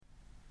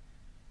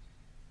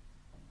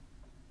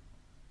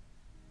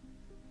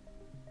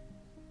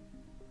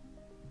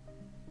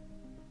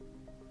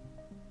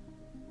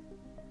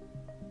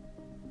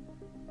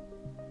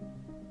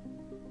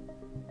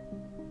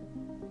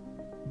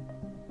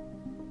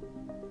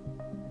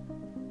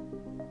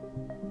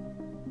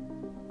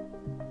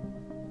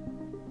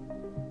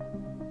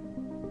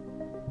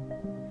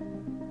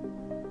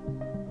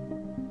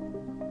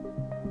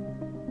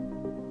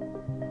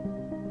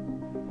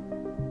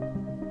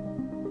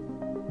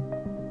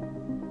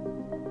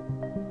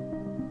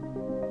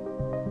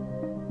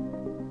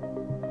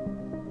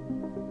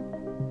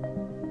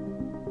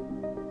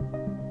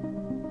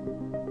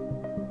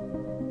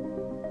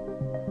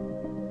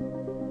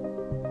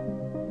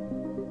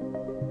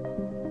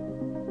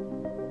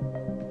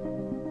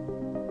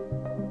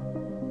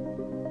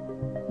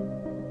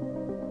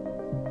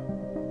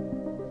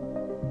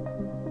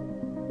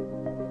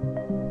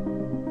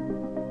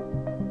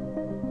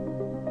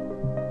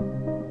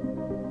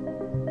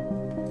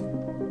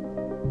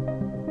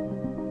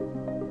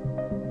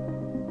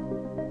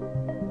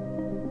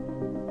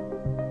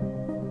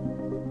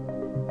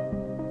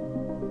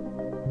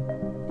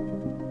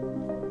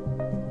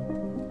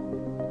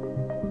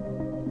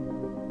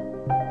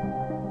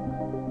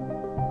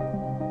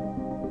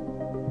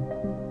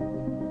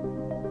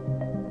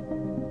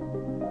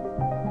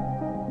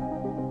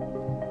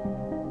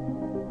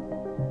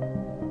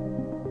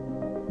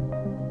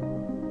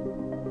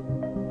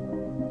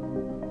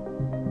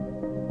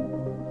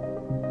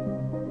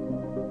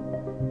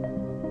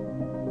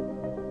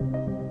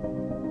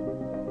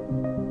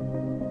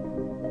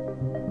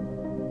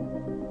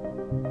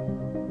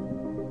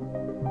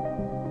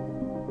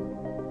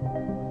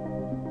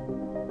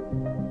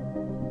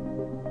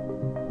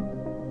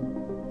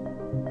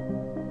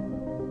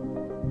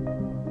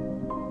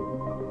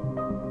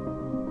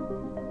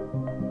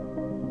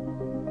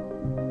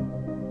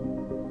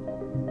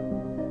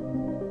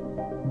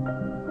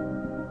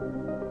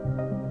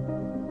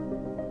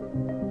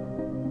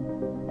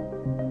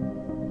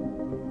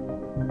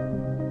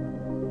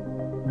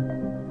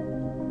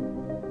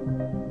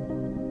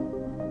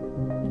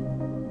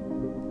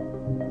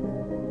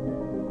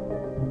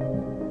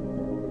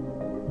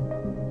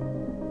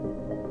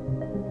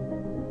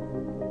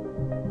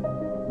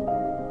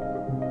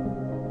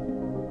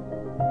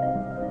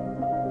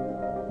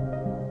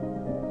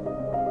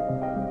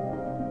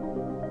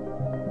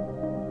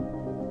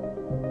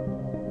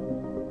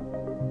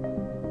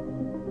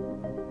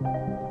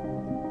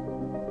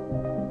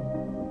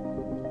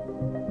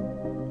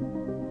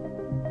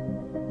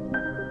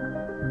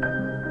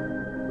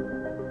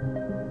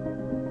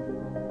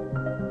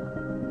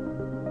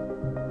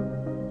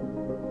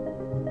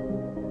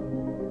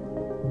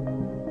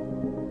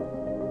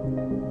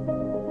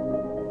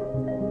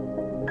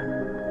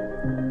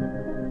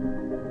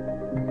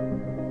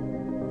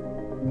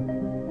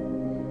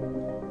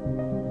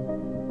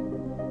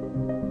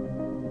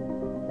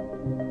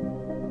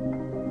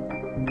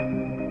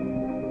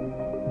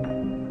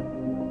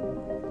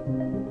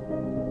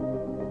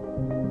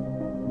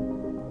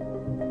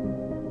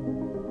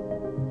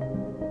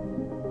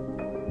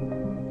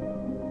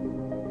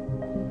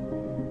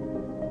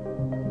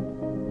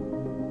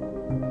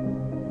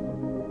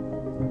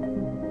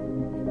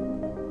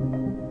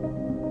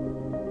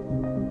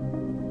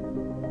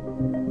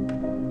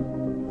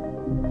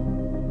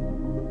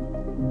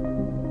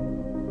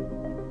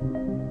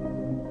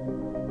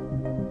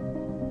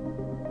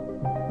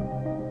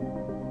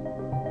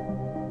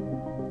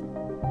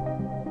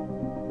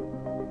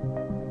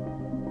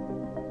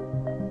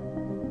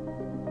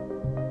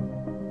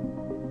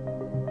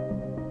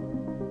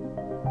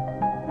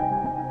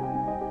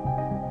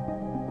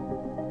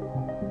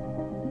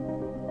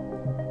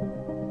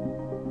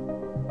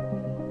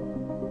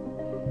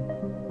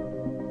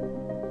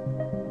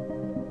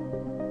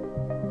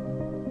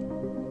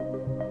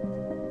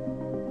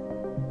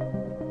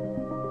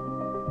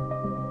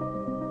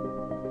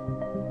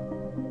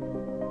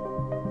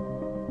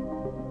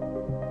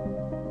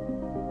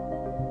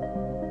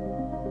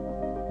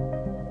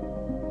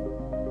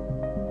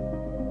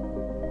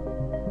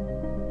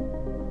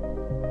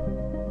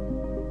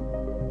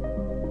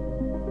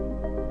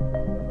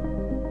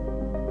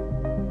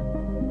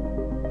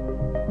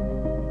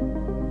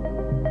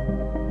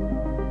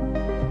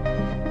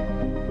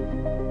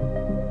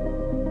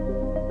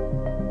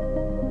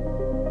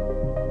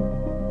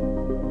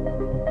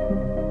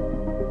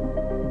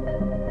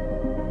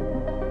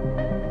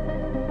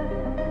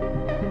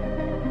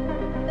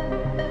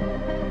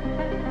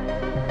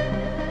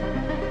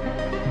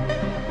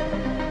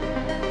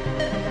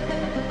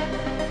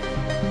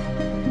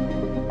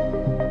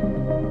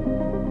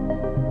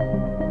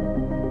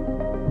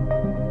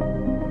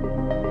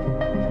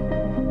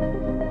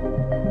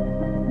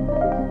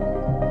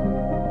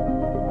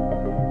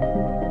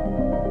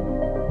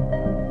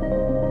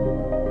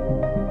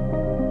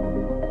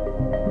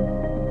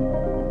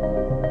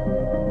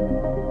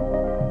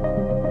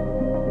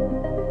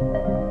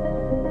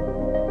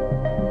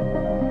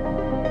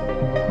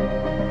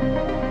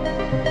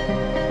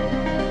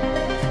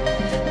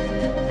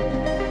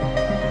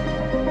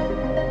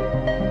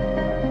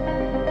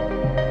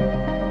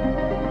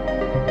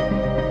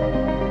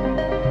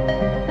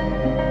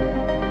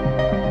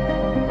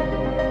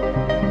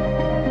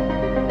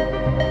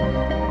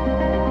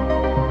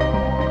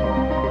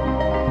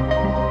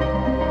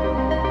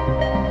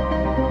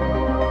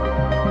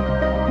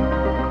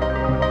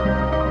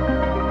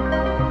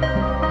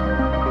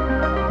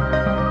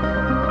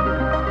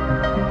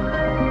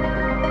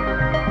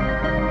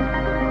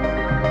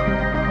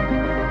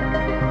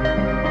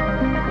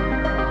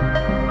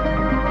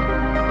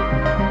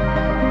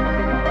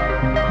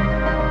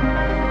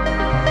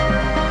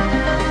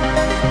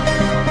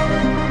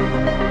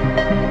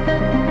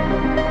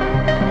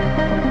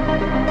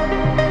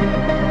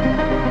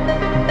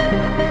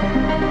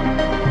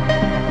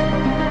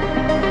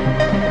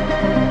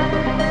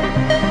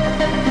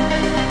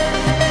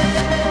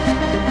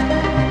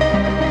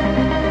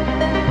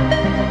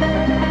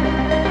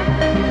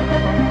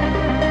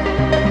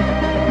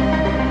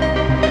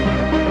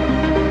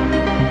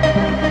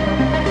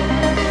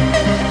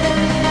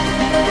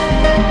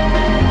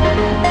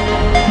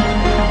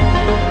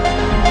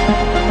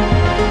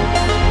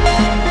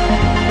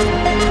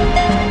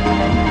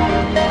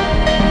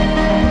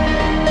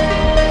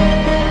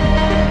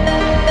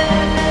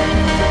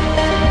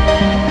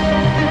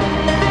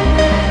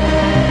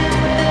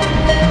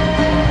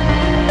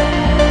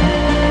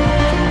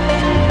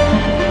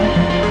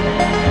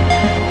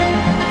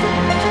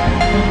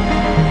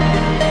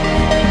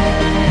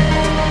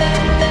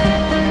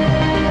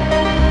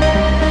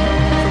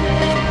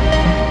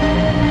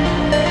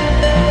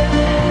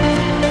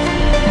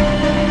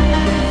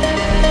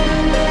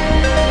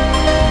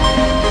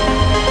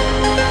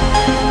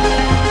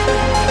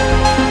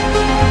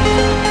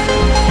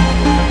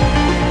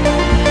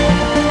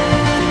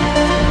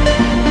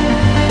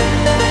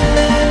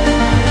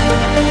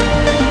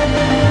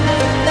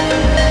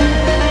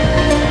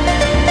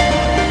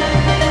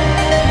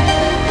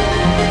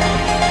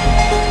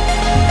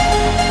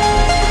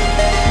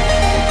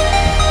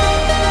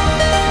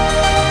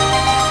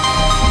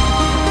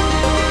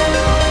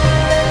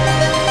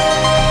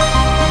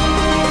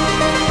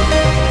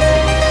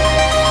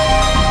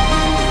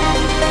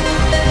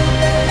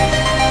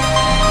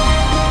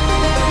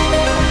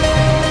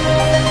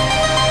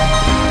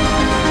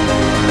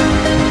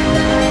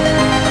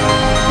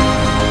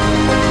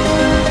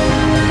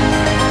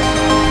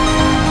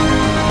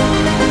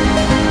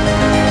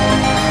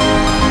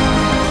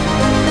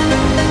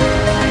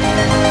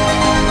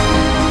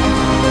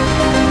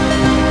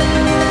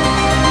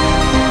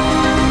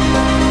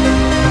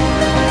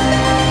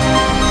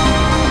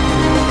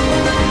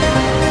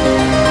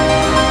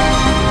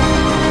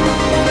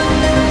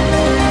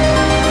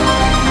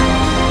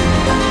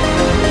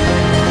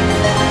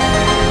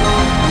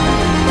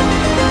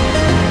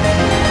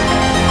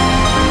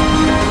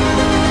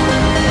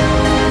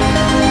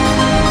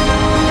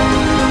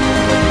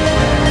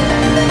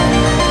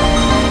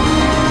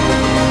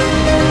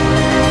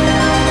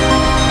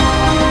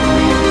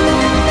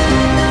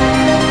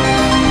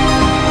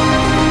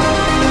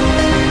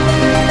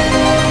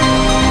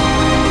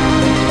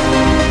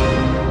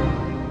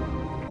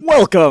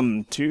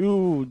Welcome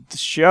to the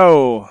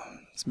show.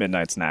 It's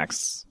Midnight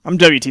Snacks. I'm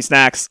WT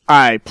Snacks.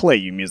 I play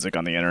you music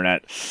on the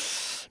internet.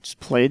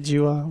 Just played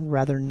you a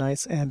rather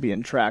nice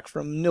ambient track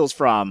from Nils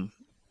Fromm,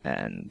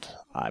 and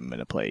I'm going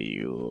to play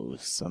you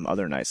some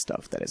other nice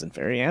stuff that isn't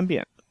very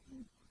ambient,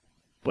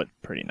 but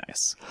pretty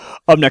nice.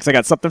 Up next, I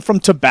got something from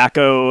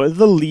Tobacco,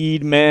 the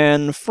lead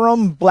man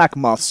from Black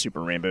Moth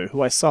Super Rainbow,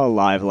 who I saw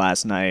live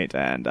last night,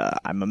 and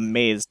I'm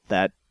amazed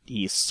that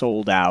he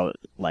sold out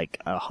like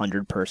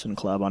 100-person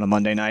club on a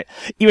Monday night,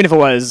 even if it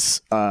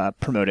was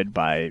promoted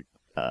by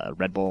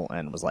Red Bull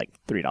and was like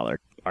 $3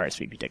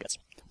 RSVP tickets.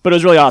 But it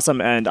was really awesome,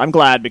 and I'm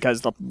glad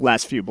because the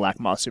last few Black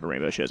Moth Super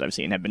Rainbow shows I've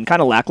seen have been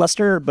kind of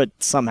lackluster, but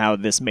somehow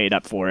this made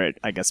up for it,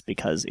 I guess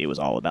because it was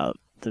all about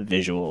the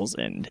visuals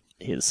and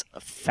his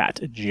fat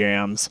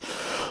jams.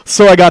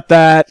 So I got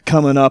that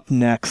coming up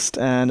next,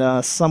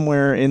 and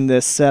somewhere in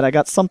this set I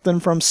got something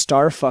from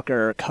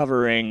Starfucker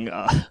covering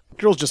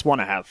Girls Just Want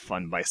to Have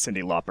Fun by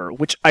Cyndi Lauper,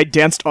 which I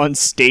danced on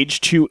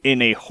stage to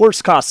in a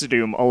horse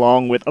costume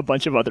along with a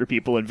bunch of other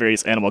people in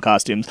various animal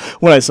costumes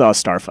when I saw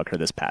Starfucker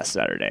this past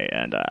Saturday,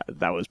 and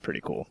that was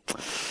pretty cool.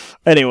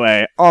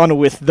 Anyway, on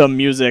with the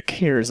music.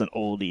 Here's an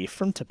oldie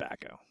from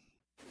Tobacco.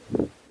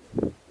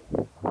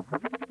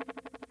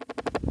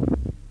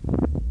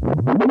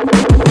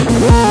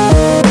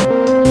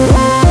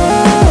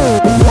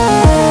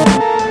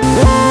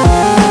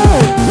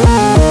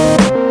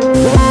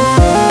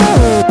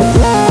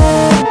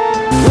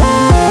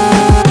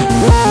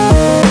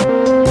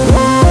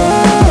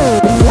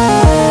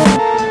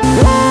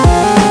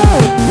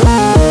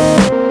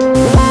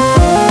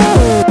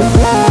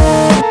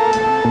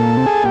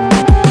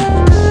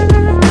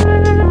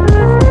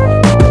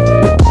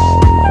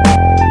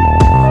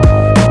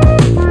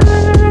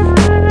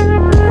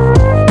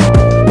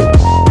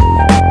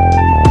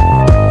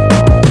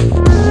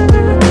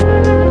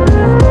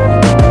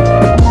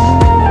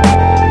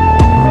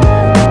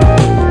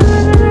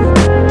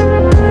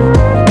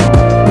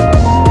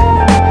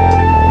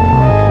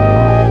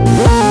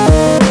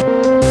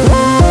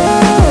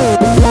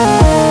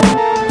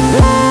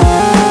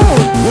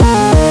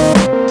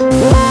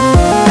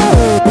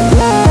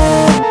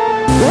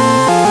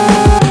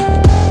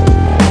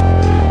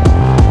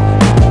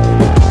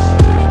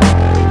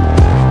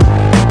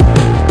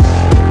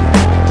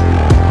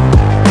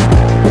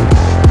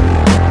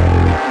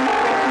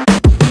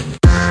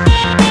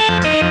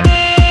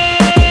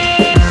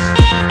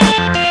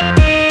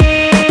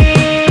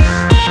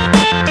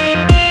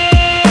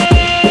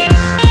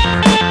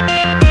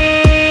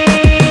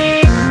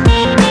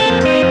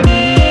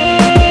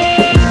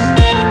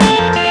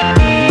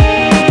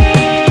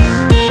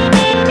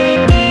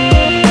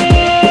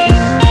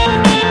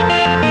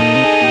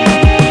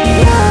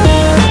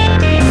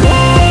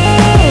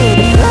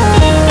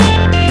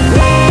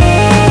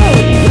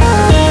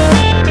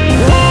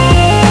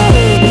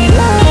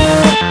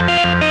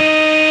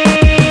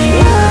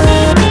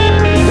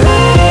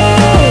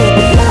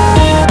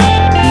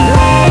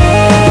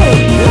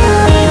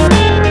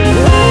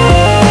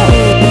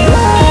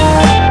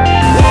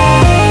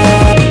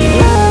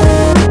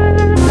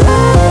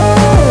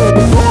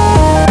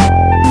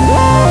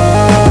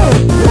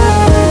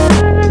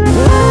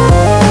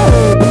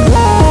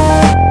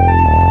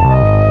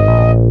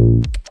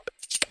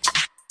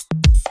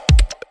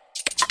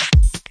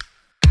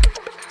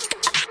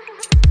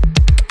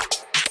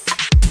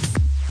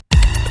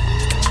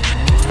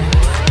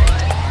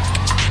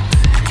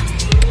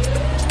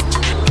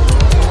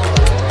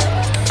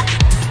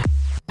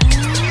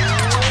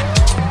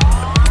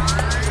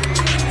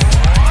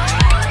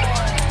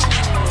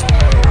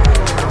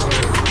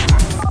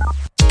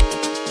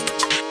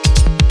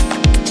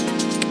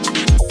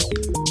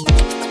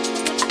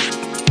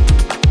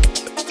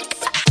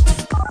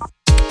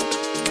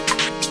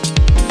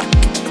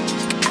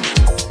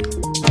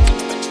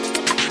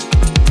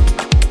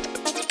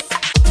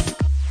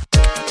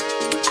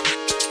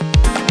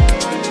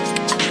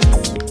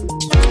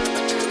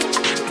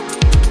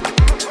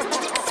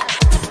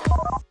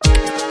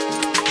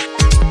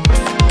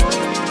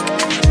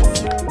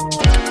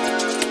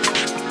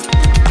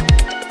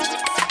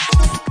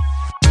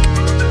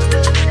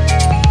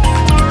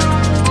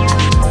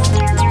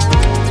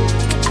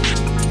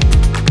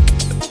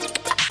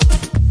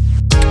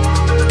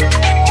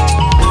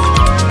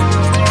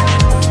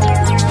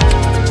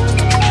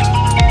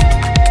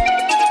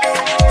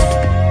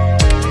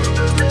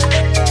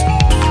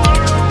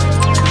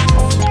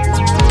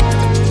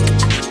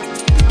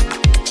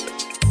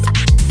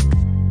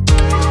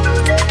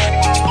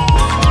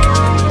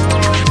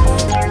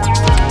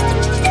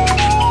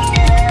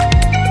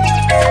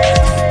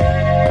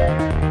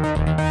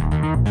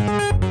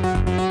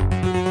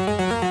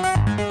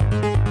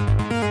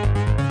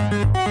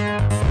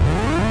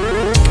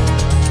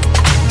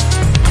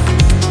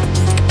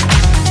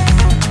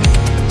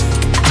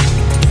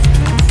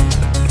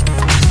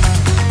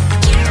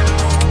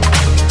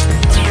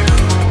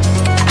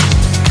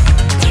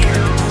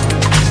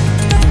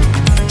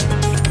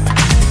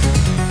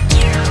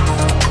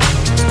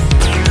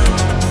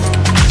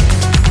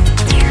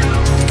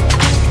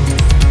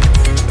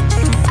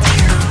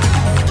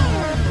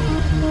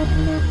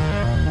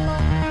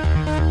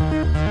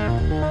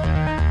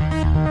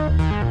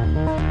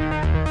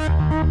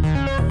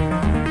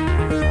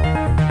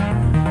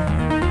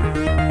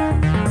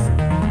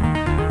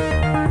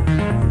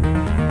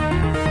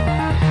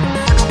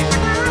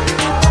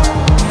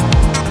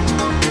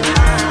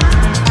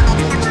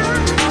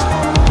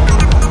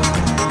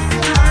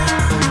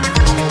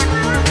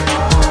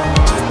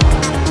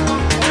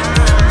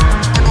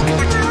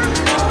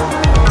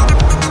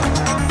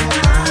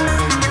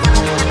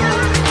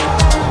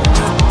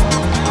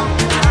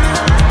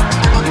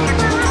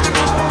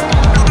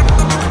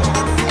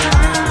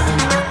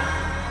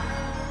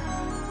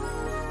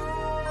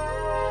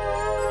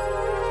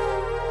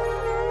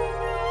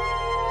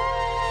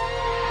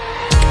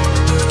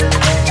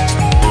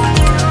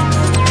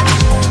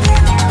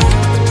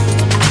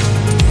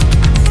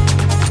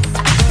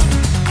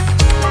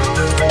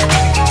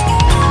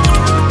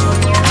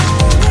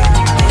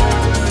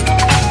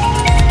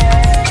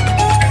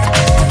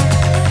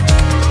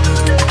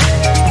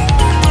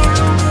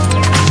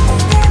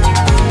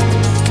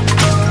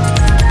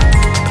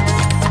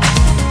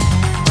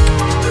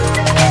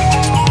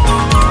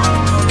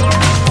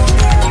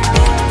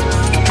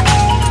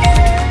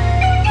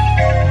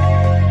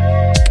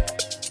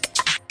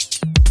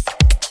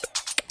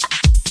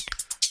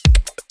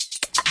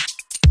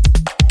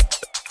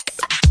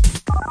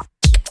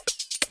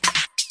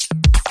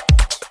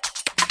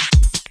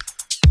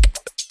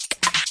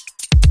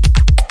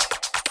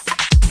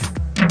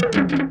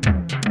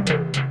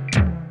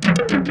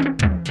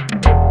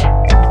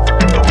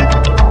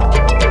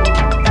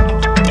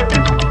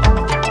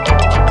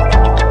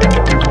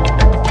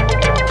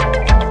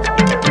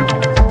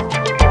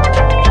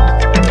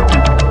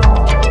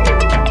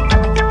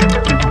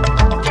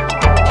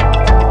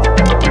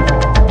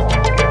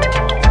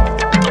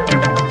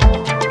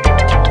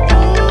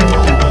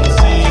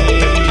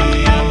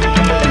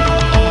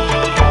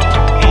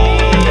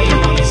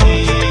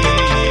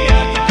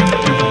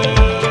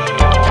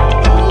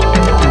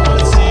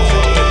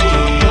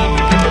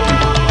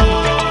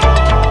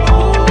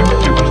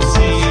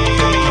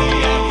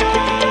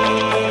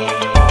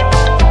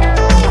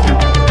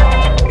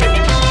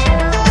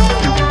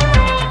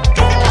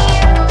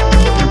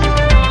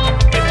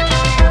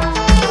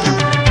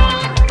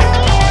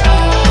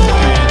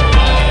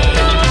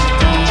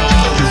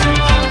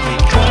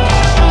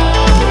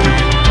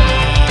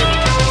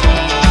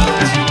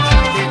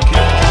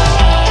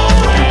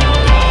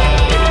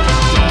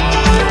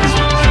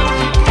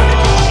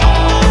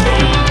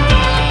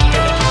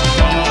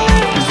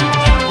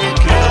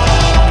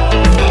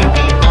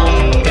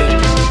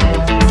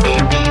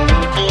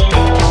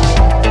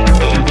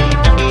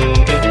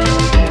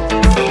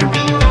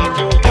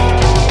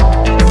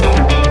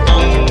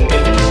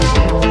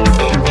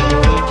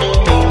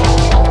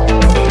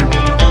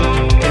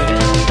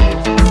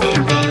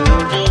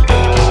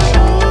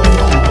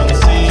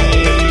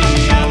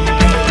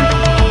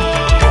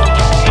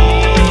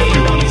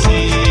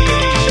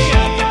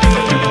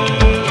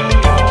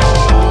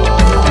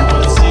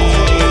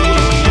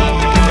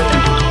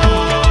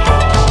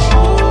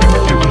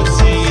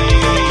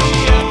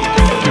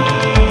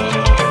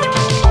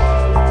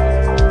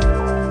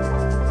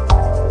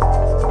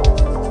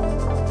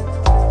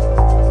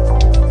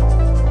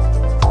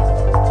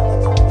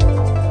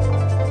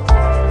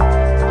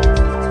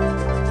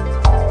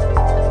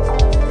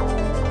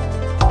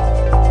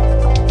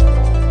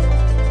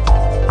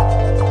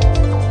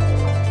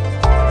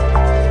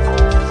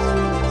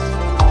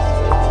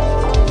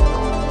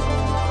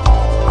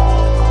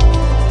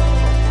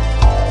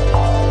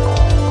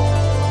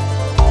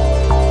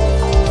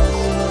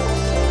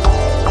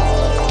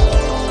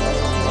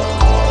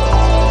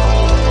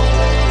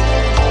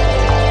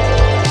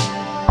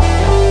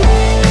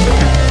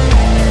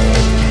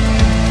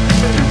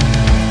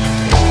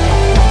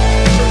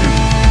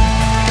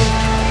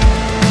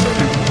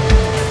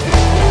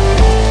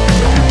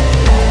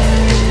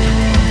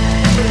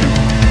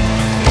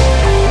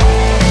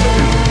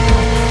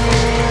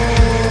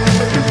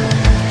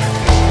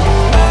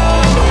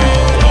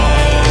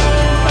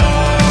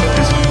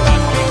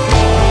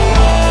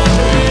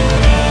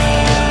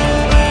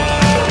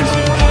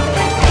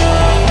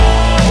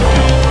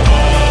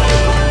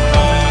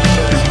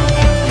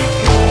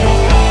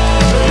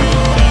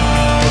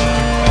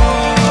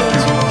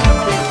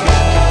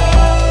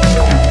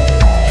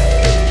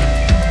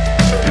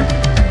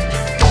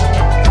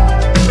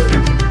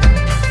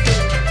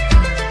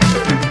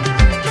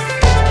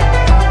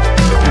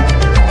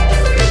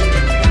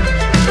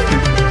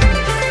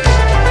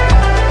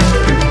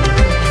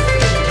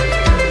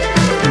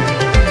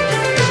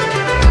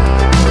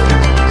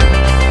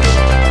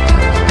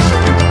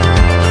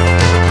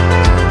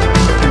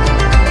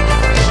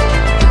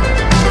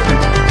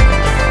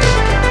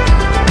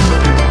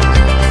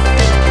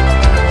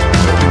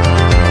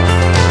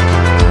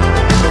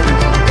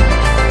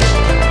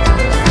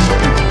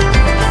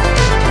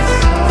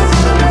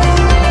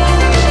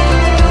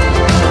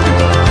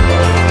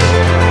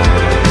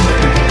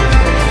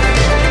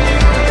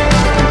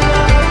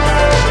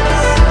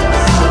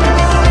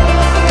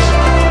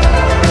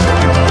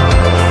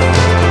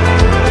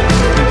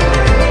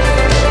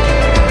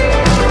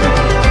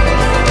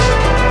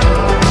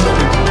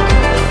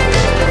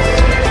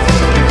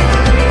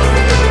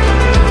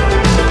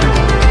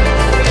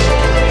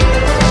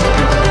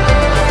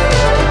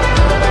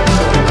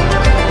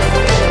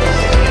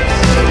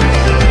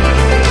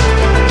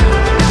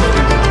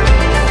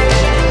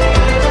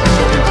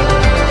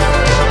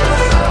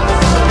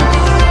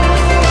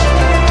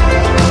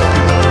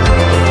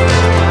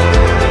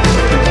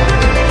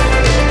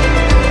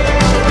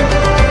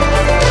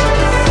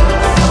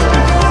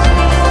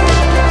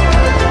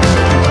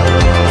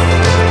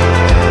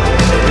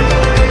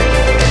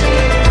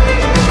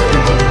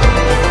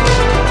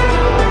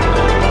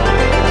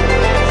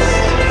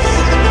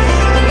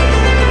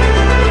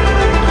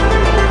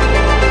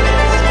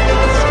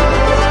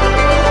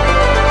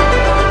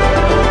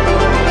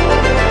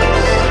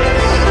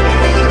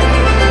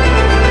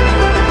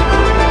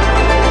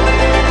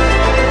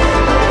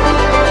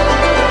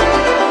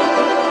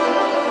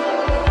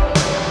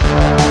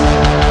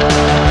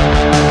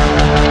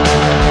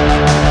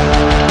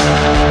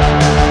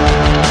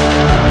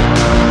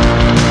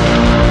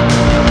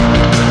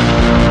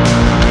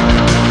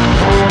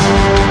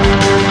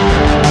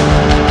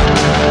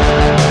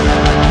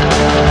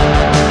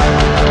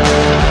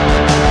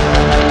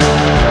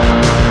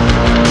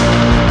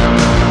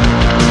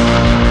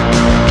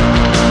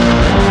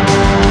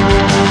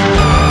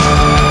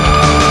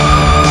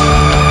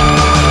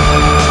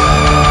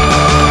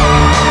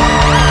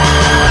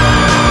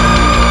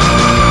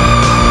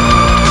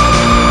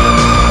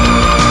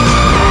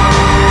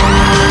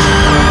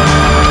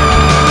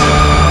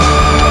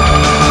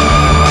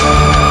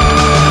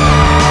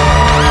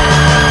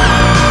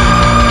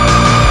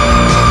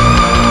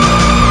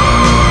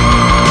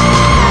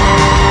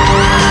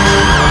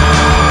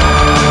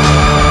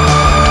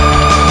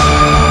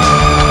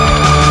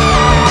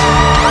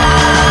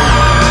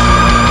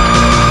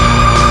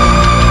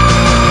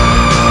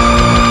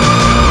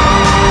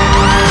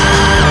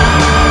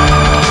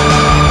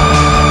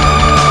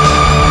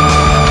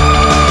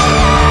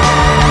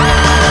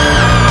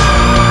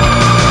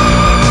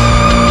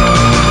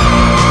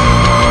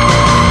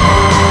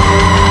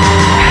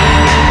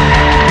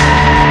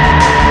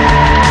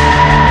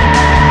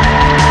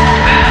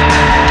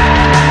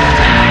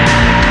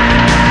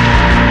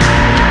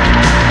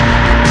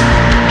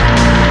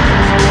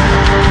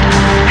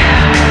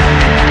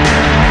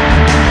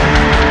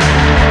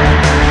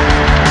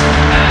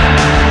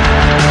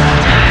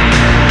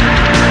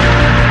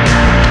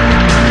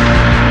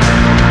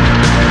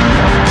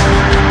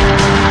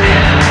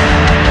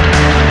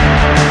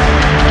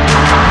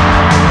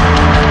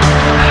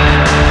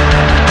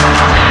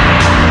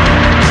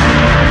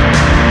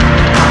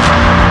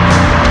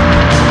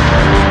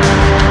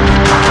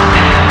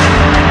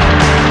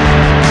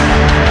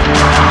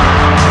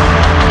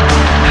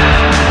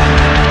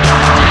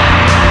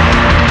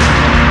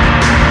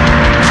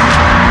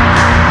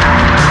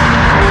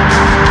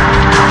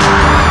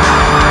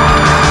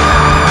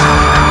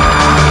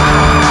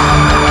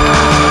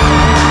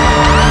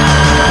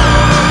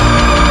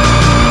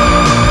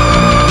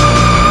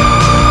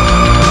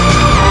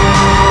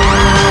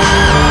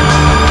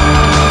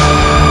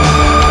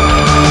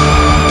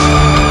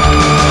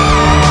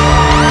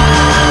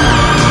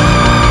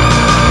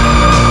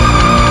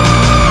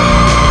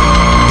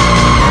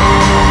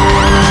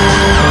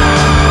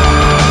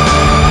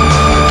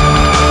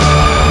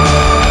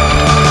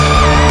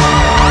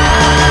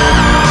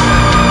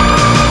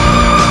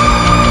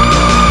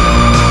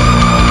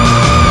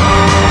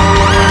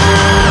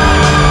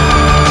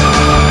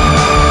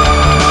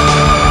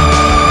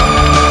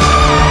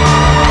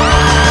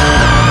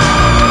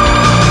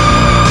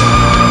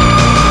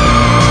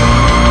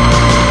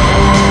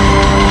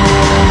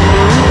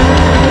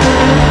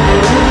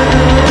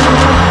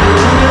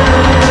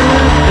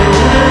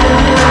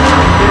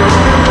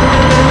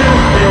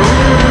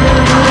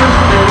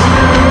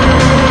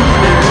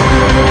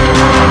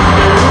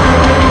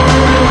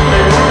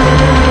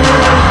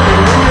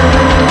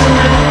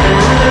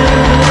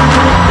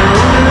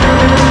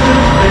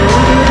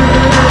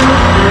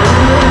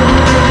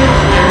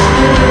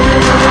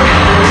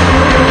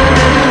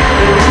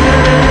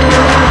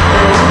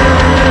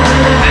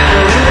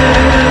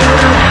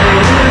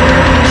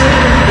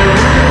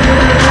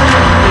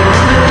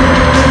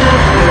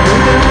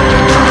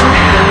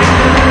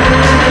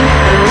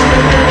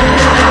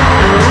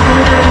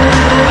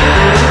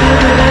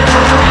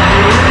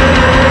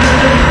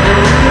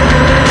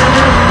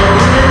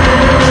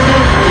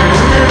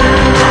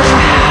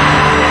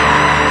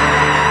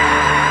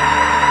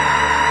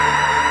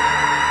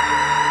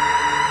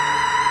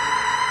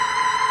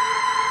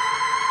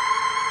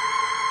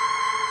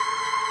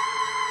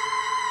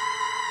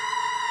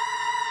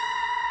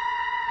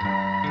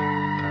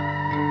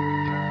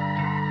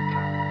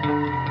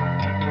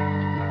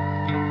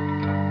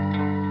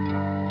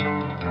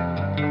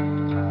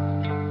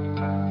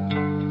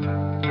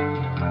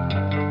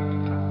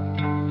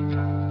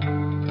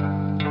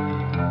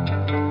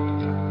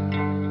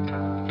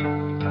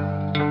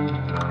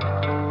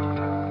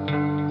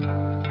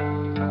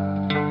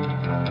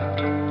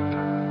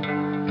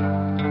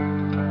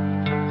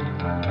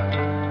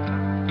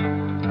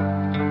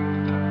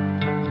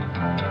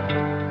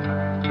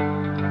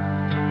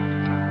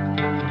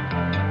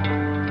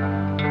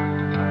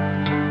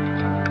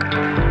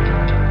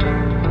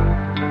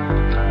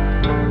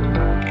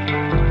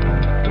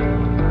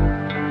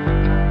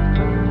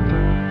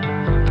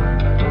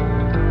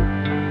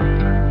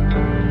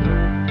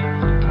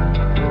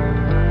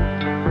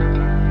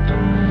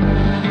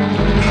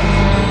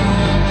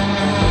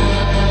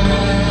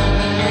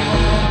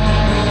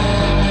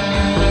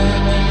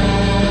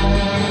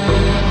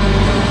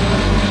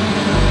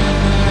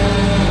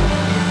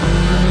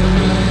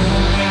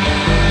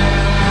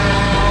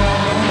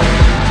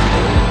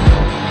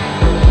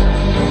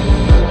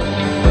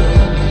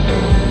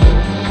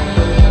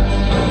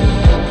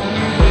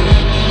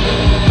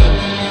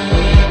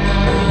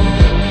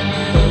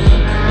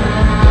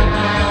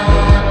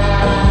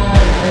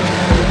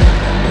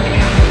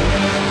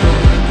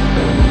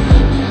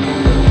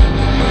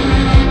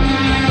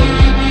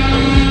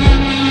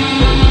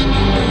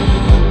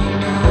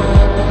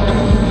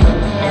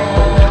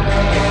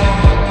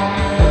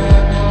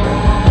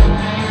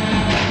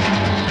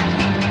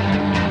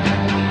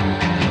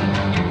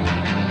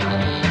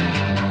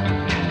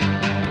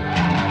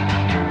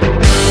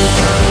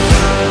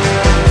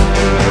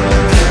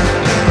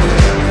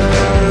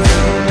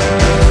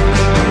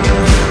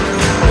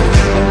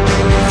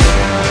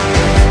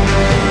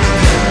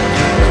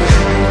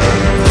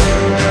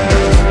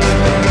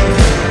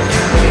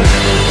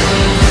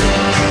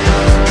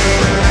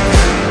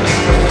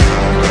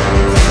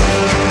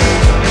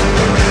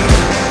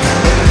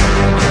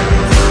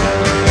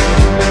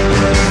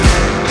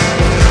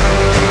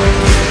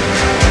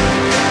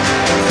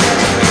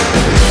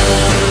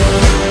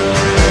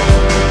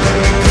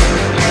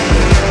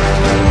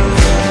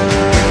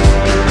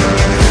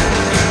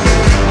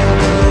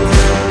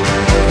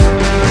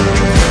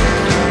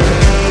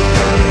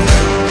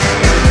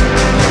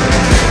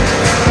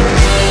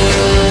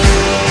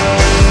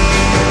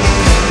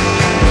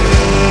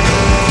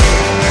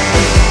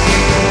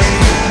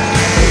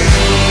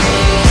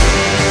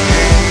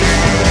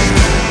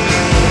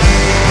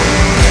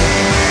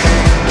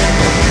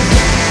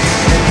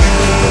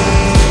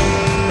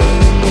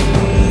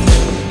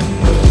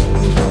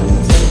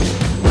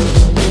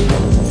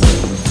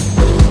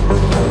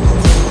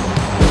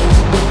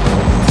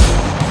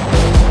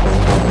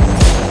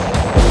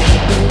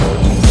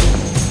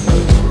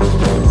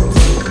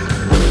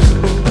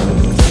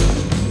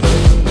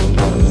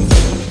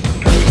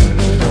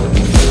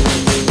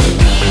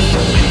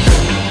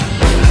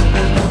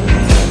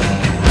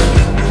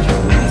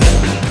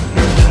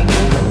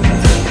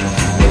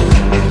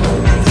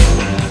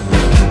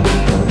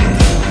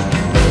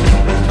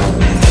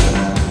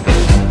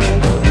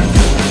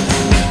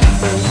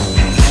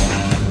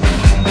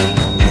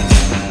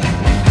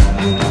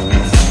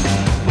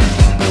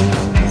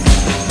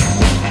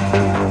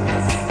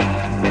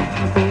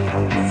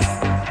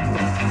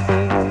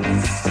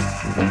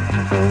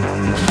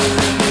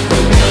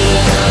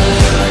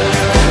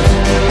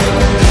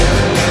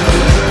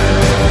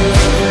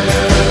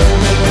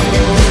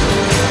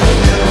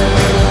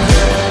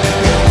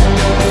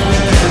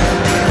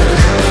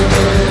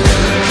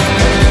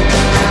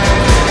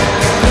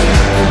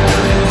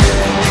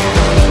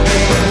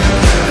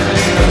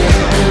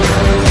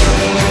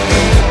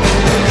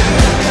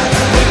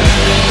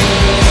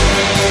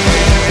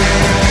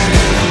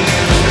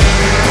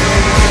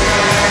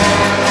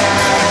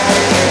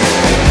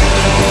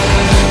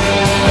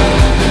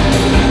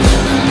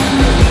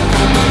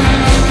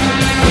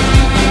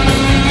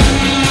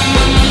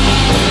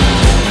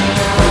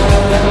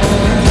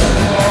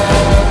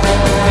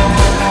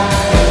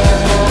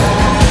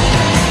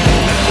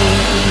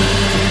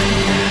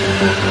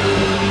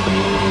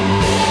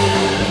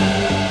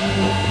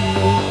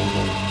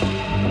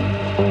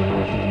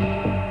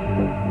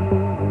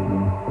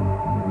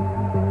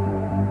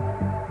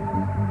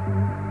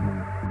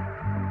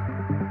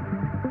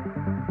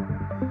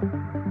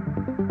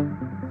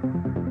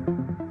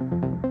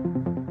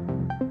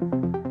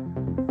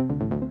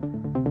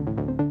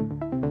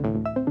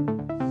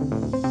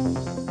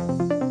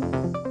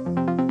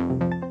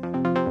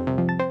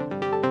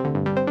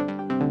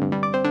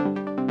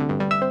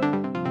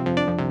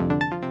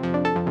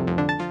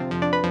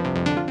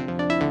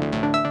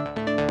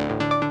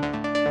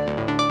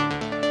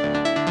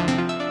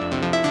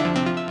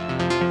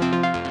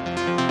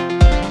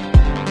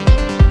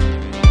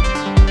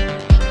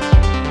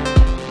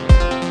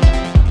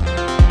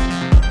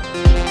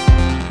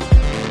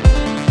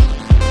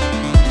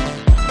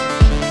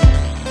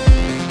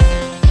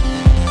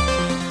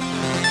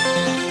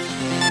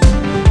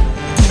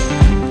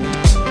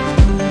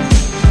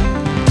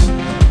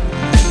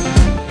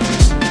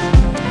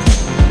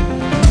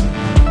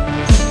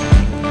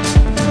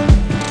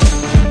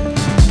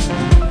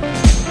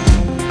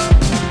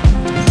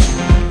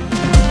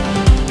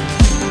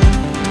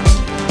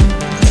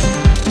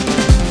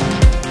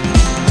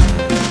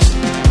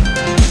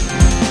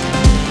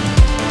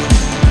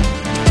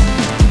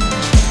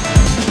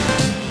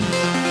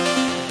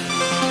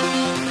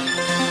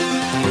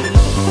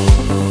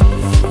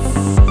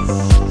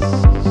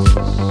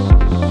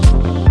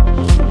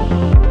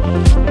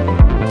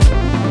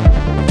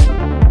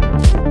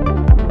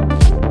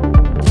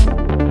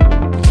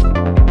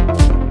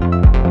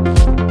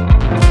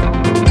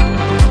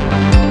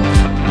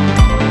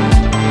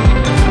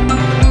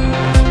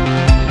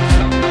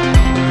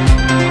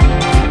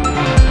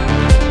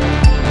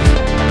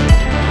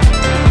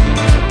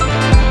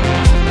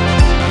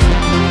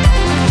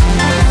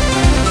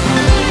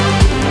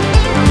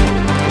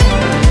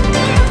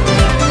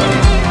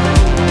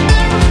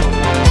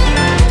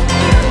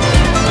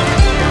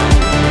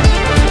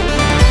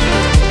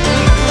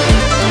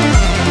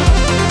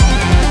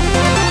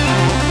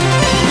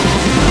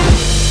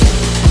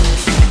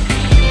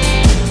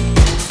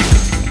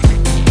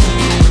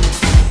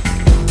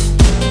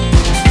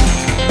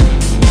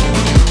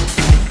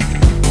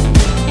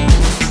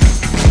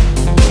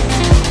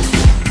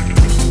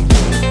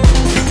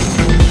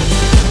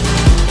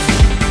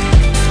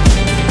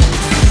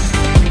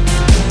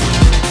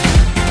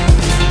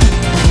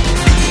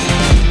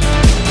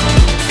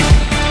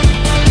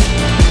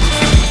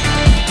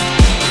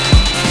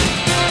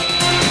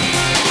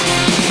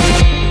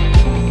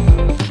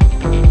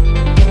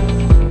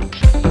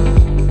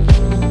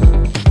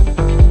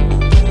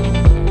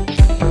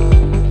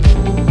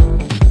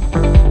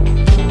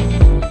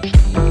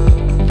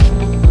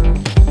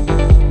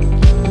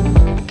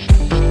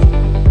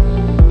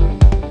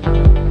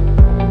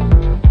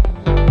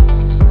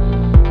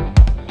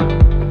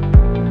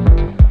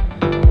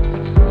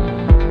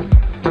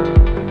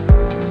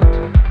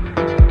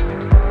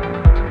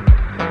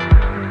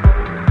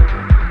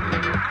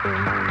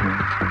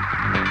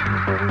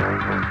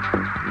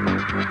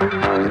 When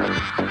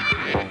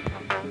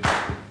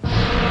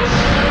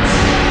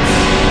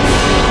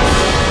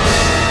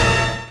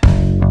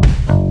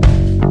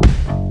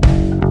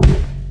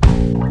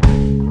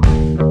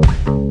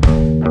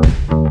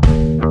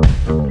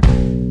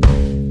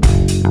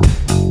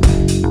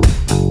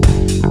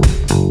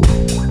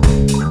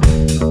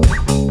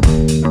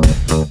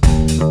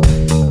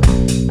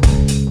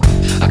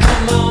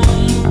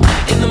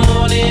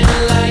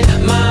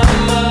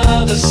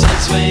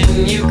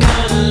you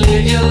gonna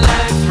live your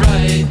life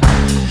right?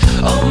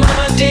 Oh my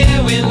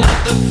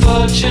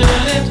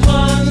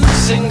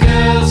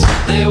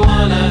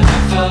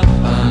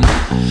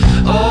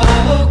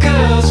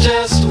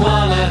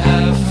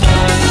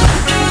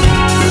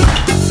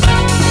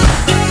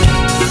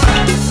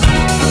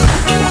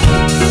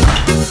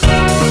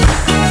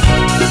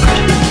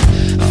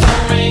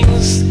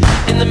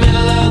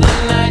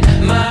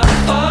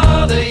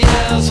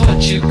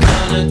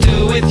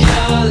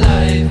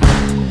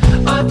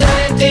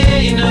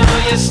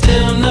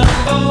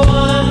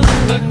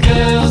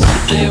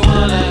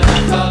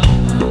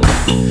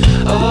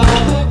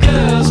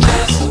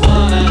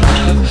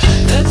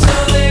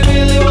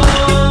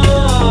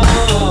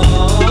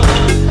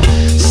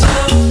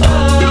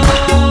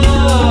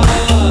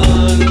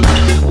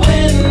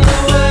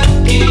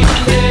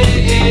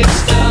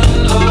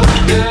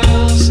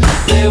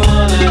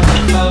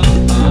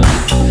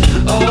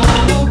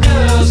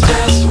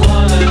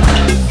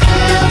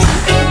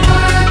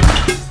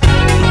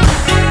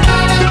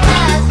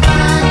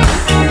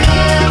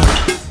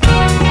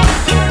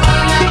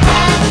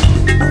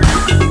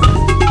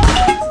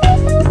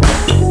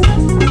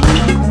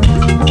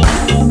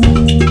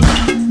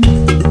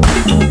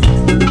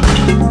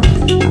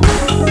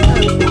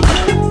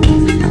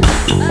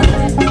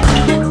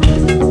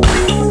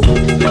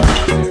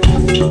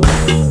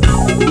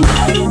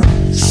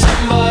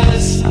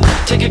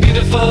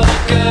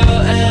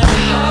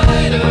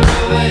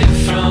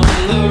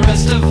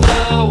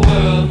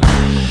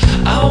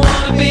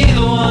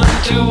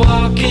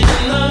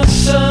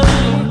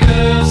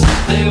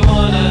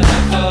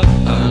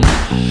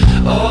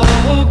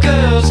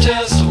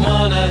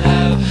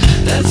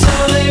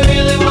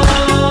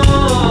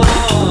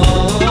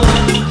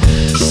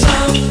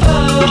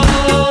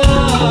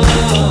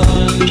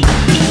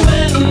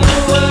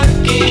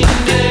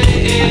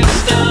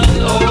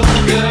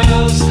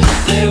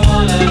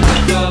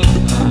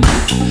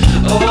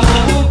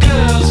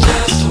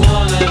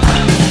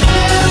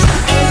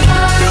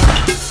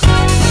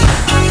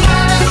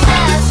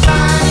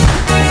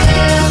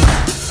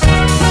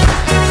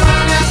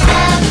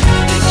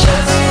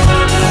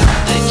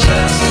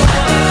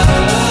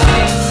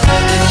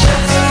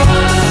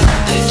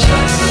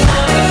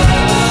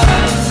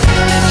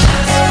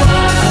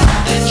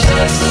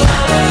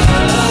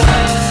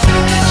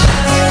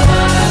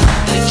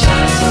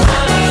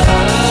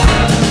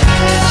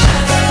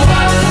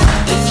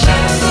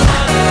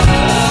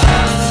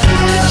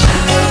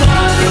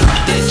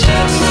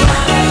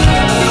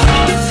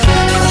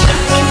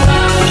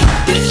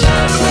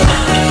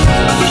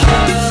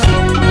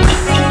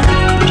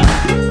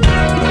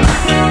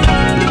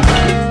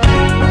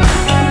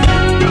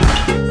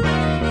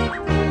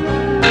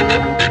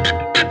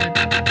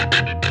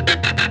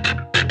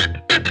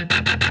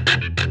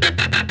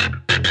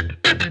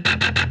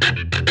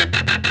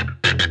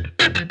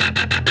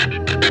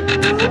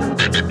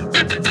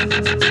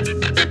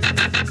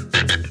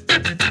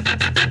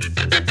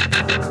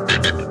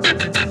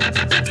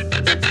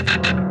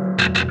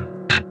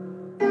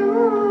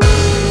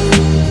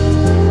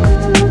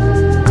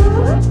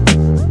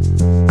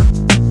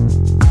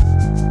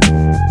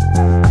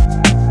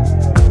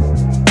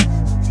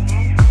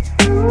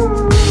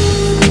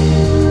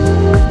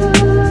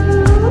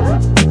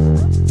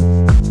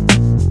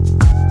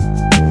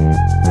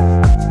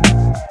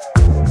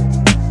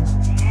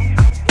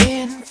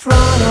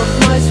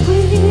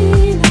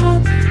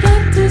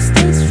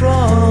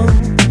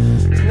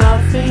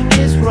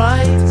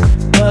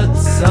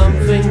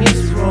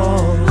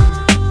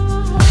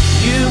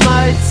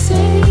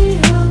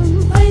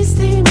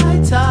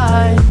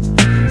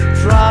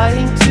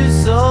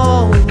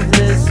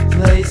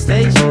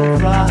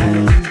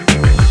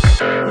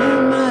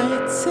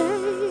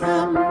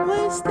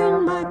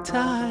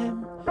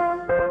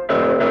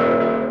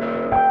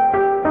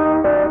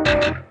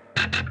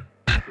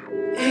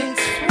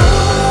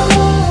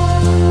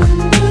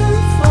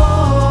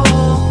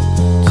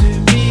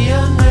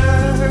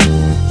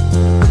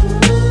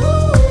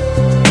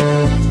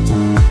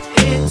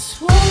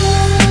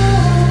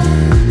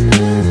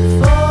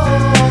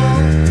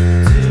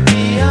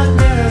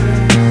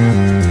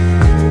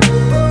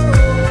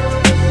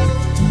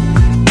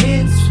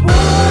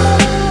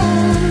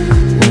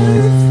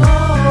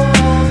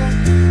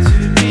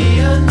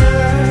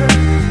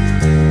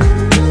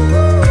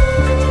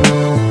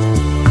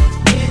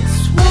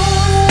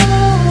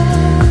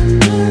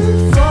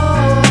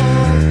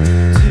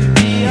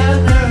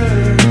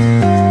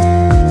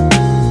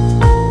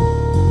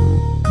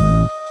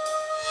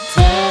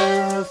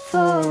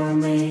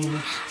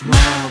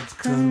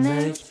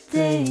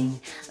moving,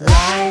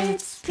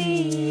 lights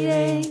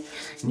beating,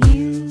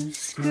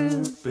 news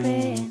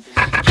grouping,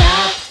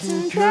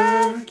 Captain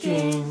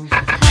Kirking,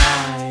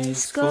 high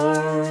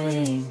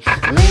scoring,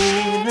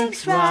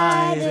 lyrics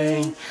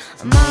writing,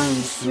 a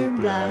monster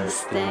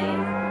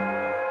blasting.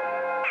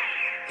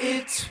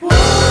 It's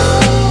wonderful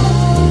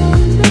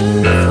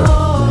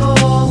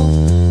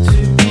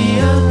to be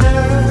a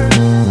nerd.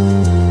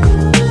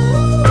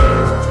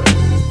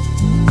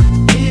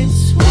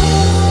 It's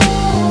wonderful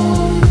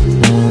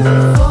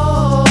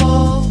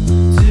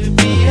to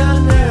be a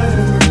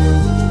nerd.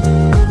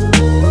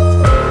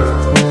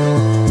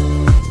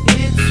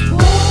 It's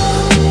wonderful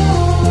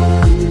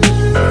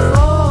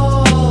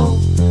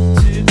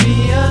to be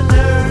a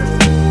nerd.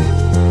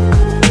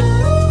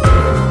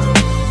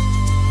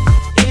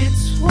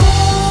 It's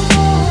wonderful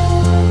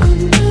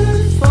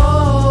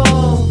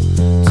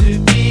to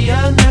be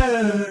a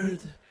nerd.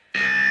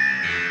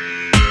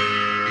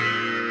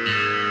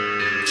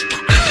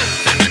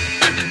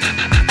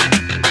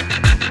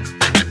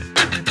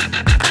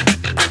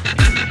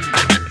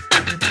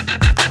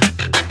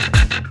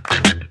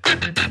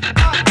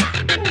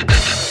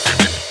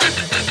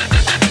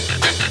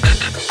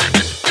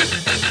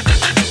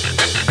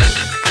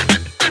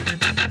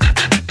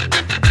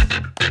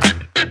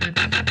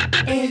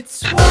 It's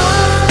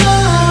wonderful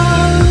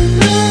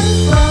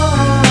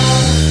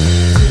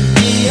to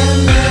be a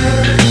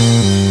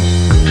nerd.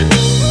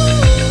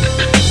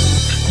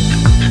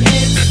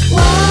 It's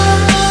wonderful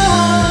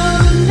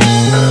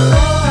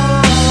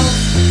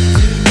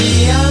to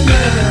be a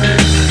nerd.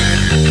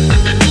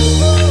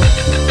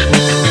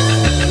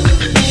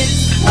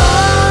 It's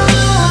wonderful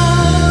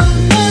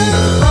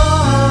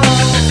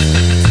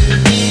to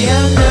be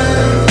a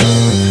nerd.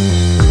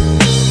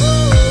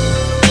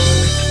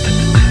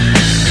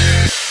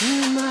 You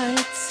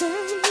might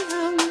say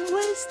I'm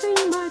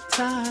wasting my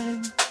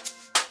time.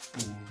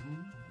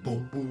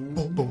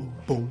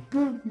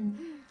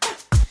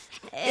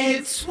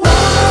 It's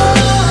wonderful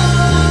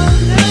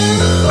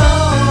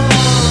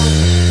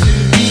to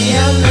be a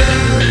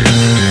nerd.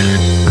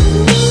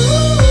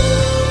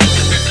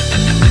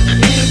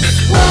 It's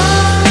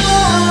wonderful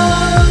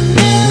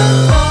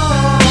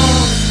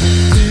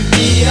to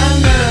be a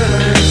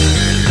nerd.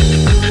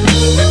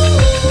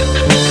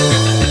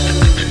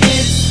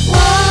 It's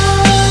wonderful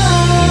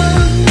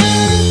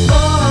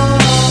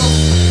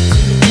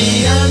to be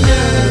a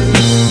nerd.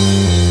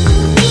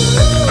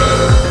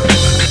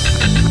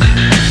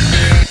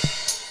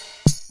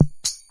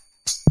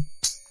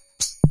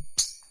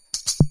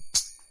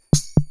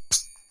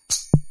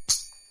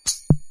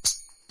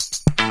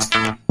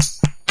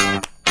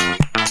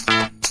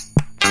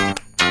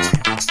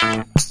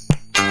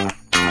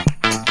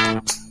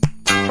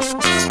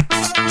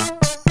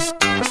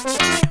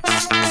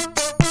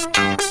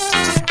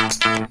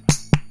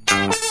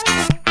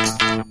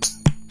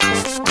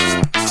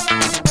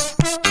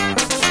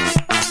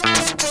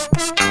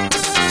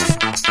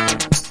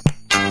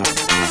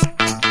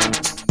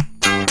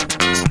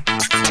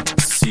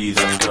 See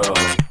that girl,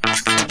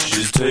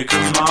 she's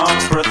taking my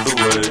breath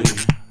away.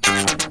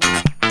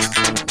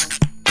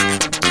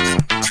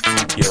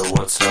 Yeah,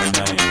 what's her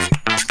name?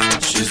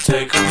 She's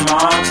taking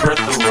my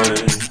breath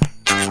away.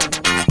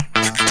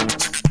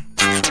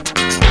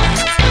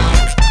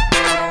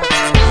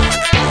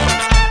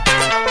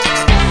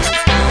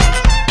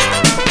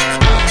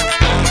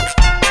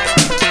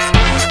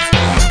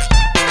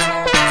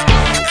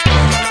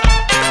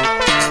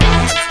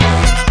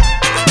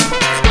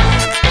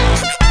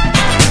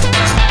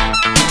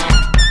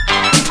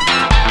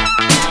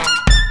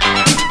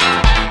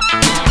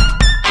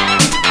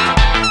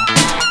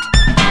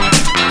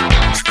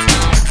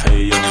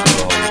 Hey, young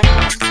girl,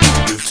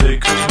 you've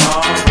taken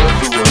my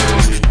breath away.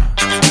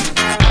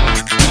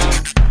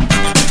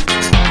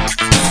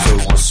 So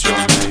what's your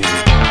name?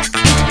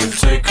 You've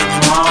taken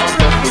my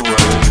breath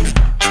away.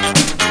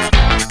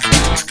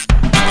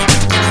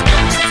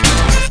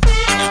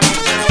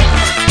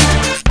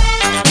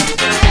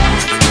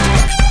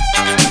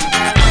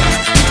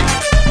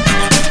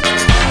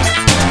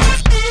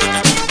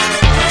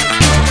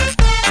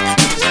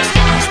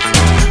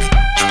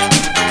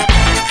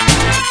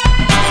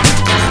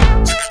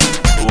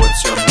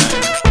 What's your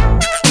name?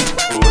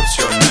 What's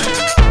your name?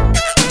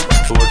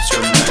 What's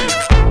your name?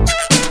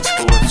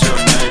 What's your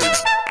name?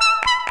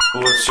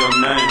 What's your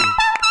name?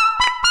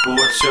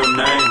 What's your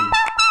name?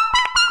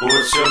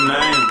 What's your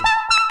name?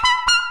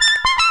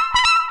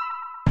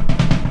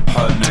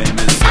 Her name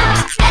is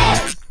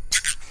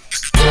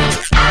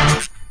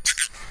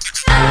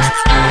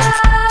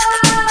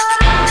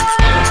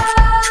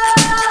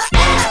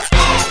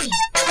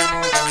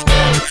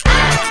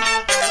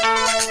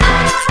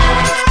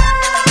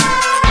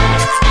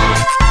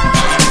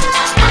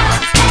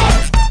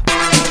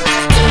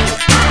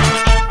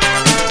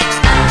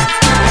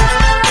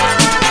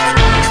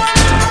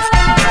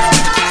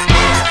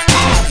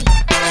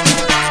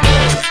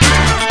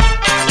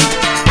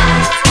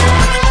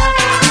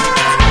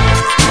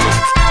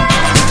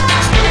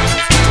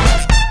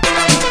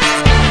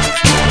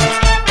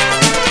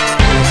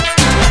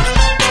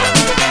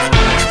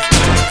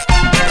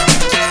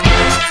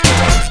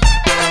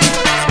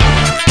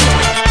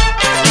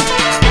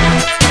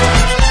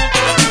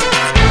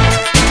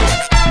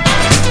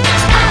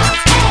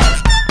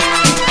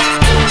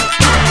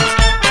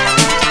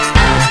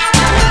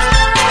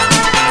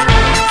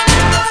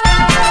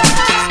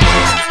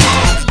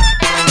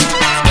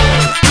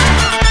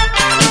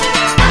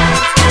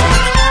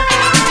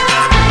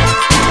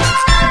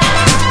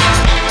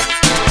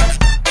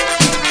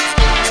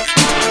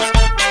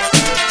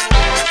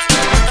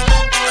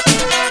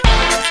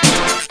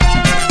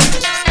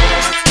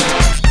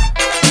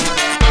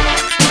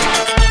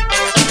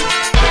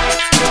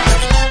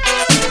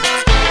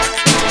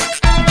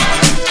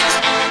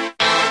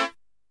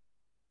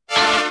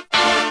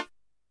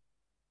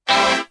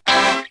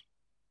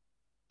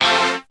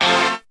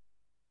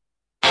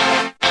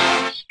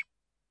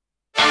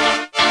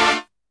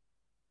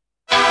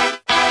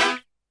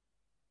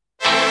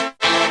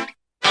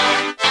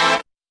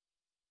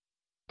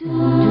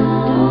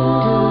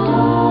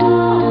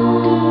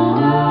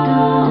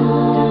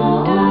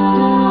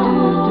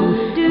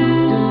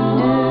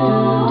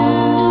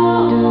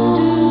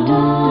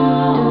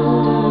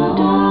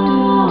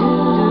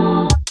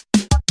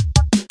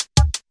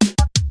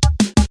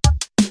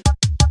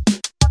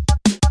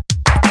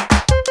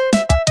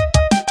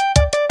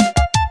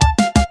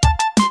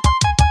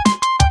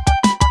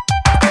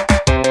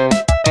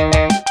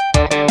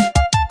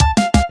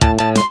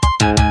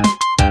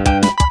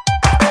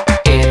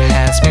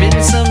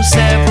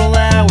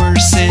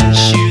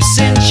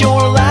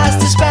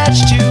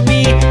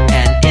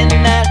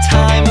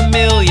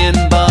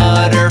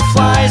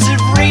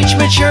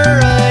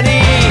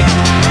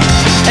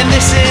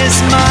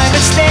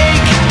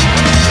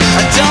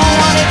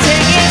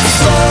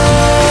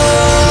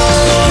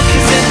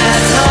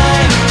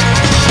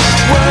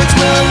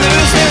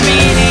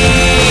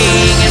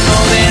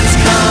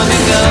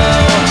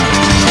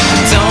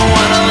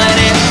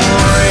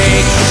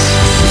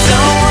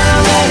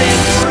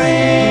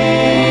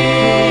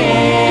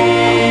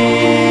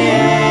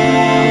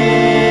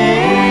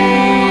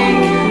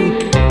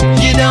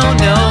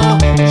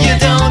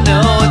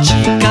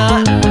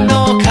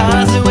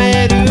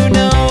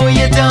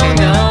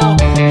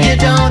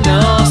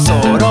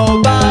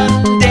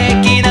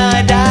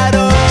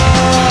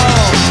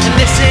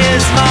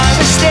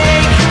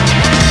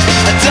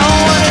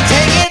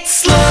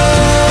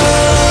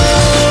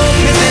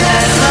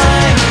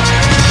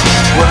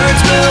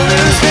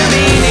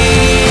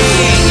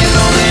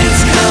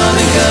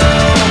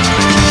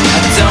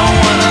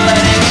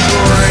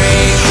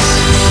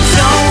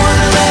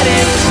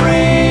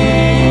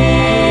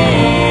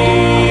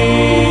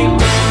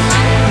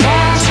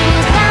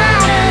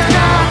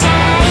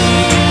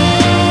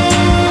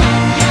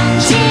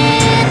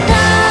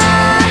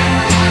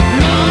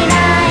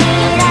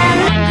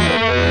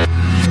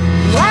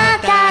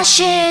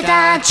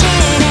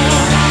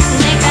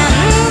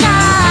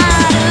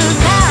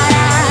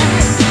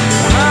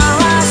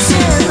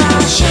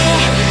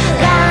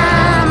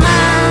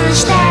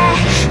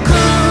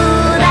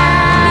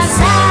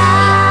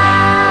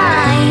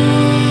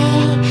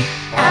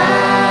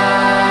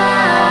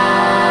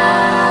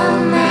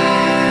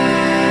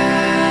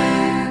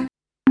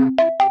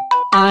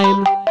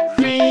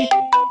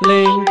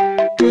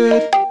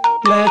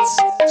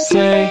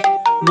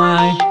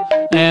My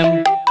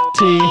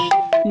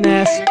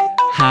emptiness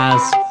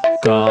has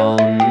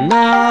gone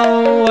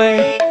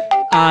away.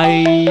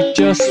 I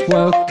just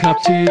woke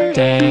up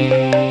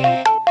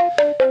today.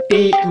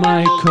 Eat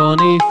my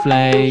corny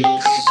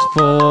flakes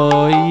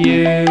for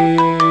you.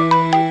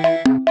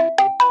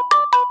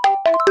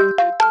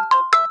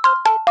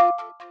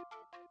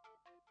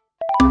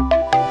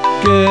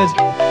 Good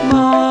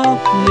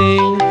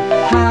morning,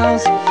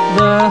 how's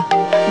the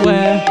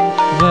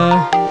weather,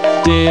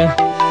 dear?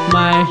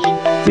 My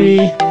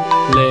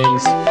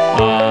feelings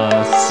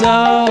are so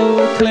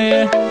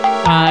clear.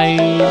 I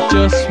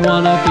just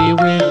wanna be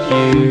with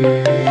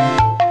you,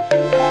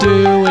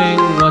 doing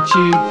what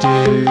you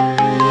do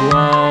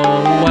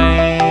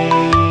always.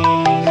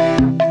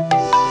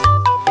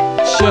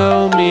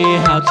 Show me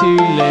how to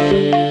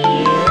live.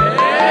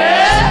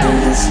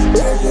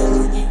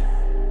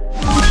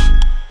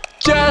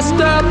 Just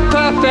a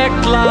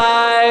perfect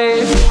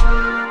life.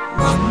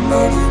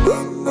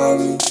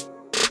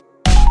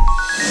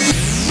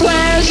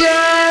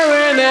 Pleasure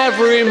in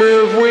every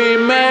move we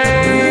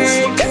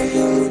make.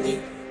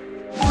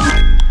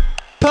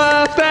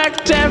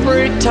 Perfect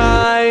every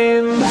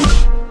time.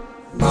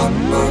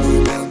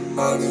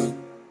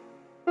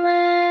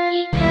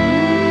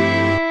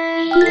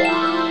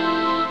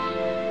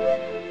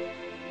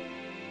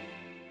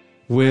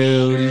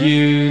 Will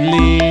you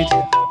lead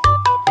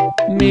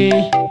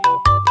me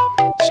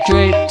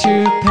straight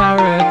to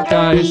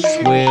paradise?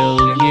 Will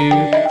you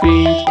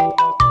feed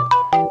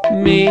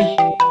me?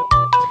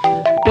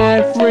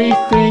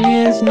 Everything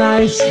is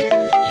nice.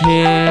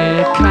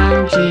 Here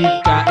kanji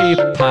ga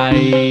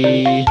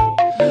ippai.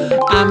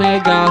 Ame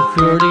ga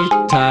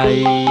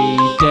furitai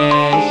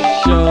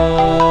desho.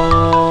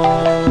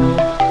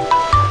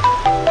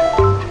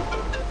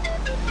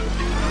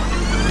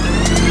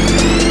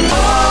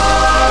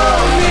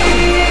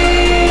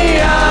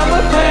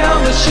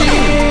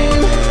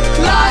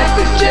 Life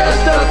is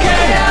just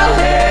okay out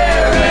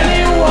here.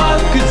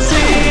 Anyone could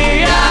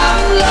see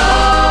I'm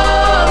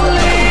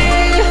lonely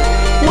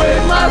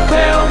with my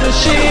pale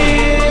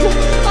machine.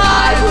 I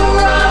will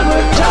run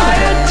with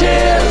tired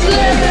tears,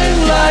 living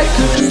like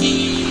a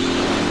dream.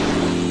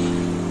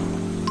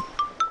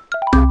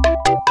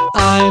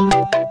 I'm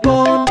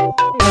born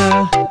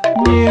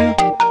anew.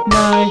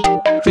 My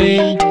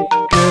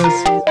fingers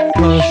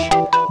push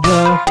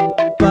the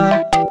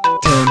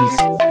buttons.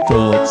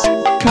 Thoughts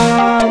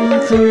come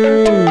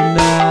through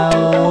now.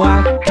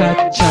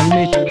 Akachan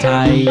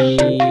mitai.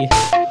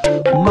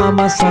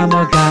 Mama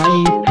sama ga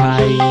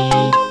ippai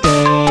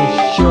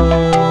desho.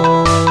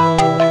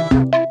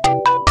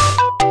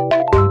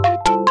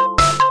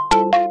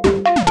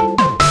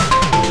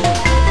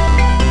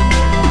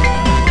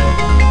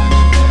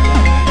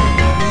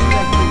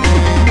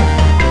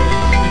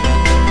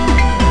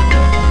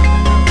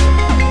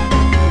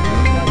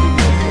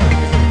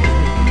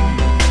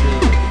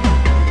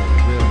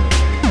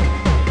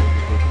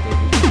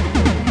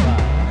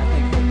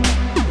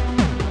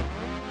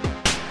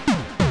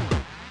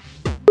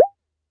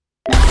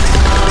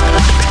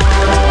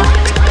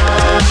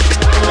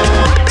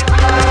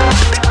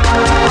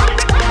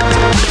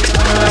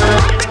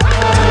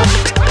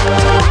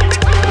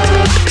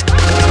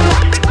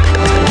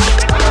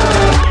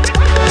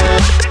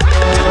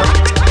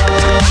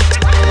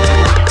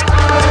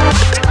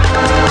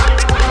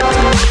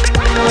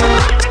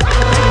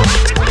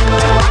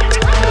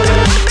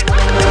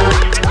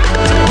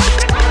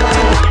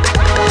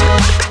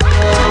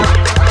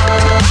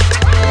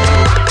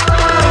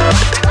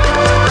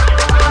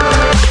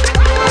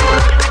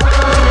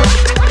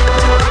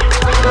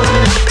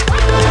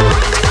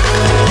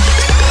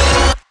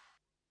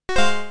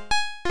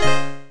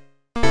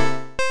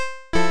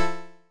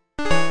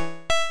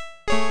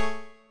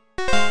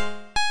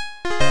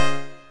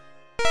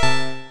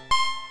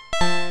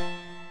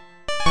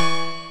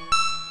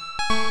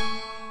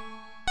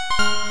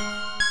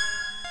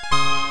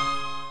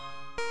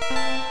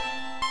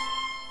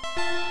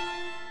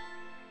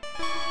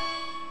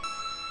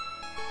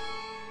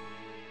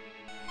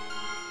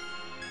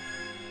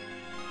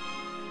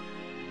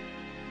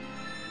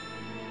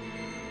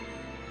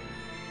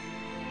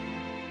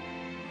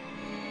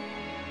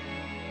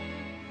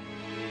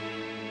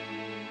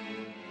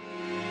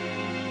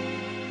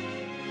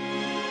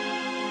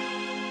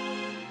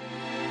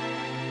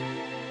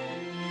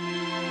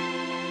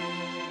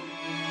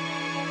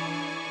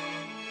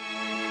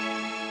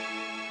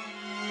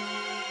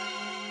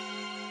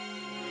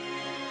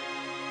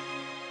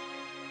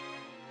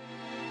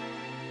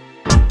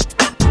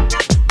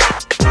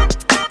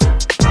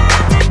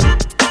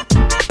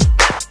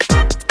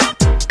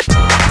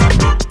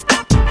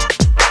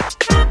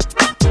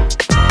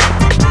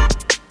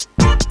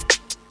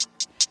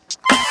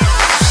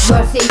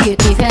 Bossy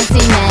beauty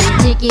fancy man,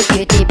 cheeky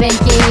beauty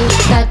banky,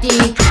 dirty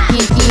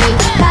kinky,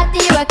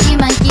 party wacky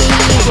monkey.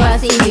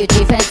 Bossy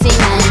beauty fancy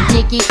man,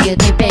 cheeky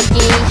beauty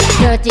banky,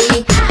 dirty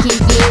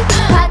kinky,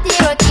 party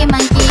wacky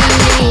monkey.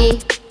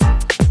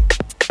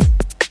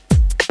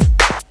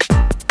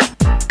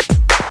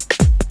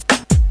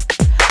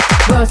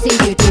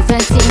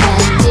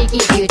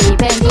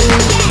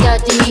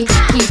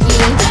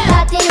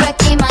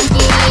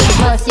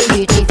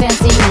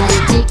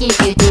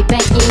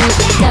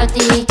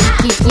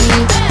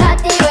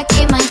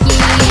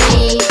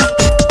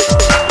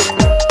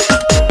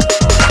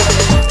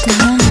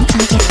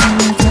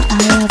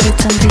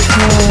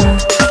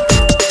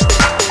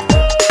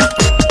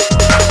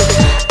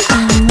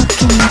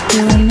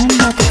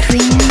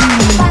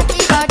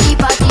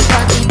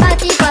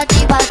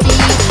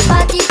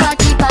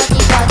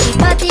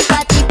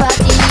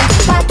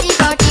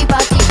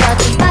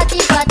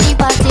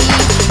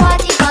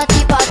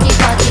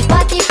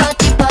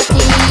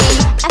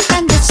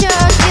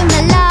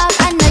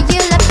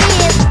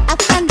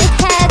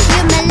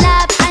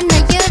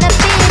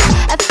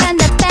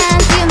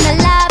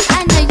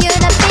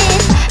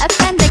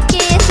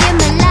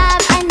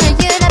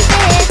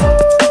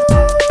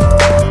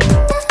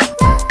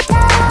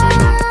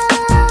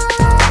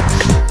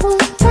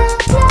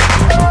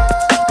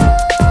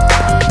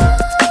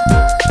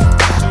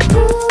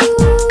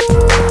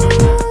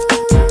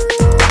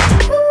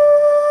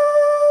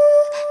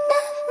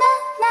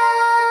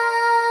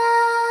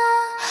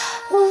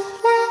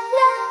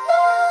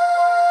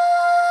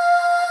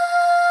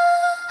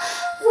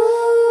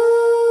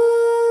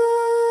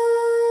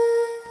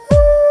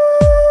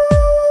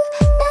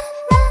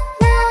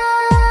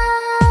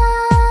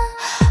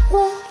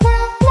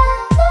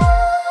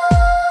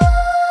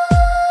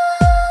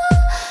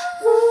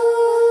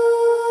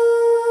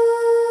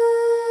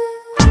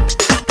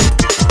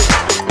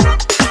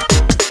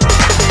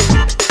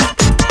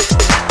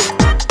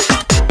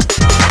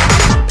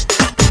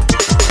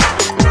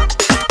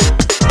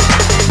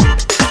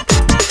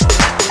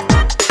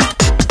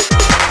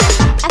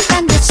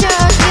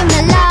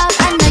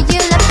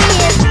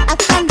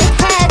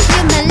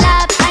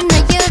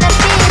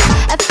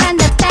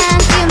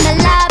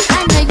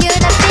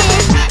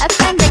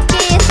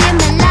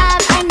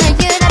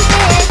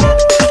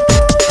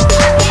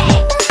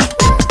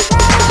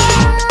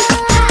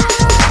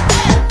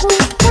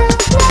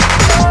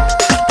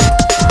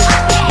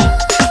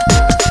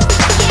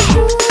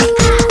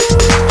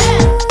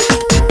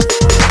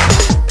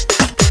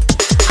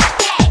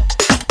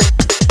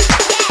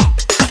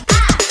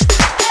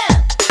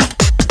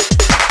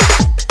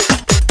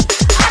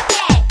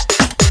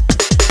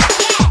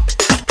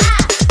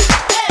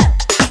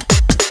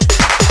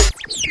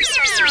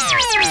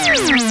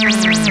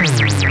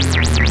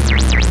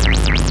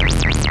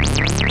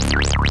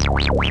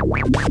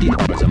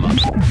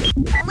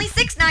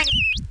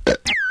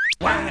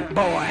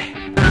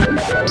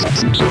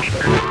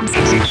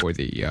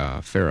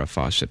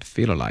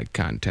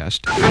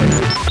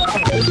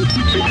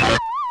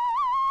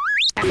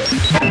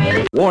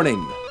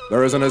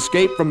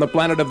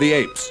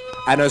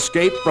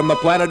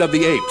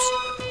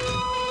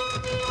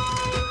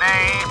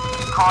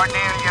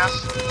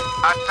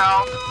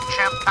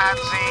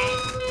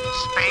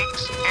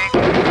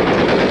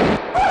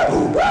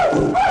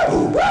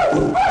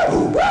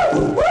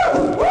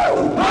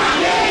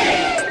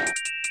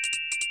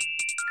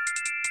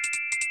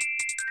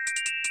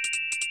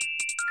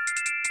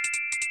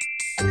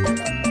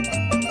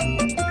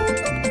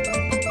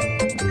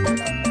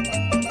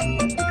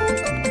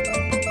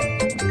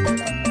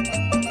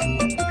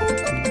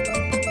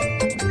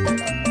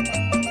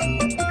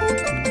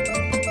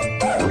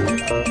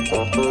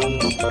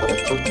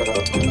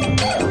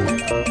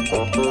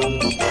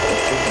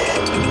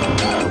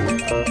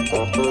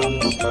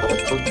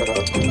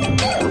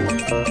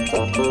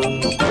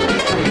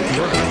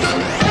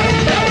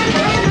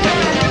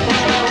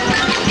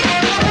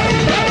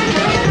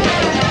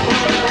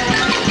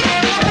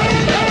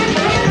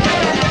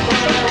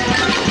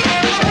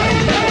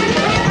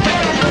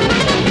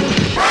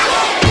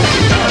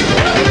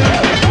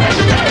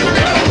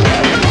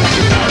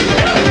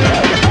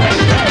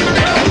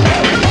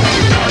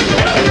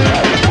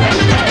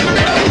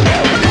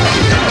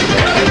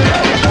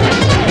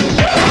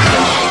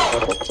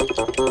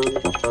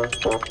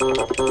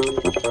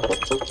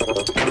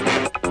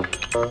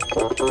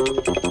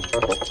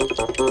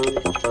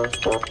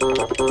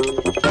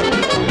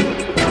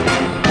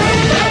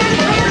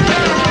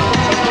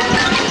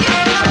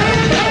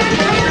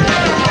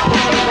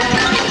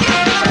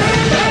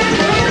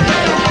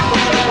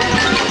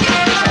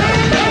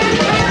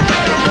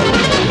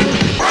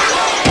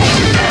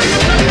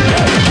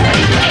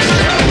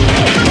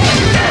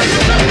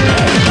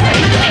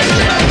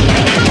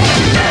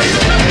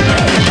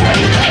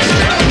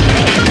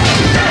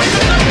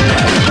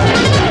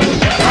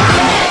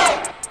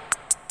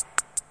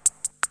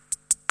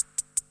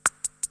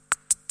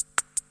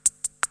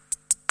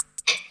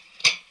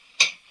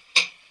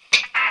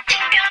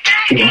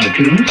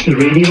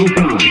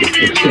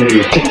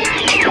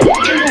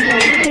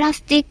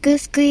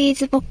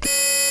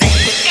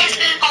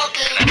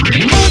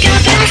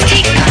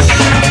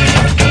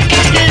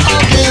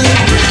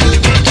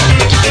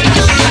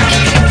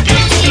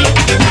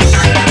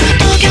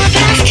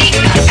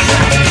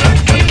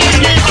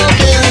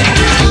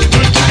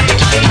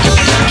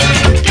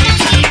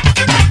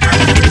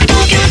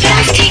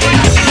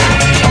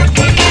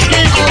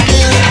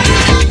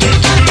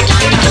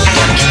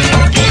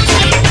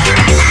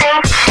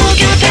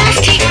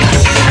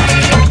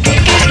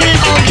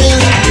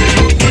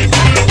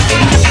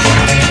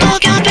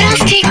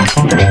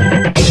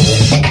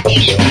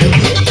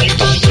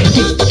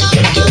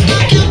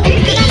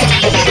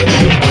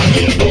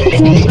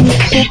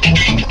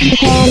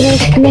 One,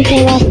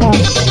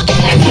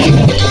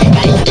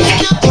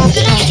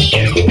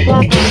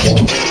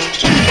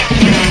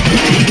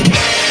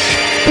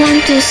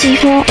 two, three,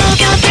 four.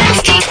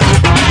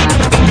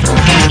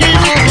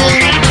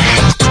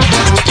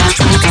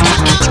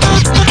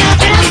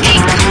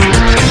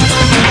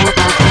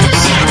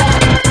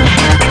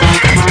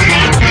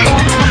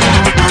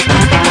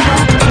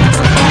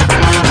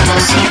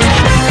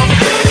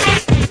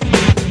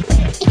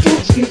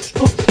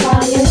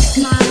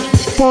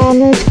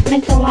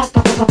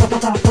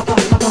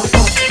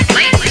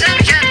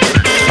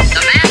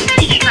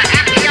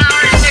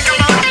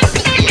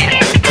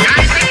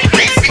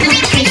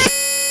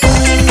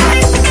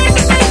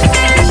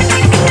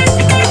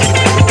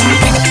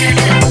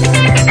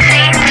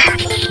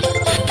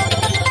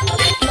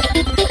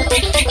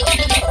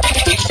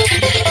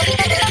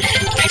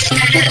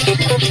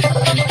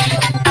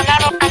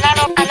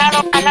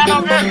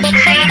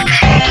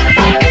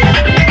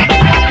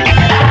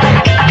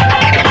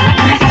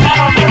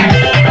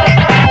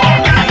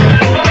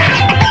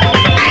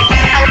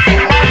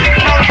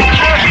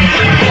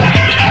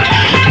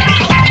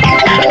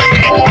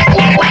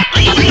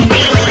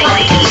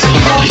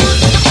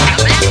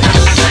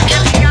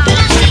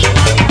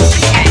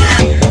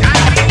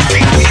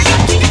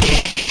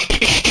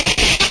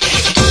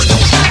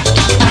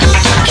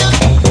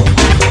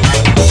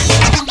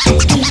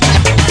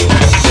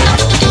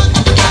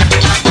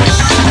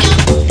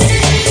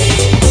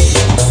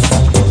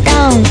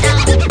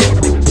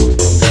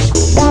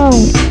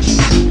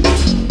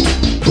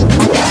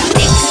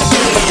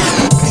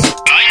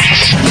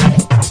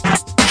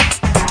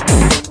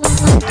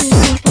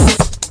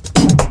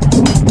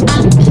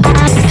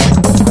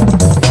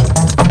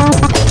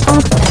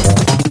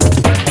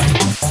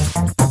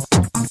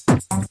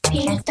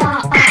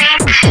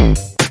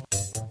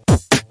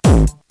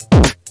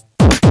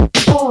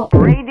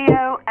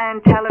 Radio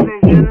and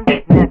Television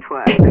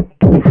Network.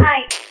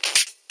 Hi.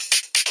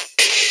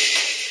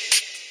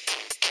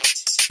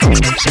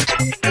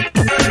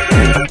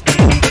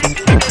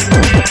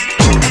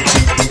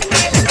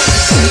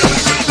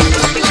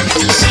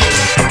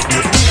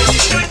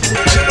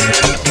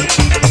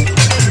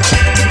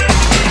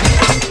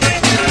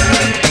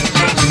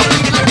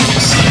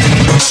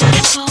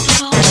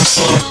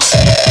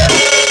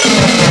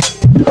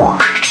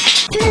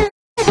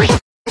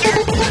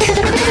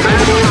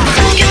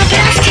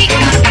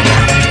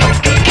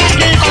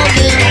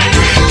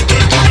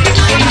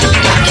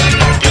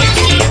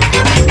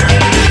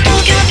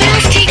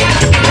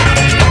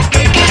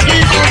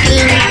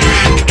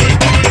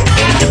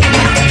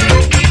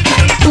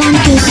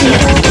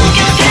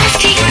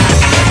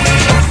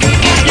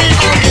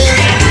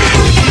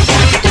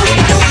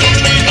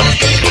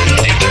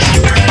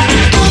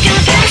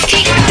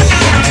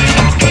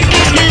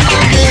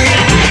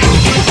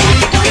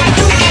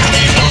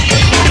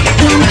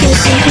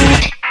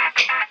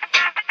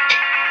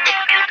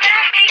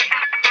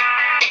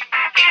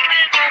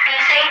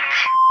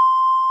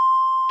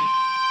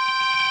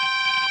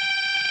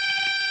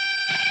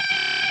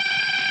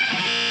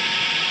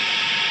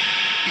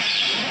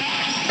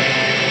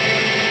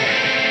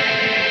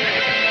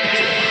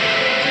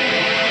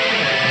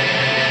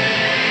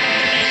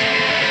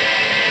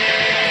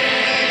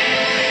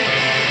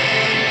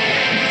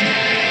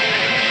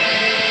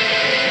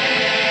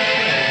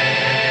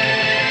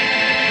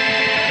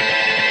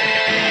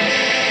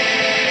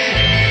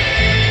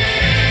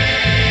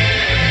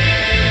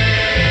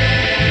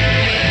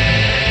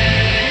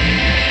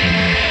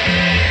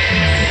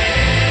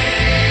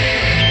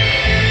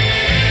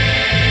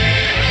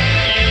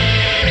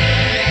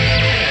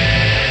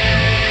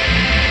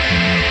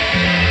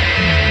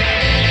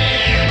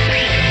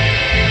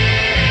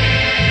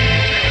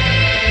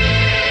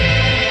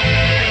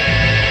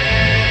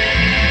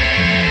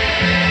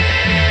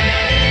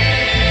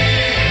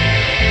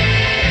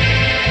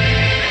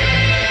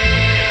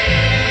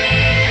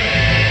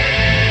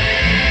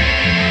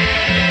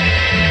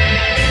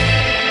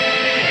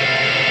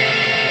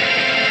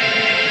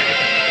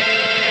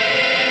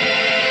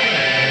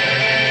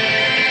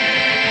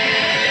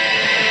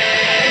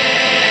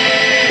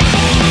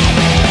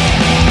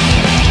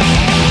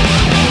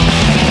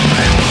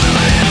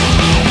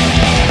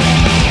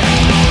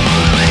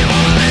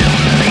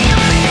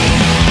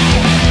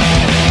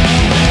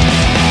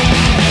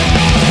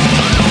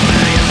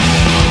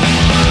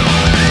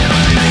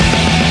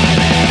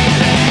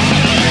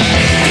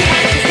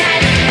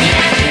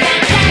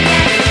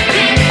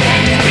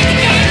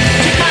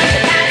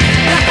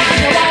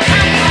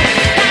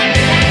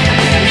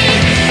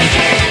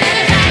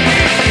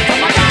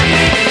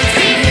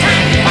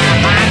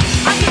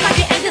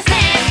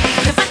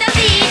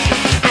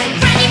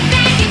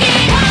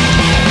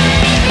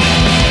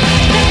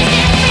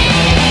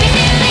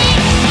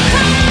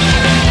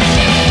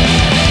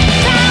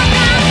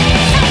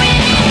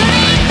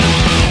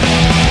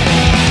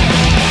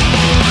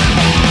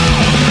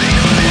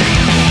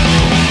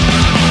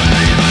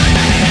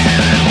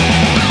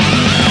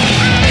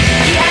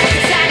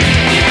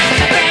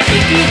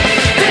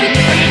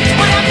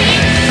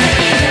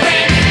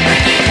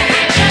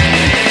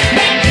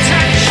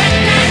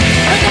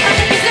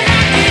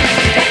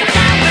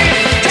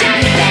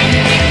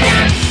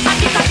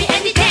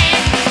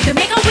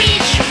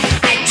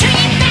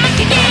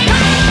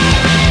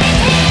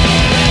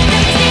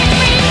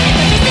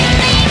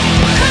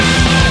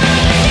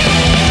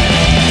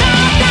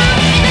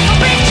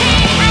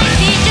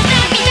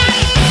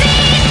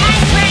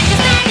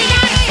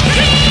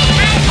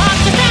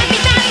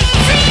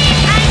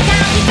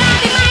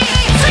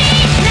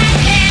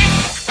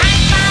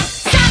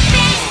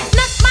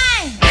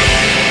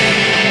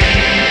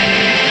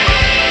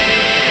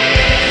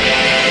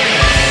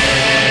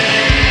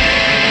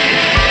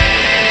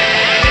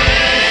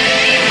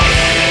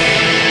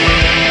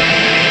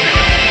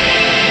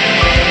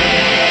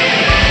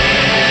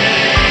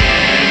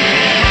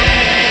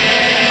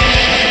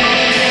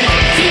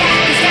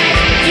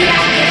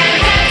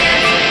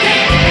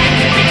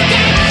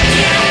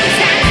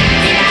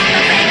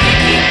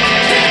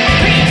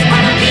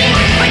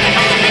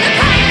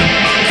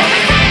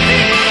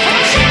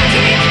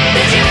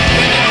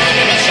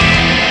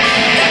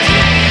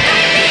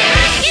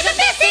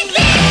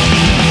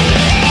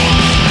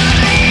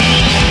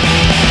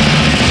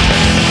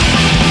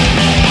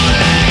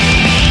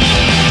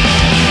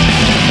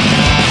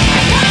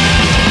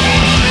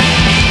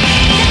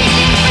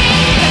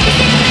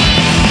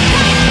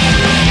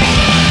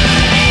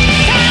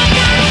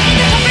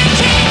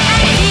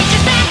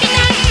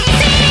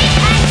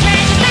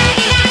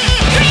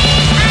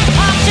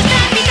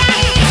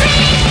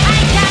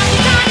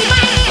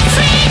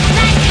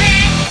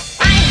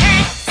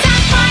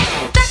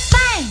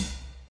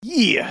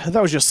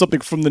 that was just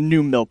something from the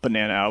new Milk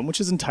Banana album,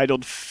 which is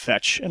entitled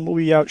Fetch, and will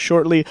be out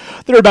shortly.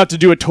 They're about to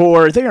do a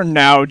tour. They are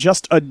now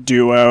just a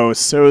duo,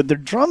 so their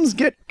drums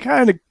get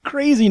kind of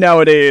crazy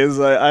nowadays.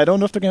 I don't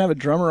know if they're going to have a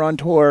drummer on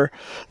tour.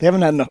 They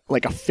haven't had an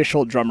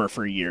official drummer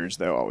for years,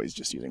 though, always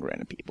just using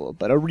random people.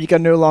 But Eureka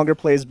no longer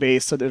plays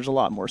bass, so there's a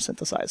lot more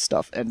synthesized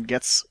stuff, and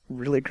gets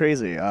really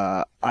crazy.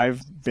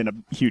 I've been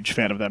a huge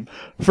fan of them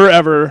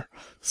forever,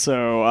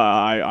 so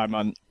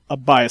I'm a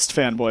biased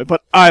fanboy,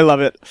 but I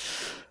love it.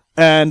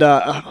 And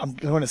I'm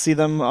going to see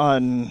them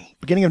on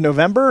beginning of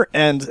November,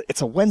 and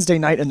it's a Wednesday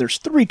night, and there's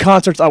 3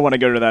 concerts I want to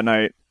go to that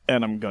night,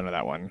 and I'm going to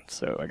that one,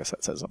 so I guess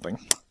that says something.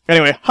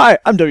 Anyway, hi,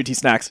 I'm WT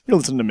Snacks. You're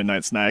listening to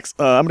Midnight Snacks.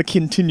 I'm going to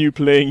continue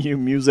playing you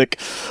music.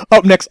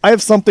 Up next, I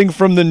have something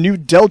from the new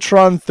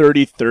Deltron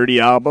 3030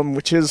 album,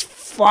 which is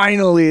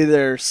finally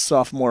their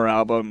sophomore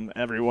album.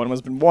 Everyone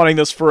has been wanting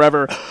this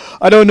forever.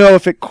 I don't know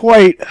if it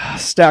quite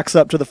stacks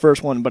up to the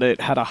first one, but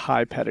it had a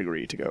high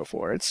pedigree to go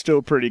for. It's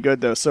still pretty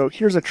good, though. So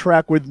here's a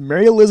track with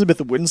Mary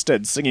Elizabeth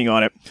Winstead singing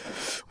on it,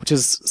 which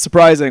is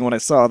surprising. When I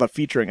saw the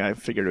featuring, I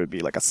figured it would be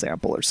like a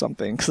sample or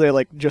something, because they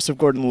like Joseph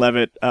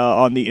Gordon-Levitt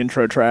on the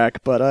intro track,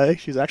 but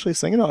she's actually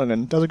singing on it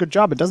and does a good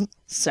job. It doesn't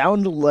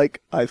sound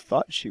like I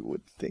thought she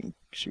would think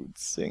she would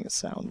sing. It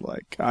sound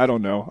like, I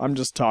don't know. I'm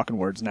just talking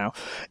words now.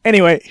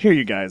 Anyway, here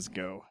you guys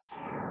go.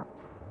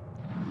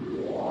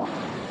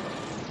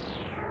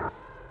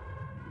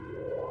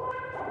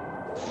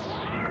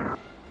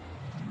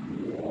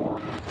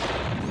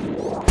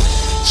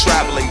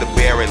 Traveling the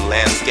barren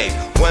landscape,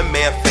 one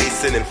man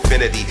facing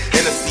infinity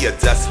in a sea of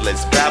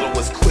desolence. Battle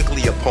was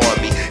quickly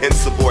upon me.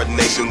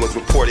 Insubordination was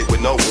reported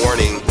with no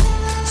warning.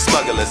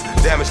 Smugglers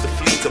damaged the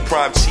fleet of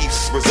prime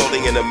chiefs,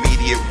 resulting in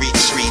immediate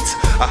retreat.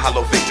 A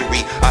hollow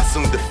victory, I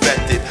soon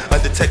defected,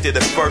 undetected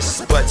at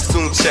first, but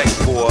soon checked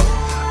for.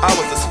 I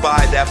was a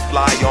spy that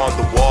fly on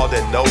the wall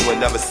that no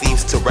one ever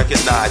seems to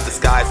recognize.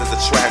 Disguised as a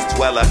trance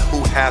dweller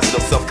who has no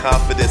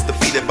self-confidence,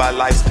 defeated by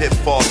life's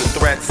pitfalls and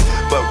threats,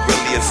 but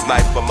really in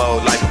sniper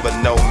mode, life of a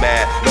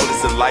nomad.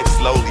 Noticing life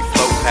slowly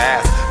flow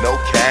past. No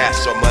cash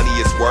or money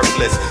is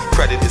worthless.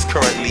 Credit is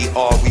currently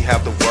all we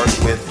have to work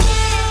with.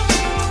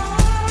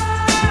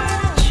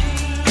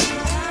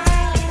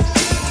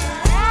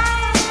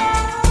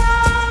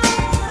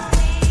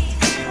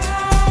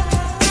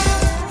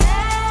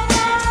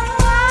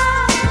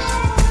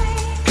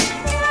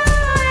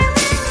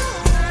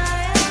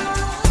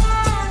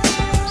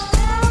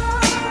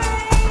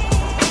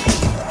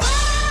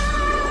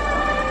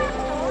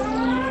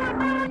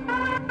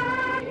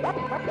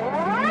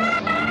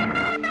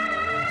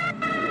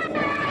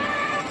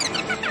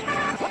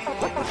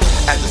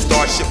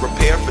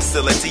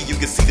 Facility, you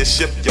can see the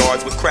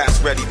shipyards with crafts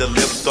ready to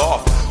lift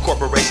off.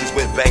 Corporations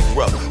went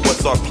bankrupt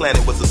once our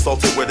planet was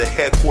assaulted where the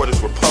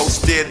headquarters were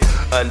posted.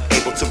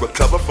 Unable to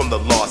recover from the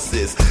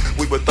losses,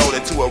 we were thrown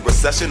into a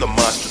recession of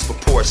monstrous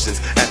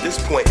proportions. At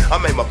this point, I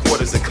made my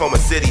quarters in Coma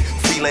City.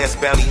 Freelance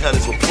bounty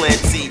hunters were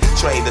plenty.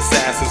 Trained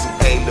assassins who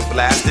aimed and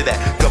blasted at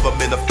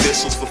government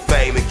officials for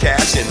fame and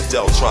cash. In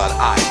Deltron,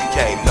 I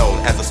became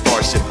known as a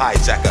starship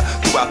hijacker.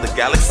 Throughout the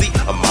galaxy,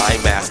 a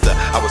mind master.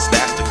 I would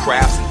stash the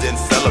crafts and then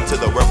sell them to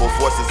the rebel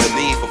forces in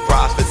need for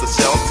profits or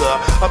shelter.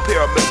 A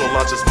pair of missile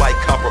launchers might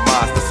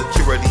compromise the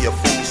security of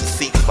fools who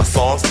seek my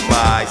song's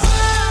demise.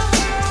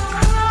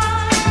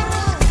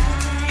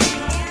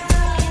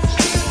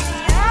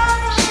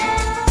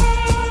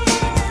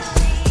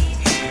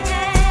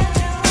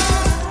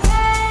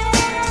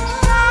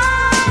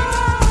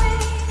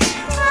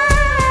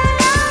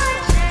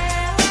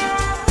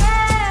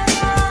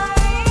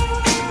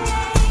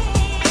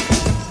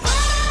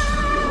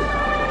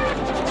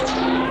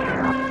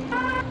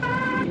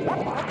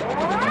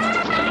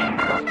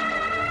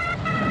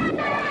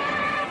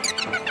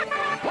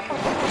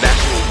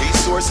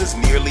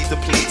 Nearly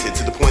depleted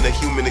to the point of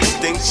human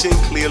extinction,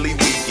 clearly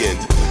weakened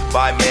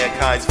by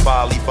mankind's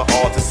folly for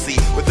all to see.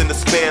 Within the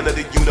span of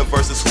the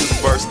universes who's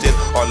bursting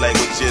our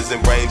languages and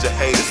range of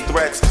heinous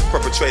threats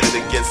perpetrated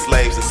against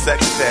slaves and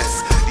sex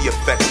pets. The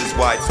effect is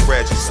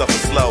widespread, you suffer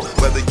slow.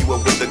 Whether you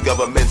are with the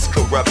government's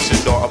corruption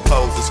or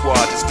oppose the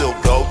squad, you still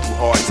go through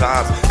hard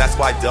times. That's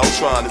why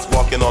Deltron is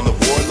walking on the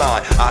war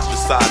line.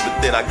 Ostracized, but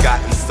then I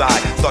got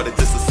inside. Started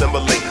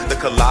disassembling the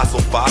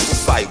colossal fossil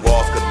site.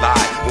 Walls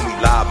collide when we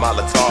live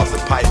Molotovs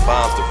and pipe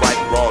bombs. The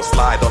right wrong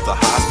slide onto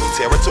hostile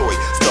territory.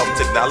 Stealth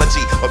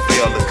technology, a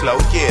veil to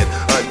cloak in.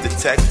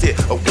 Undetected,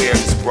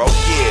 awareness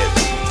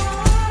broken.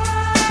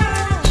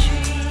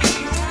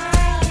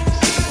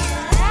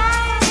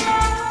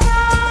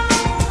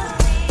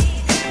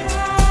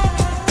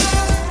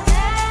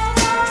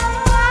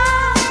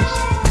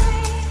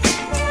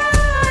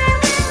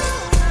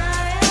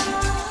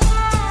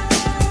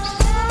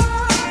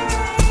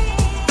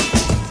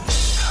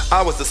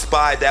 I was a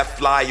spy that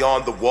fly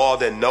on the wall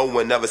that no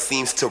one ever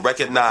seems to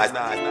recognize.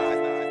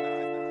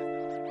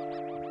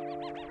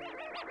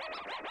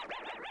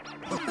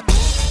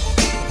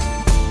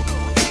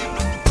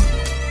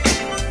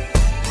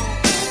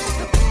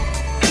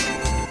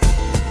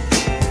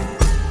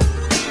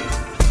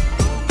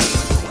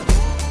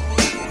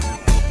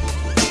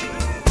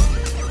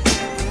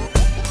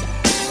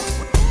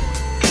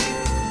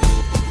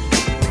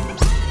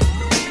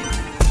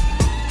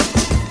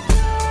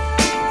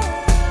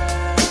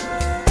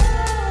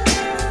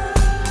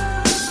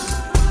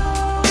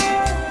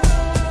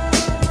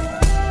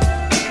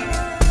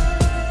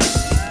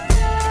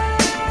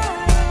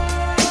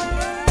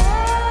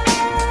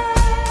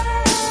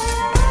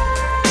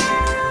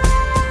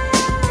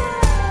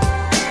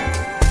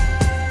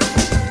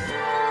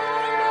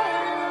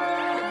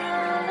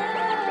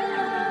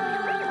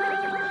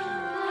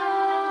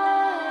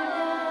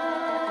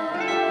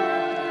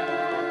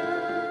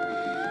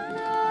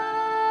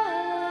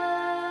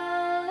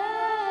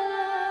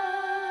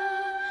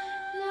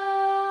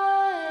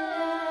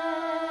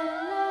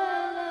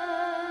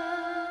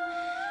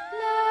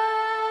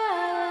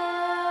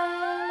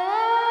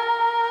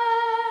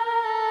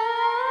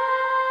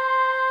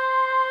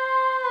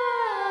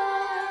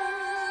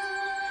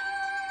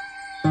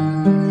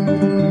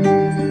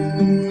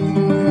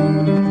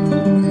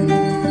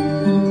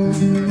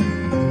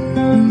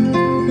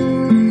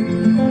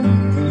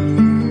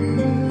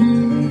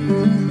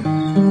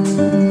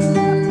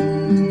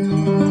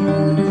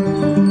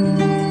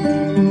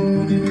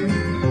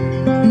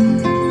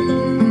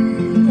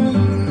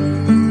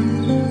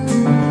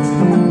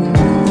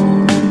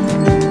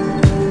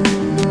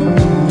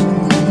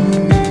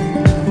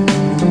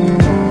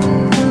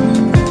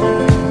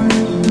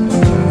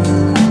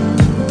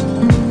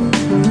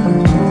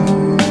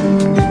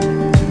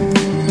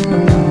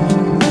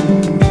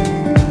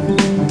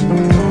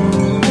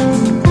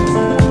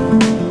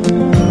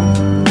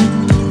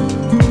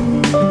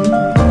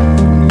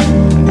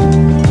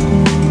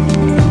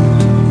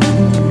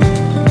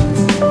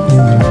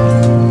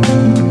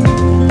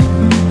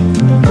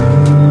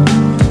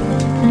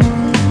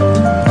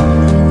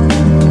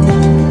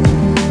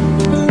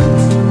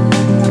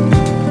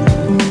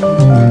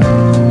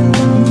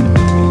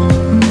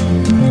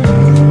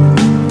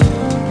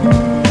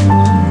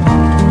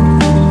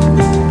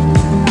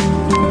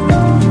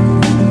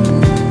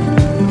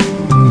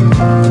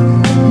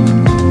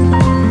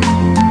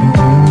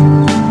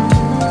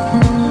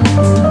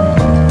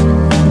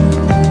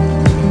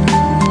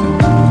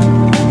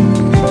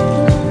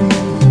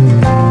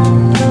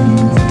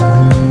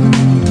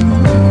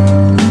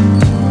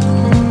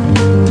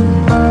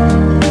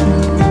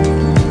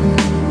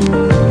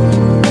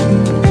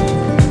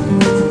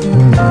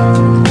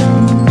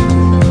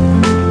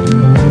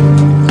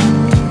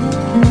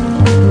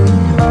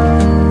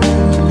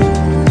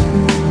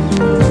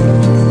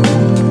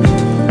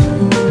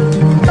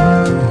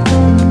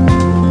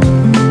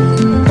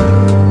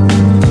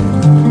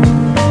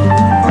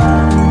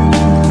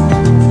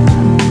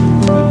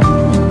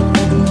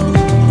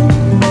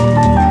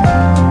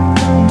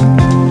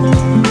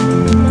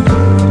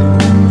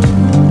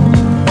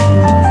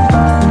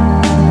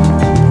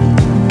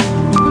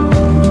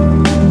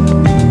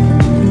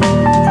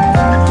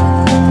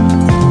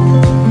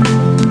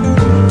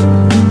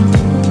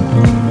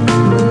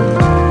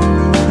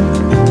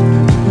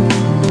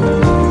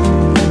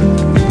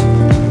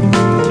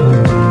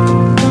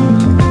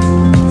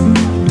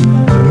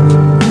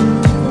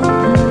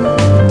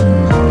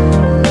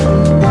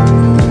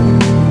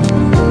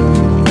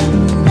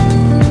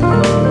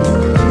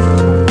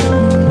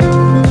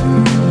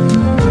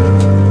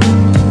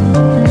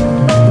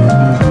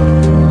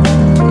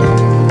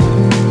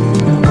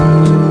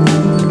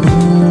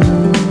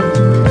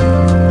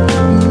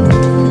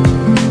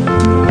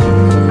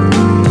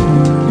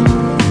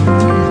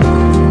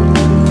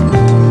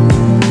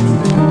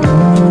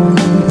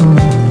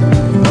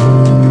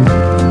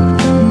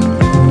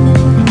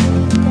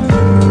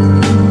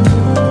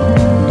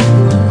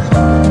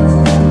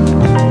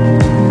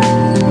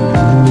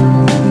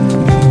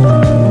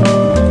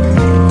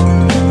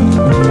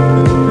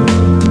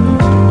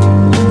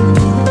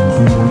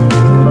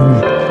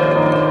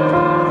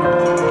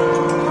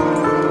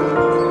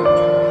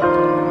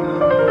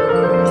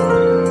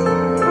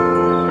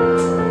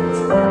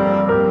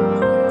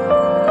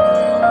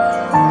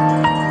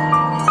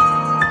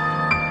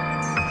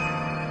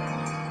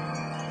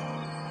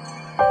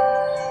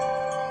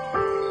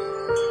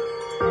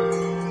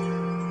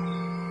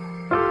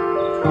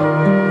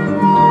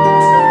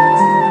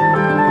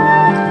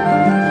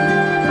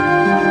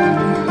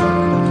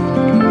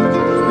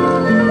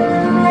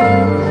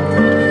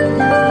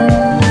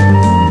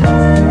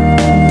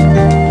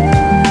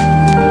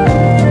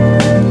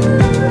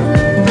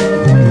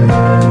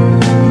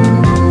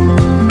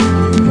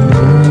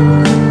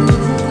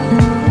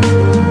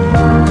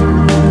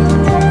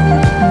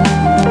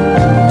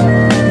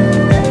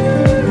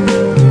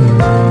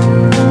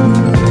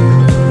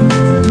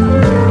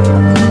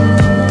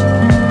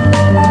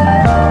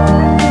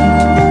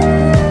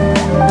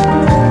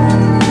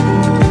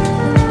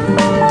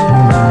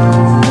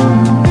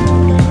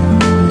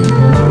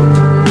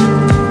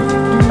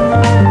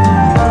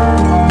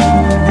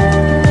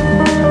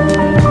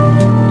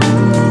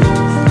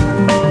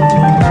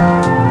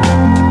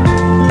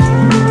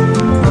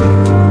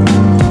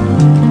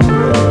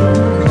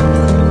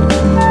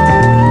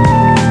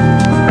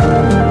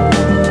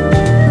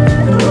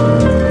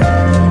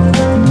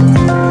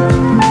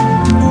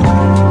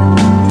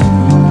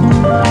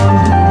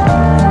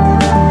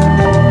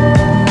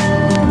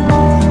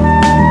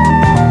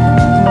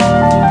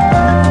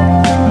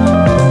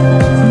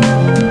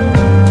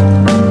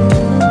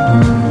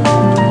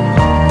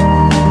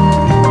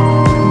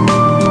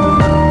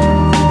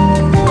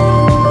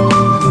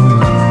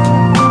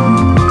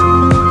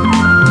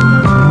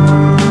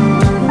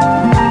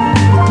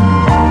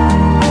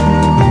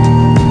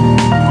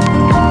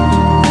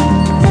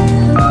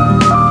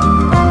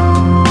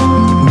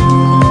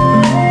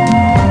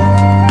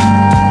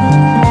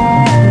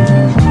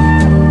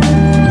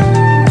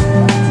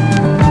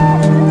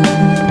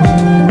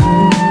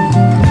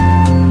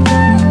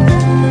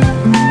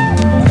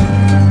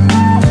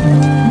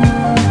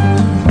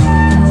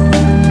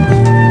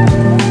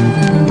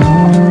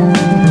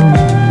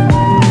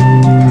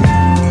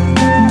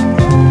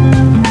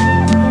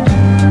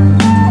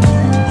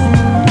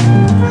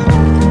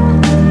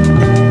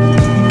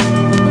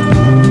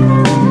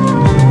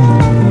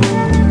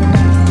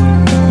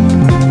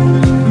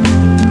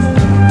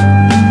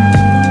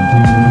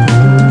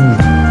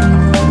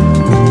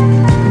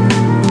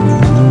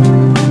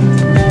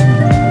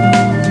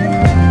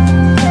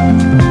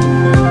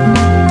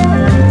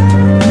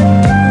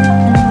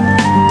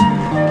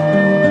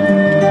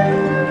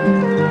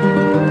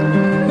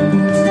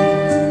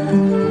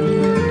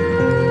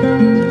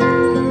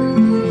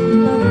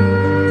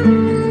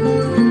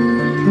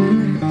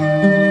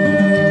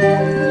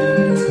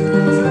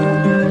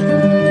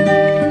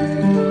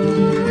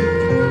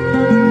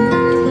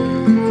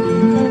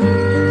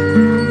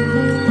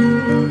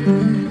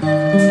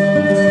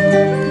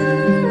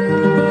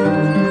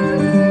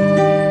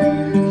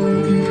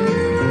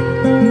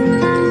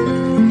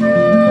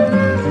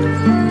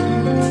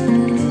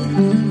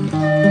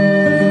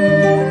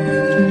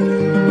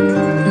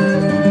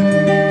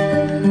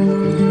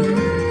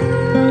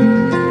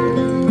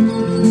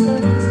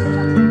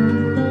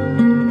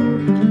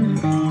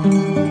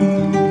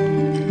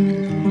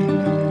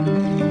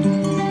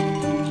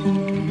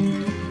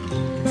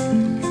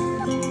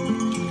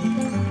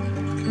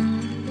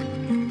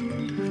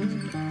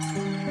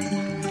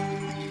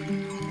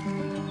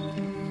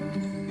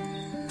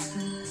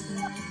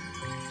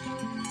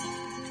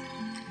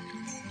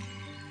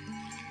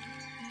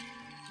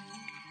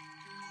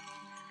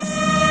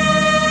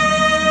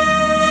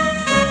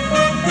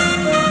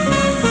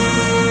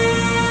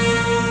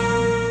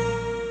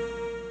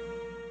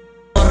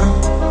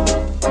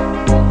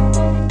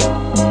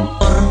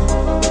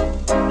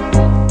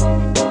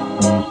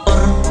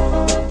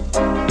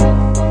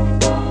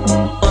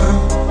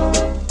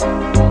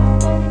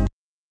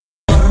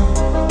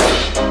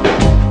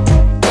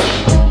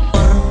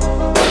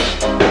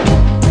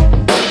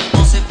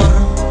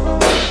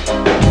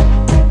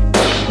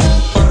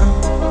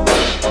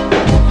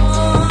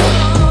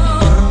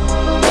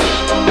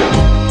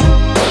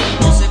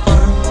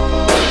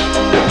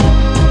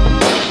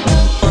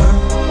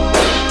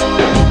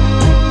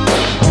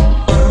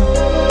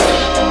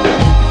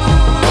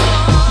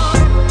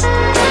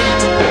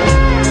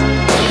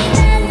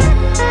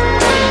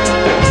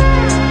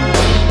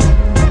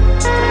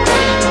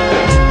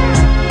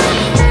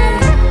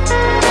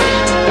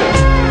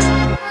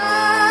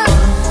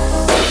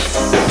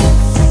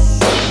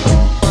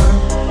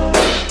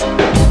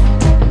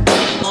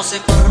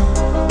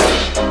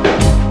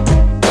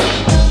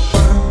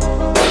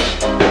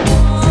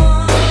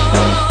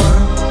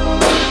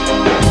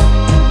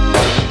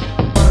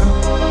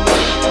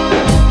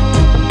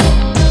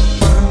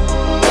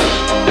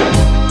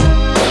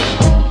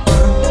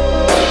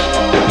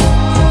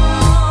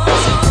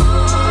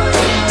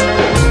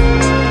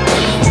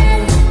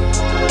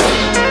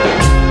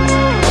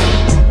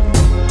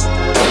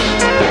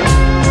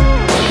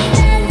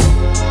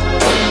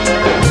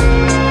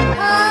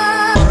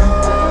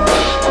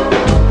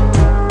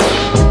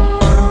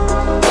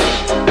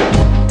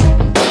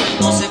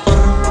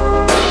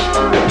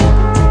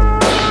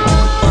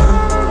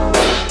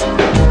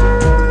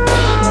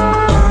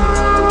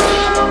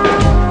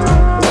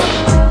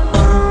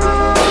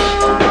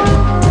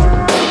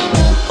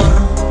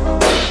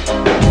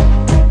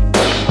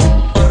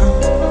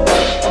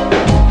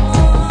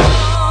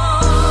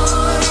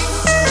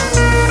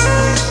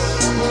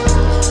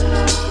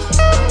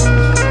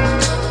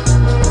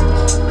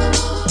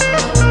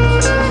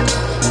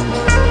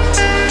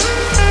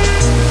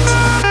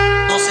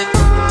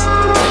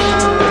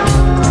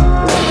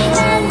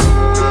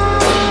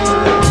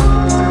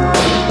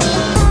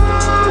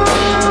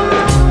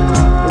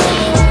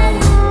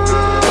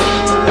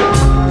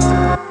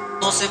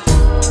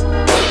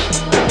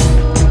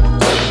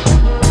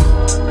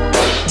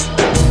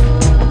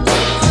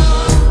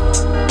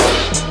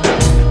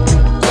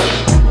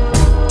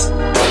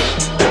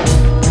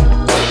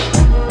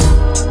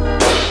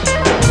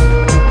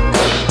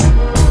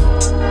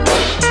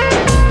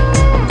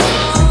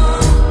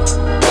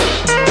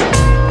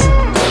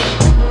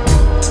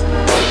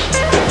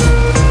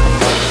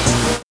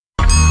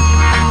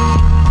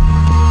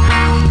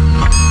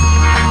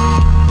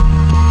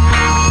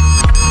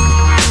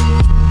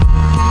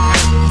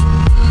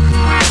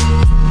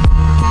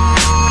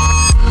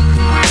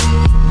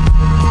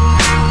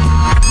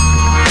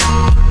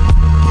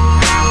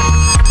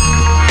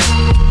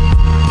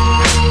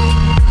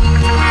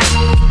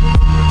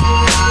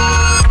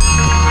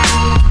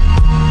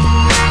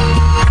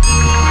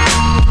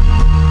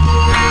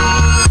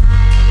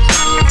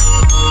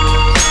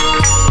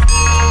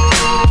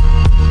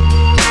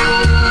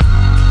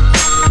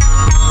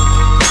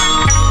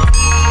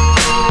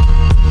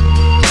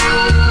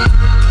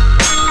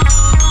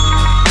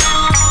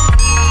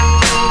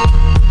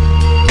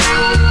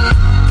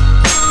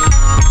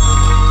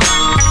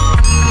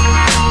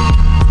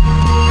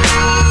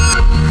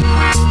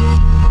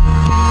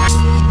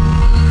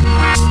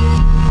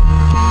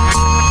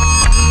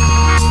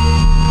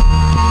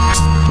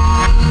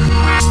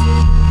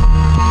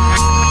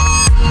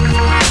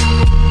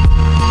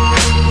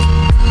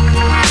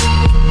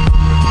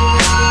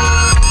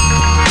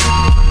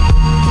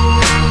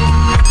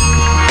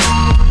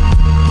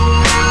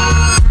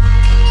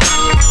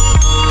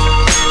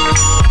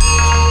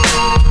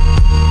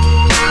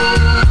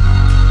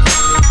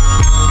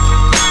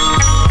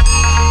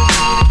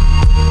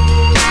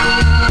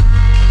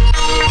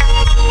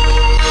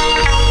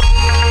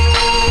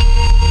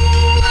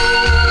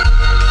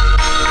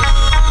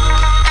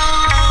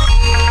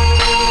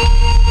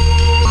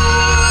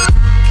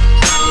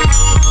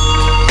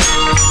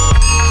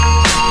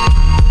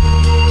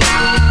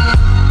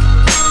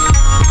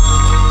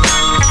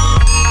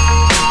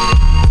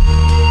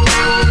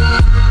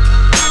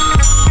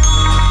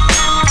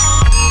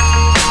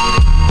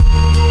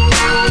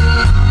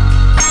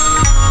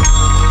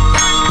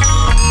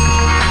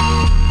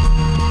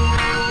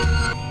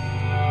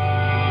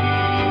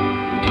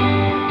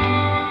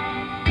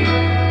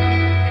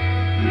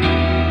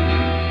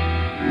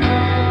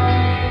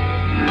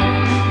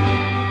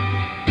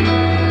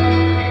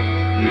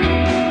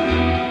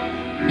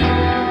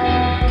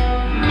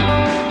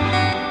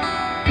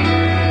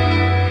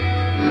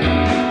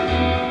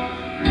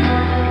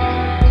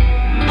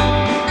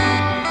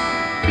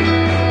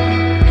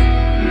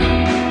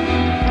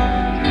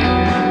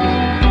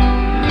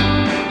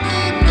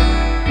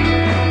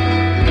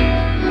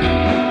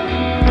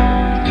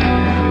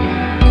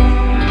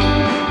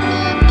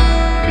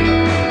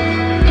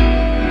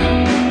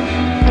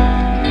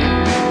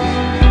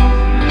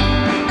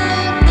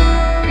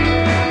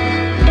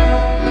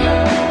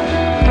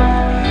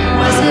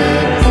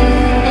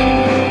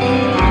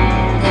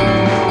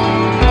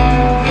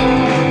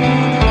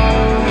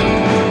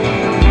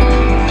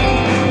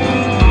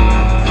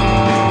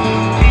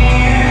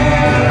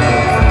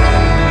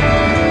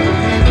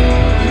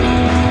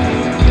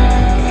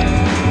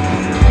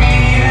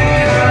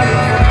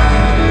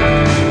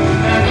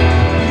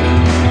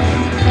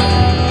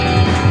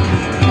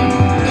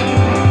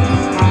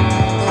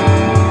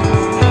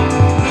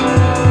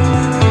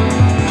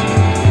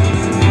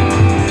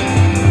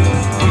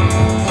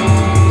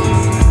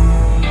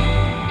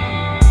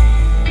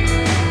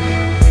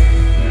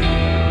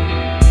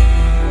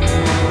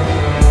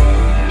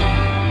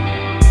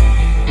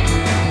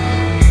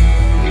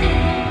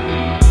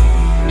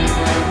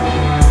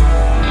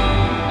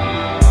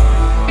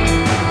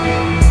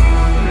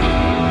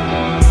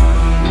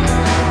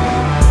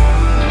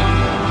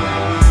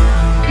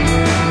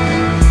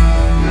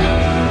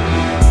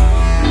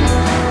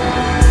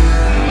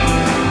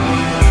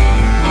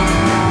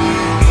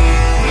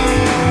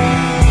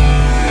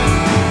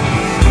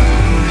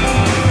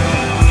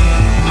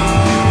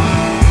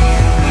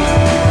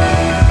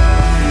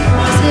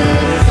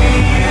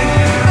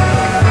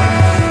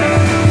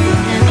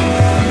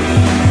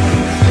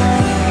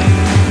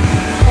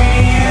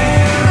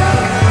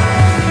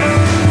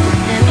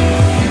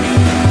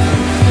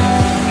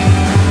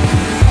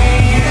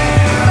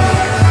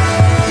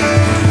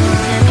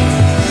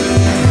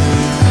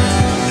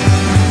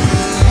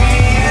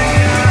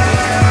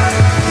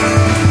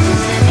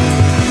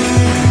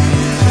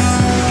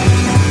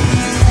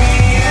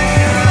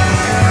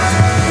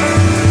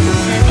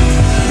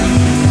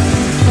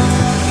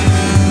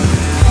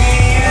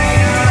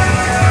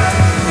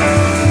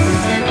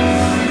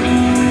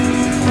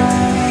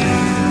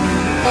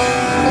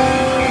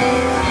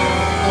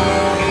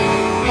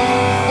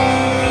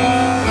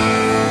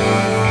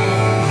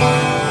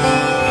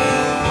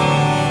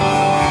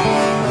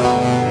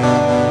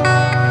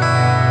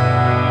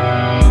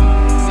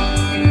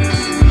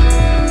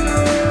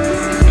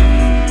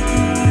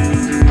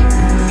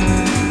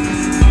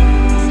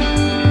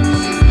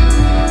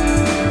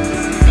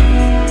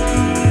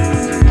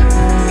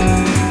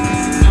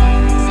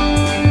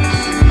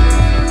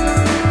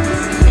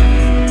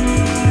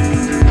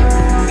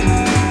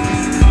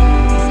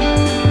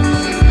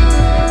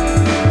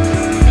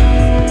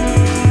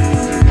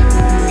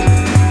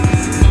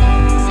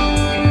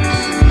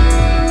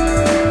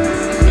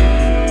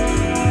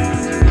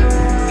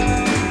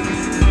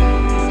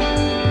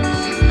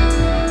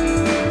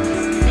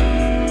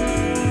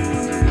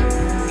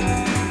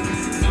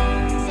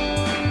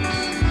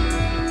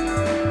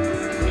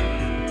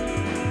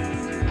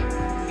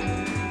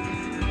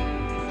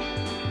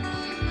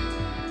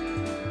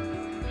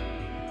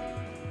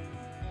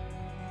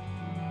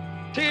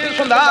 Tears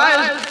from the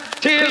eyes,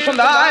 tears from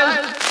the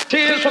eyes,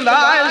 tears from the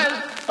eyes.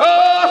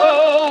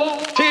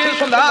 Oh, tears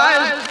from the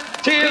eyes,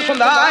 tears from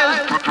the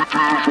eyes.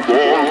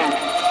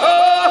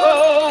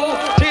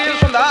 Oh, tears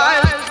from the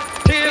eyes,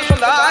 tears from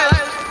the eyes,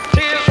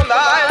 tears from the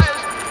eyes.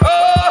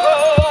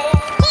 Oh,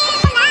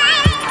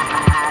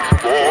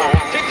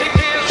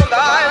 tears from the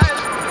eyes.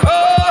 Oh,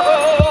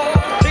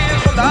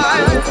 tears from the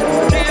eyes,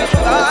 tears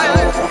from the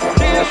eyes,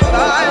 tears from the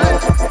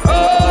eyes. Oh,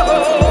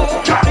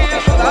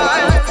 tears from the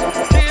eyes,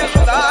 tears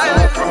from the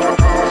eyes.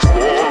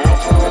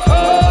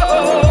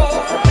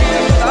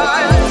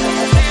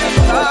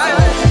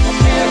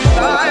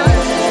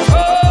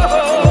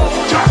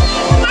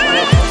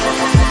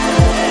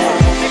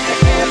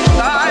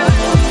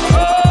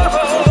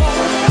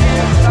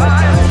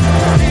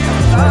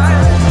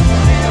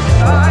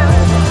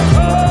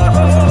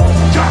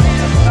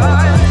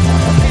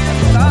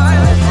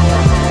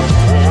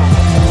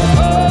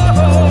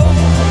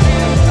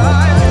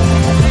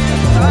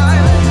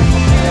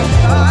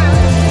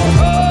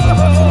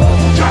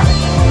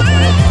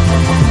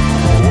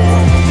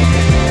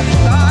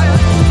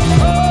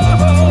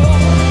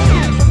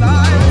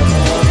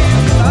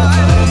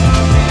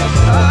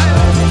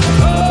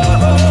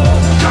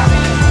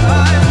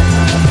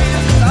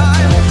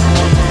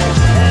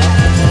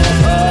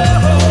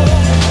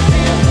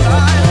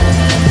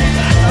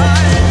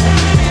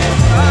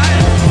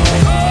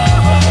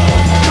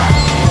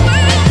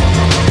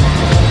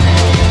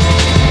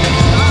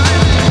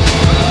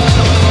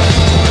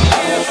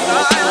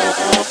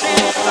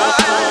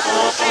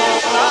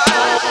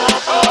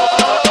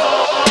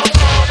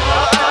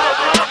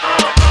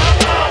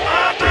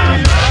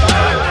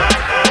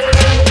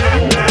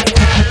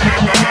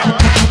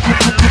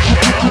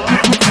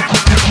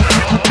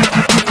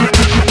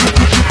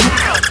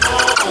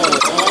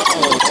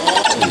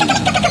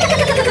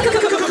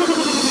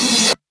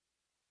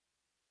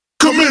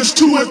 Commence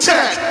to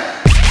attack.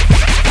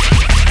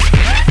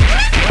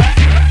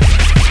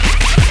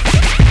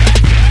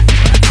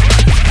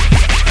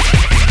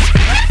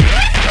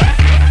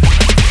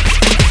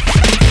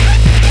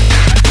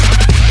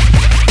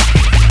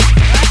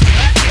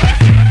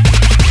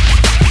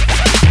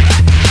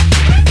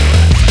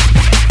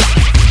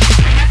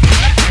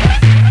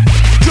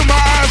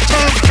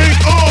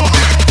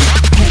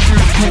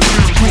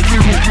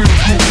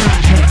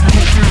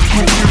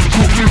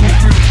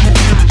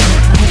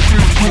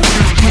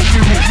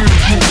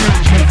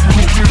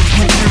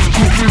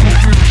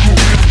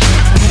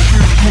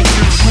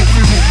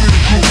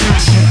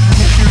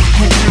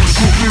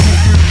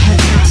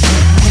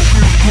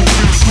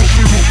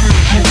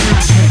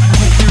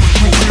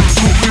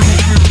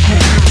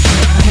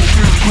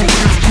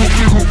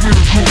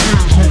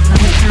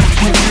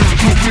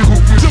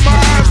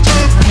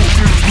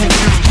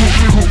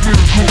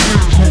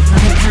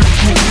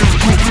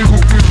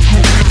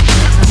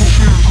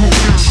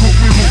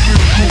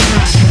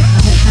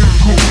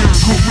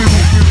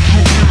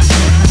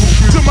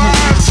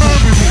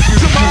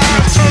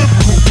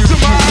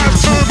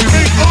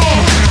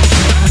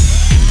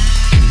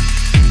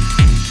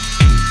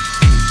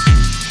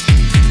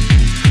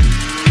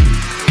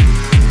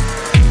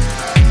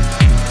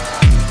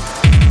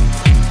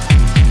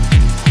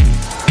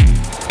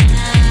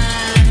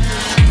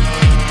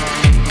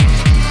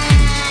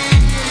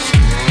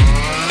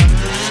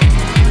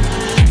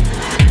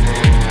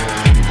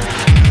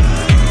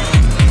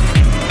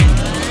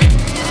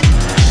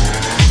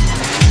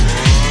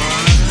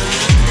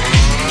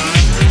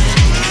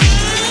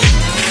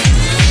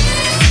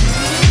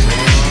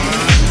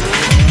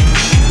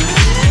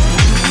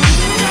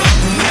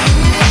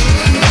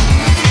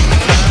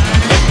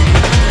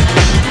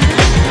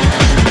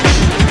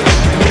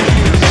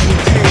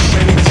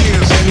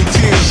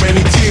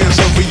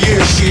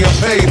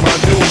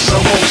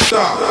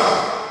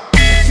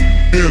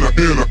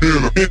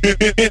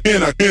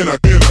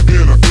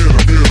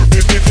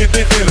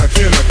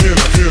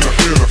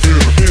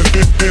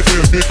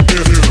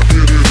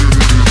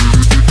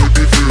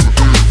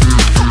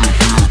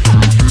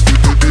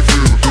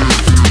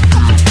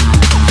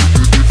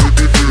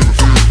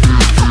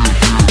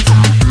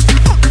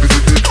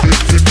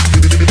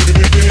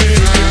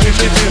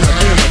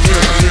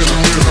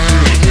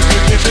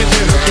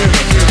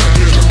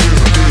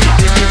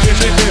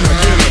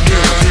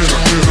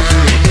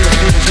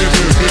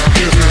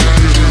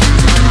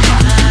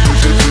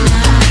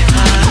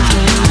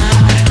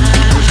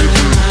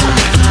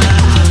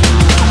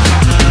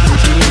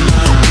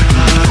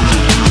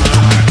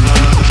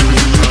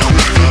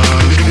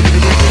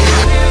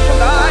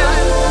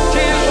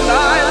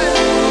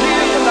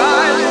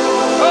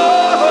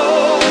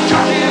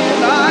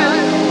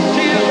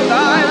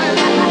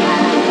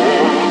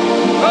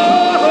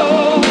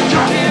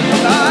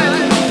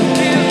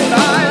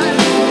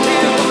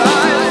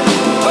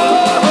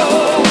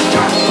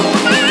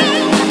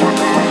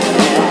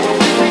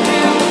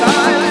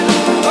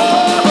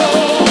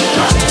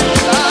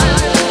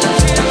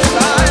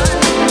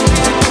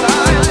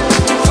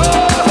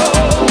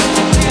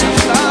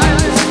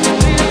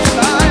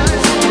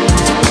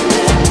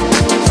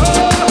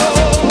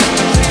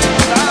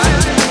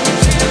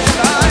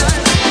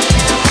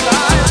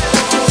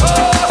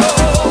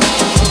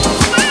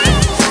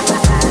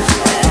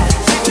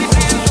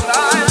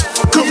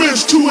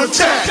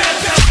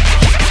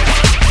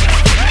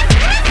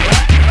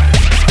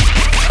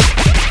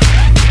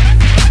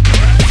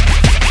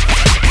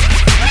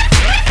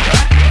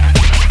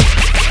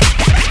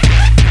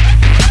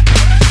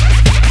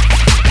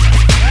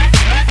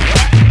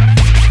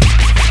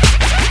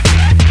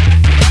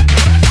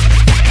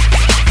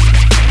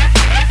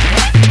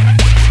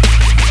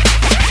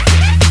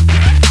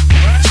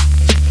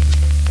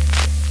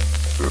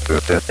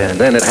 And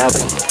then it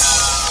happened.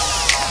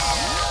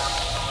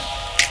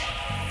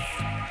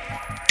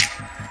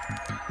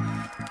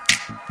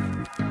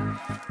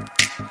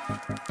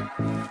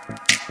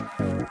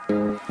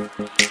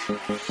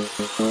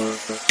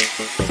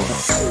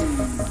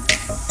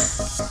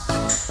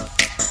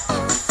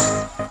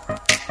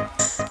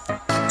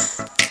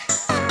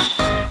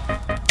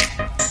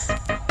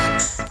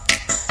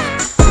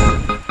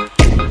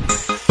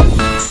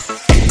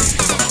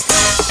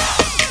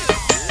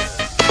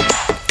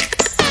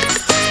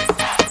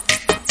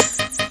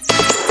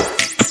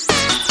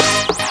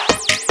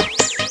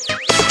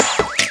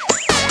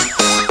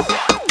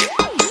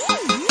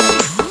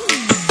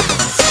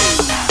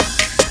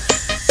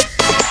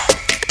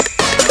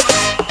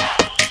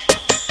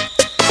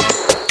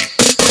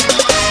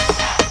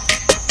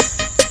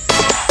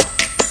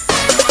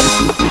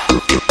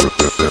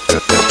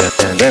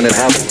 And then it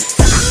happened.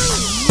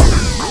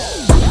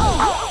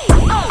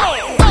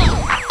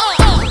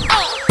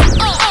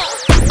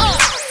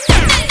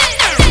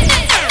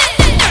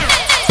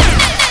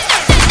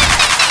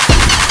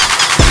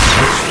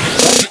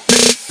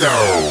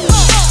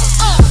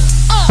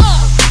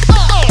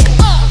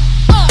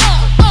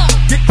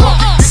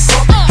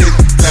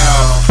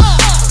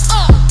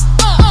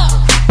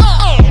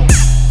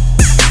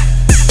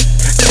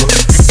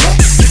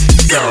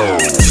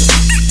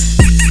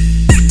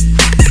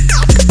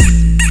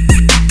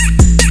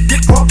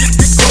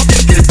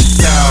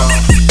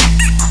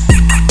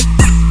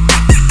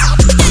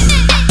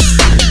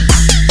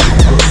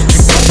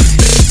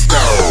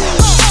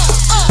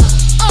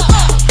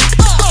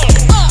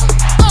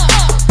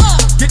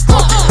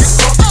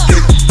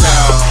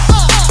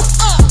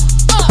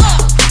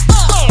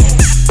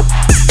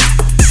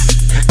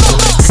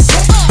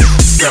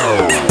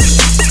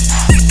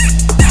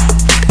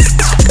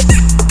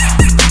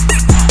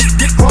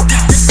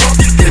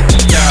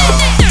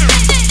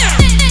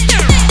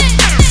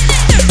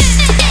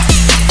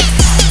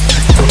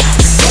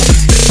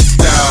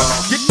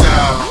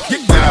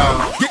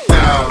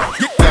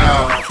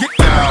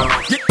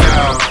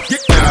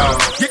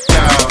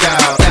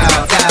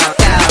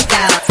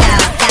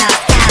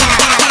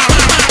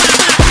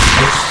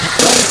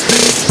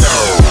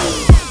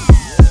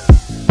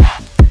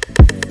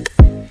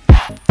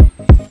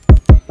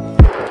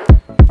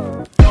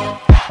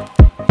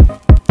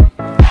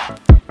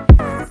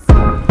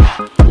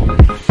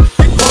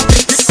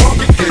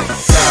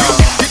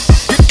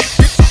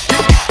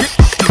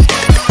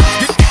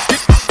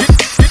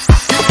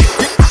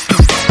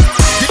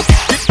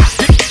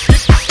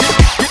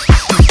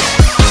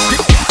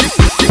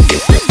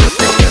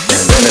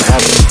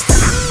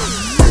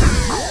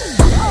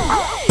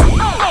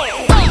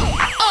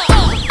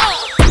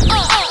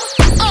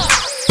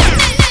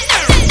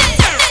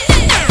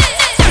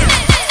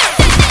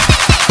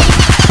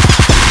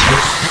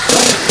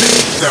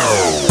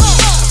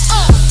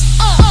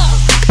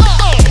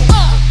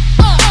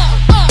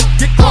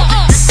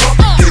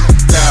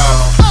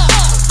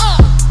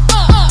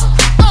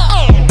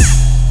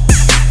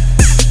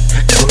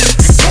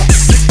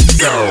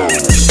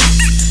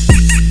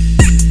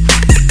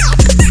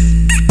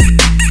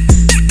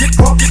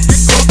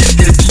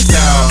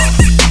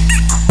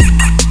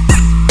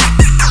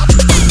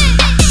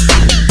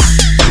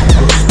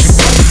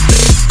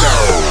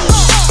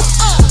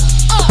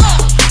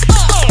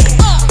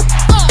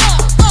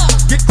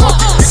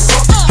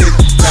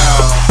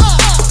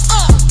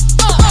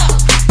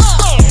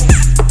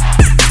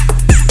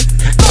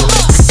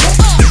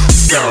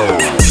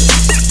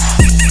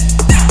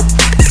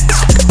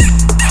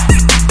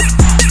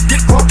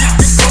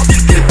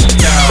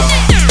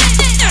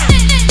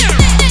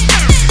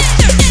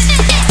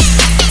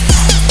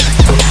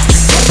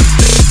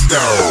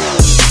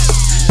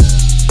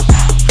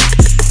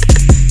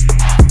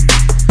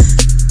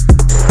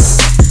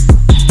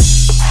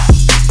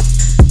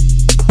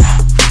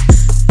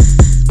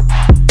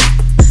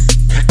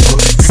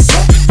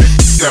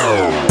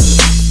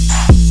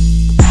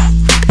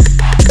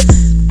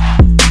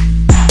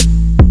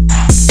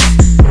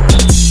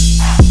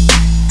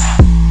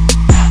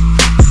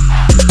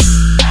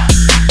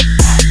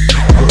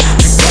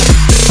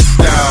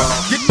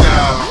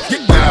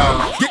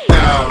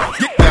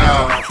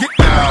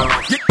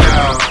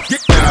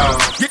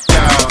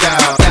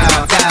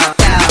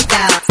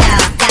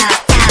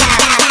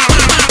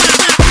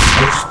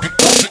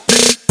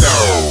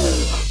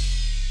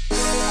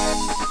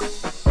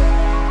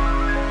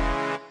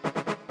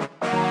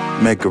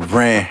 Make a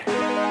run,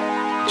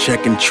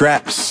 checking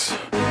traps,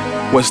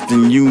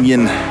 Western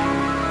Union,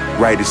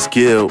 Writers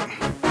Guild.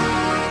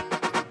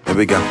 Here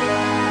we go.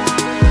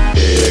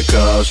 Here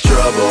comes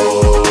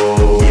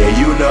trouble. Yeah,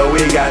 you know we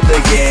got the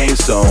game,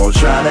 so I'm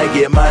tryna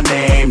get my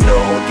name, no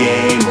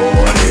game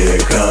on. Here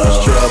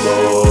comes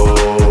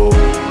trouble.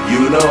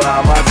 You know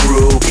how my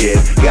crew get,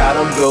 got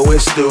them going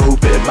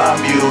stupid, my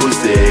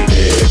music.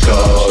 Here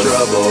comes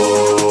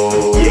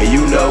trouble. Yeah,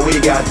 you know we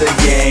got the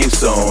game,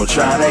 so I'm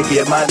tryna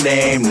get my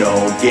name, no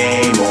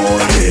game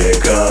on. Here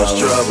comes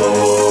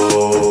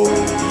trouble.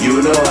 You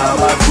You know how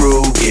my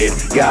crew get,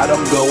 got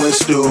them going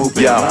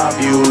stupid. My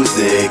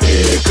music,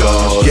 it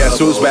goes. Guess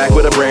who's back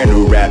with a brand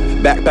new rap?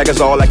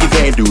 Backpackers all like you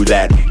can't do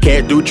that.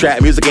 Can't do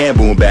trap music and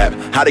boom bap.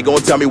 How they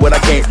gonna tell me what I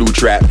can't do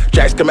trap?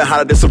 Jacks coming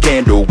hotter than some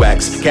candle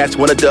wax. Cats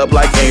wanna dub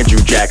like Andrew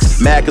Jacks.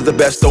 Mad cause the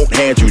best don't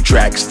hand you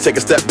tracks. Take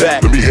a step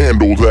back, let me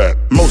handle that.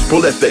 Most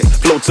prolific,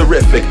 flow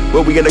terrific.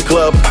 When we in the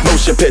club,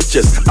 motion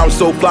pictures. I'm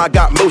so fly,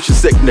 got motion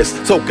sickness.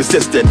 So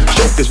consistent,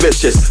 choke is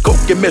vicious.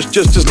 Coke and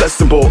mischief, just less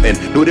important.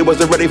 Knew they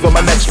wasn't ready for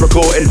my next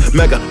recording.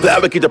 Mega,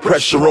 forever keep the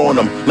pressure on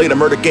them. Lay the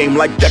murder game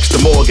like Dexter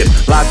Morgan.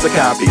 Lots of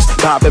copies,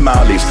 popping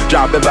mollies,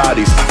 dropping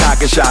bodies,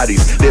 cocking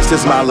shotties. This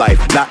is my life,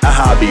 not a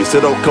hobby. So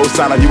don't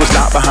co-sign if you was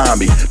not behind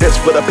me. This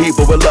for the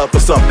people with love for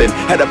something.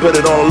 Had to put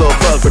it on a little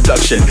bug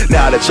production.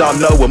 Now that y'all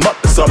know I'm up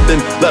to something,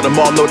 let them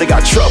all know they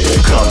got trouble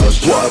coming.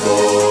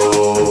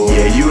 Trouble.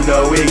 Yeah, you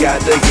know we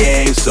got the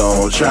game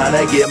zone.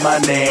 Tryna get my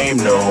name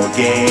known.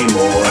 Game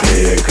on,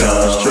 here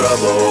comes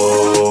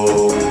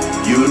trouble.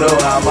 You know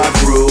how my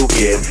crew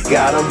get,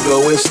 got them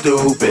going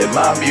stupid.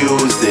 My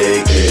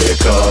music, here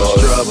comes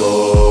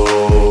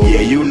trouble.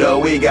 Yeah, you know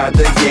we got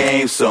the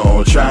game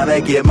zone.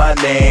 Tryna get my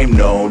name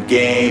known.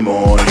 Game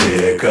on,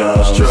 here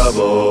comes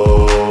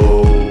trouble.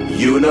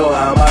 You know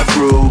how my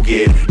crew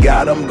get,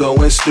 got them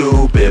going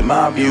stupid.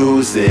 My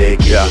music,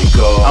 yeah.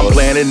 I'm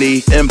planning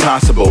the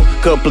impossible,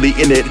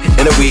 completing it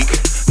in a week.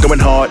 Going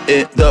hard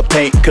in the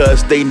paint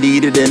cause they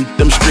need it in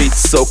them streets.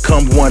 So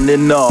come one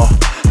and all,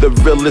 the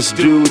realest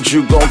dude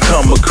you gon'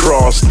 come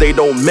across. They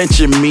don't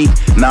mention me,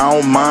 now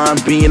I don't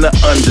mind being an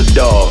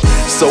underdog.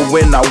 So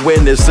when I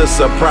win, it's a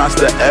surprise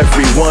to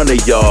every one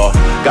of y'all.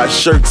 Got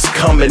shirts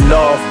coming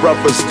off,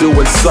 rubbers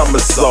doing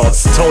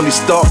somersaults. Tony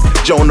Stark,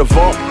 Joan of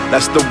Arc,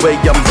 that's the way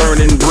I'm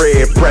burning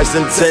bread.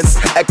 Present tense,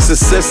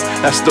 exorcist,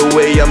 that's the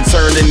way I'm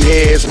turning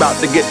heads. About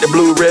to get the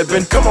blue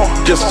ribbon, come on,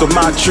 just for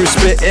my true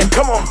spitting.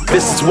 Come on,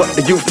 this is what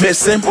the youth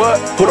missing. What?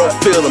 Who don't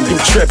feel them, you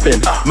tripping.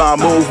 My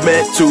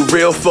movement too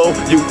real for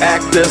you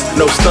actors.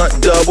 No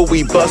stunt double,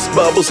 we bust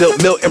bubbles.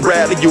 Help Milton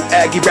Bradley, you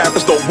Aggie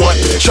rappers don't want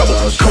trouble.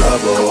 Come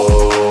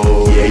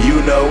on. Yeah,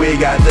 you know we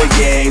got the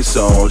game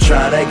zone.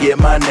 Tryna get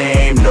my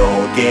name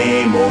known.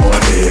 Game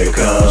on, here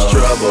comes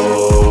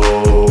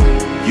trouble.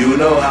 You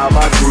know how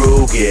my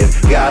crew get,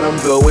 got them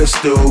going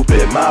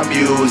stupid. My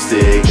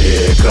music,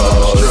 here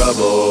comes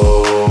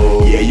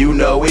trouble. Yeah, you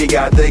know we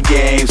got the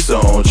game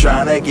zone.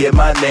 Tryna get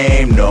my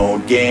name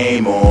known.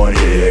 Game on,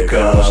 here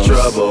comes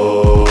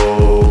trouble.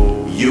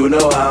 You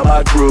know how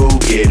my crew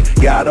get,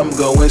 got them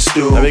going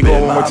stupid. Let me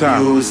go one more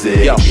time.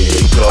 Music, yo,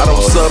 I don't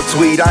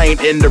subtweet, I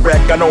ain't in the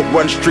wreck. I don't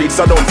run streets,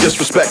 I don't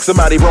disrespect.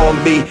 Somebody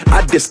wrong me,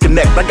 I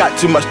disconnect. I got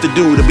too much to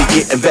do to be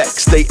getting vexed.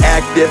 Stay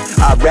active,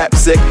 I rap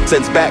sick,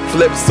 since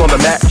backflips on the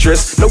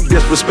mattress. No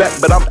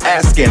disrespect, but I'm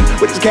asking,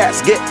 where these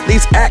cats get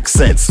these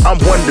accents? I'm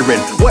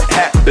wondering, what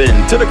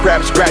happened to the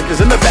crap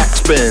scratches and the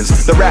backspins?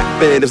 The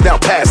rapping is now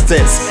past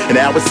tense, and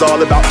now it's all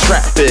about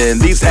trapping.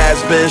 These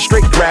has-been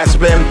straight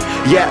grasping,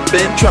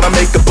 yapping, trying to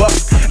make a buck.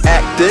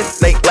 Acting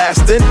ain't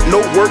lasting,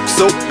 no work,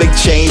 so they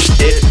changed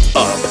it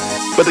up.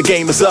 But the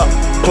game is up,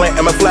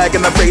 planting my flag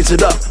and I raise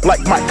it up.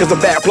 Like Mike, cause I'm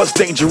bad plus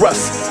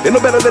dangerous. They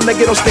no better than they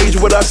get on stage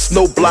with us.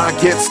 No block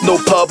hits, no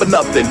pub or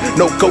nothing.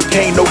 No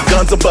cocaine, no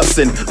guns or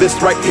busting. This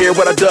right here,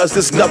 what I does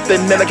is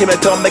nothing. Then I came and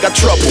tell them they got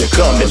trouble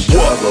coming.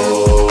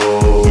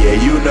 Trouble. Yeah,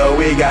 you know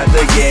we got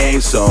the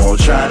game zone.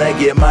 Tryna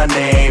get my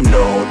name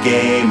known.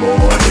 Game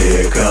on,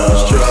 here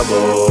comes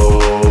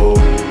trouble.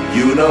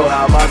 You know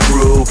how my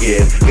crew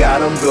get, got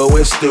them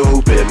going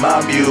stupid.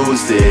 My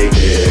music,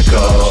 here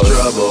comes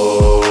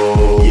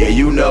trouble. Yeah,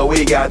 you know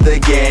we got the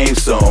game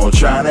zone.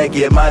 Tryna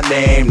get my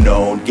name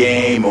known.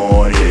 Game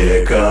on,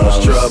 here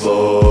comes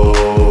trouble.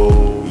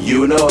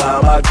 You know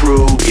how my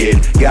crew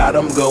get, got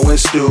them going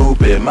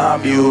stupid. My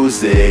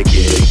music,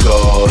 it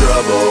called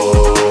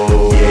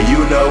trouble. Yeah,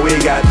 you know we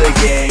got the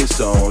game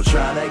zone.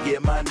 Tryna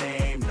get my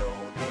name known.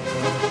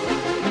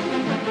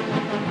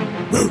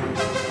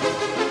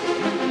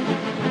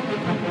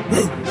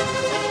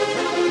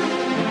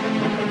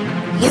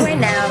 You are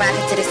now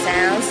rocking to the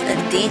sounds of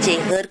DJ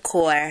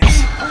Hoodcore.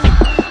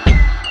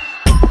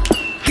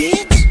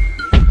 Bitch.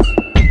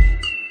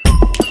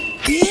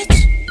 Bitch.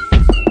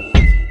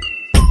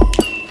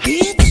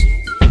 Bitch.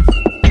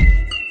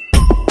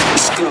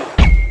 Let's go.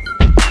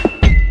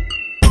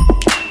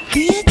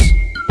 Bitch.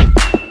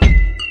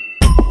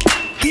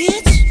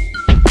 Bitch.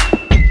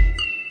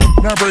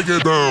 Now break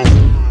it down.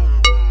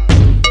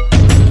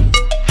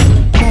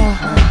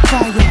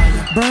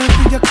 Burn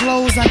through your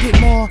clothes, I get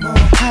more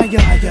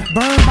higher.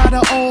 Burn by the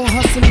old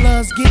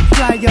hustlers, get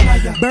flyer.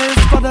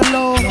 Birds for the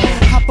low,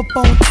 hop up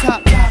on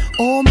top.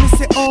 Oh, miss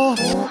it all.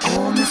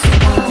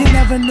 You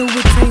never knew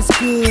it tastes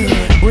good.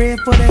 Bread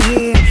for the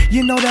head,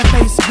 you know that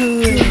tastes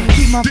good.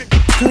 Keep my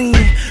clean.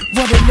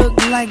 What it look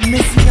like,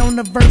 Missy on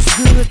the verse,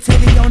 good,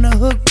 Teddy on the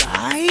hook,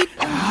 right?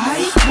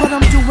 What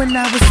I'm doing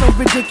now is so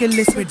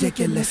ridiculous.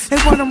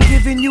 And what I'm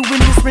giving you in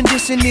this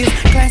rendition is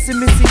classic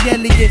Missy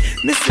Elliott,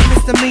 Mr.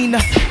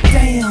 Misdemeanor.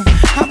 Damn,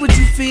 how would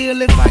you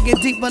feel if I get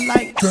deeper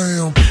like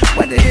damn?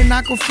 Wetter than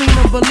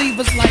Aquafina,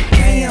 believers like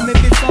damn.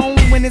 If it's on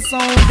when it's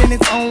on, then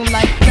it's on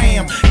like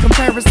damn.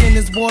 Comparison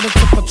is water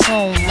to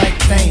Patron like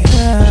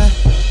damn.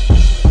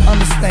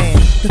 Understand,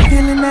 the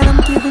feeling that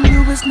I'm giving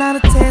you is not a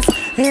test.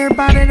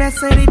 Everybody that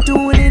say they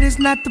doing it is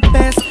not the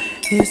best.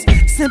 It's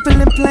simple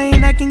and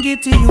plain, I can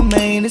get to you,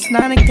 man. It's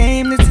not a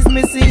game, this is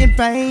Missy in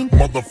pain.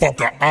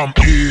 Motherfucker, I'm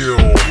ill.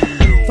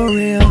 For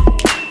real.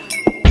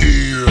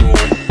 Ill.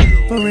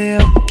 For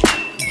real.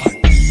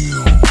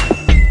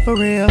 For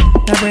real,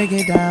 now break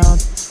it down.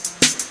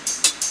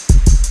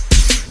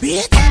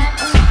 Bitch.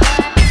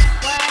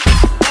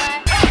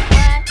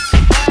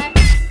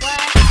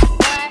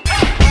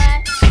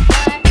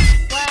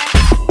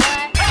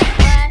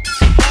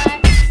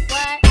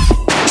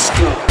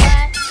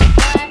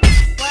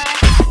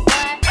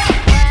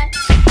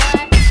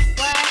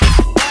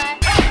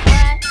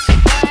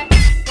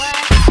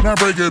 Now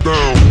break it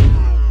down.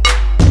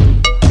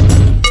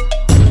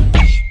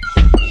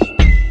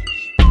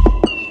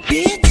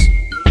 Bitch.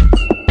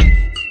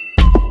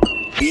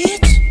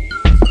 Bitch.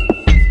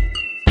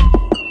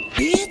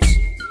 Bitch.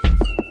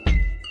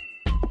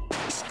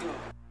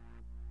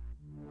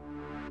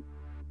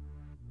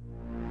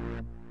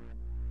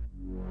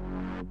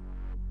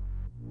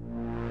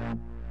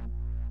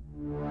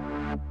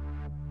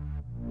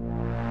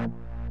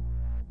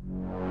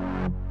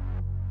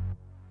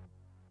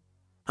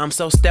 I'm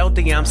so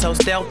stealthy,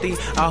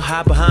 I'll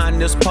hide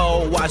behind this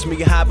pole. Watch me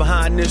hide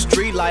behind this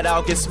street light.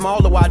 I'll get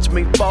smaller, watch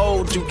me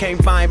fold. You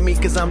can't find me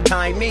cause I'm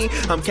tiny.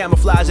 I'm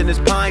camouflaged in this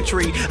pine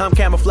tree. I'm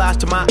camouflaged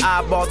to my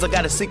eyeballs. I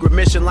got a secret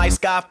mission like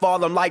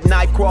Skyfall. I'm like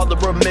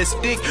Nightcrawler or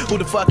Mystique. Who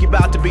the fuck you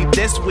about to be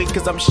this week?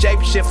 Cause I'm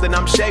shape-shifting.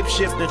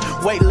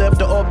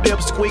 Weightlifter or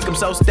pipsqueak. I'm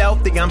so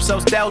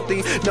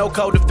stealthy. No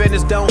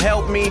co-defenders don't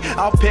help me.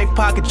 I'll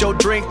pickpocket your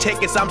drink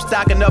tickets. I'm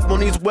stocking up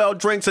on these well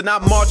drinks and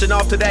I'm marching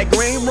off to that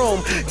green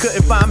room.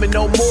 Couldn't find me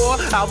no more.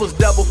 I was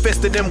double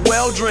fisted in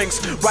well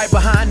drinks right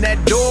behind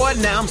that door.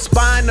 Now I'm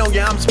spying on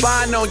ya.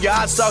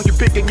 I saw you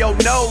picking your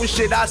nose.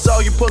 Shit, I saw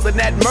you pulling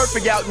that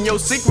Murphy out and your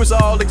secrets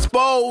all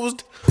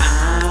exposed.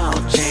 I'll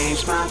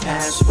change my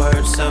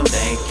password so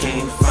they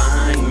can't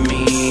find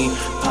me.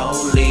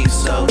 Police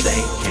so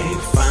they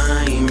can't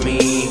find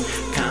me.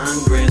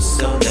 Congress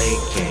so they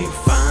can't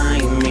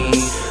find me.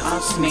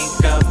 I'll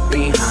sneak up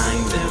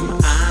behind them.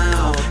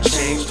 I'll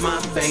change my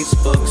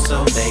Facebook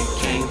so they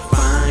can't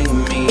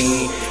find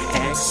me.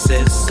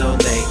 Exes so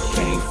they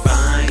can't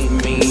find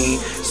me.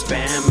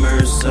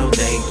 Spammers so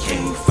they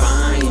can't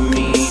find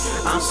me.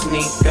 I'll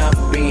sneak up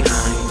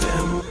behind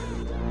them.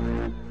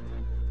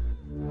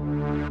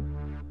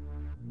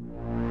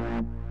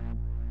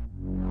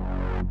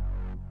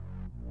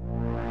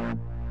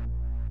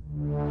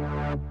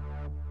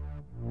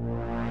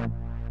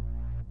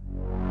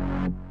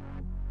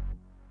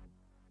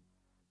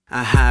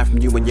 I hide from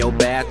you in your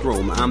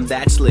bathroom. I'm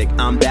that slick,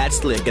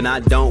 and I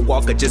don't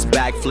walk, I just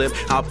backflip.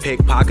 I'll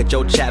pickpocket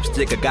your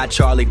chapstick. I got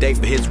Charlie Day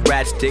for his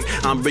rat stick.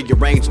 I'm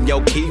rearranging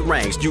your key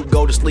rings. You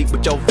go to sleep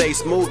with your face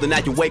smooth, and now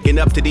you're waking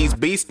up to these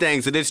bee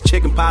stings and this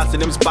chicken pox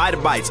and them spider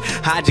bites.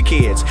 Hide your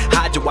kids,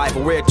 hide your wife,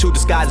 or wear two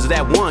disguises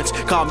at once.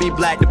 Call me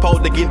Black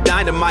Napoleon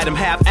Dynamite. I'm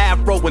half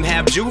Afro and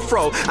half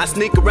Jufro. I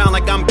sneak around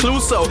like I'm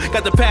Cluso.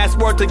 Got the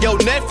password to your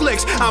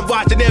Netflix. I'm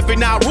watching every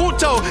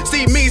Naruto.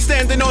 See me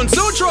standing on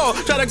Sutro.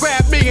 Try to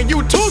grab me and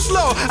you too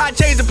slow. I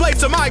changed the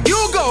plates of my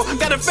Hugo.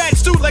 Got a fat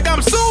suit like I'm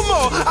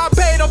Sumo. I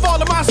paid off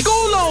all of my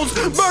school loans.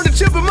 Burned the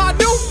chip in my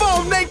new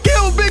phone. They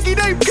killed Biggie,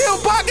 they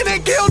killed Pac, and they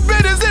killed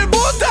Bitters and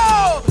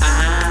Buto.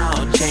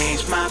 I'll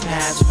change my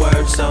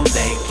password so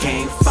they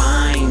can't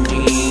find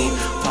me.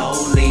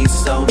 Police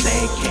so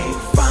they can't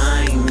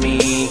find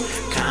me.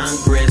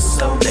 Congress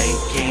so they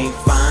can't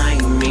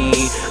find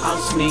me.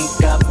 I'll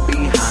sneak up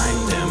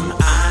behind them.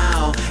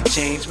 I'll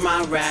change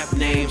my rap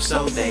name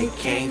so they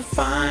can't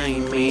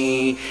find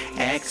me.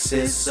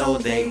 Exes so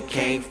they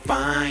can't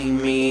find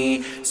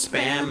me.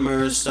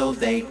 Spammers so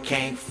they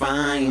can't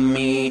find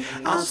me.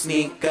 I'll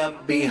sneak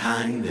up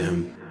behind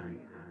them.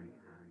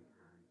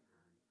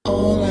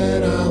 All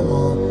that I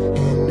want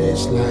in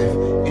this life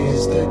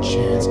is the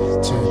chance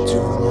to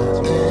do my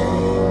thing.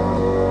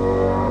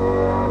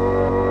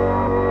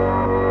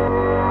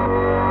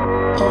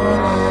 All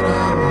that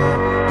I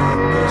want in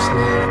this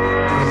life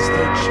is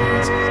the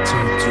chance to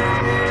do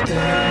my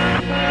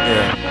thing.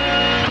 Yeah.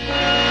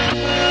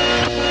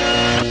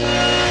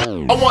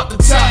 I want the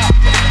top.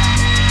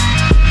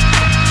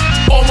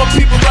 All my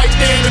people right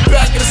there in the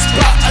back of the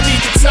spot. I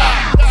need the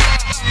top.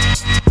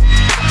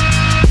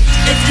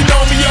 If you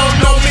know me, you don't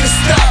know me to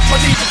stop. I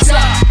need the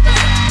top.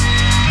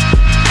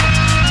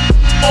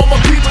 All my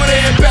people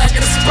there in back of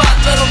the spot.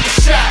 Let them get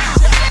shot.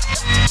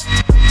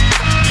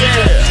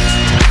 Yeah.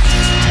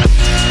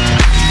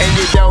 And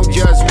you don't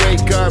just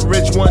wake up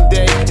rich one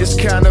day. This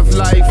kind of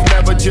life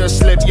never just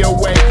slip your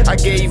way. I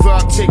gave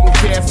up taking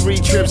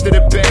carefree trips to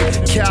the Bay.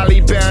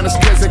 Cali bound is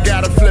cause I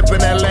got a flip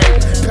in LA.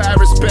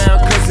 Paris bound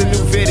cause the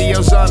new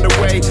video's on the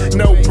way.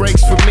 No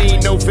breaks for me,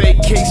 no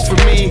vacates for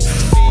me.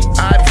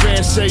 I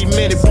advance every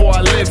minute, boy,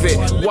 I live it.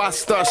 Why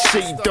start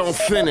shit you don't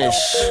finish?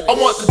 I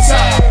want the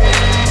top.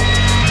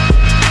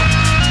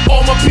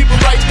 All my people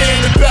right there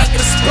in the back of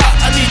the spot,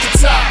 I need the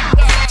top.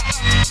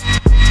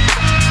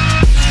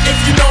 If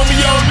you know me,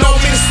 you don't know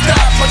me to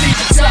stop, I need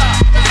the top.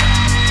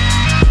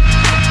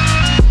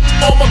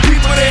 All my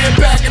people there in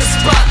back of the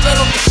spot, let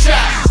them get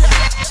shot.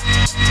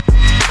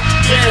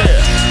 Yeah.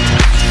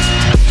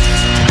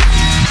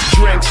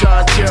 Drinks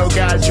on chill,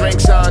 got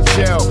drinks on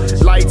chill.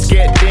 Lights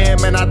get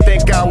dim and I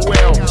think I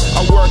will.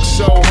 I work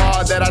so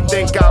hard that I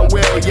think I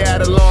will. Yeah,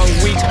 the long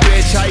week,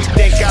 bitch, how you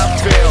think I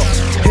feel?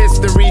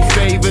 History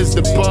favors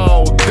the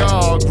bold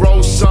dog.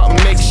 Roll something,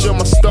 make sure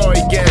my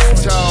story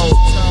gets told.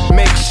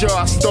 Make sure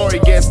our story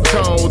gets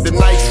told. The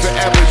night's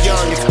forever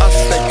young, it's us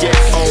that get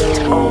old.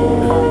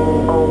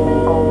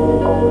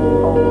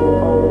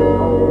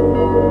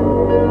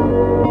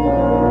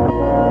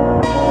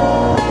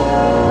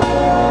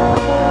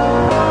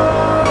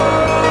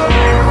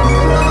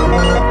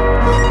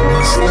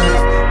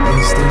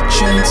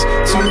 Chance to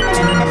do my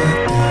thing.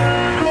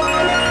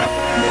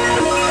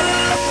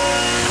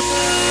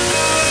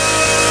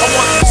 I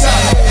want the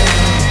top.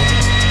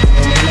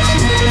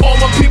 All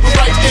my people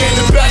right there in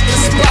the back of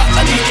the spot,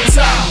 I need the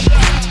top.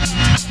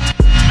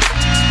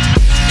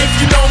 If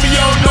you know me,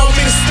 you don't know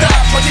me to stop,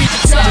 I need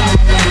the top.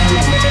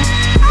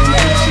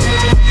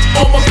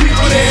 All my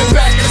people there in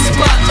back of the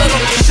spot, let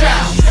them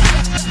shout.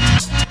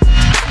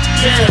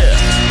 Yeah.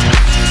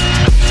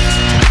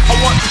 I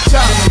want the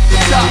top,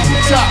 top,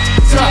 top,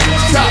 top,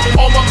 top.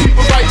 All my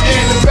people right there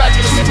in the back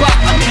of the spot,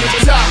 I need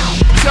the top,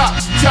 top,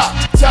 top,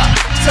 top,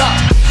 top.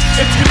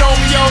 If you know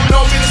me, you don't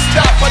know me to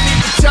stop, I need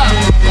the top,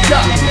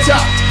 top,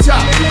 top,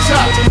 top,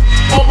 top.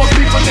 All my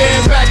people there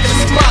in back of the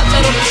spot,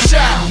 let them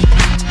shout.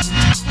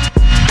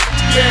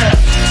 Yeah.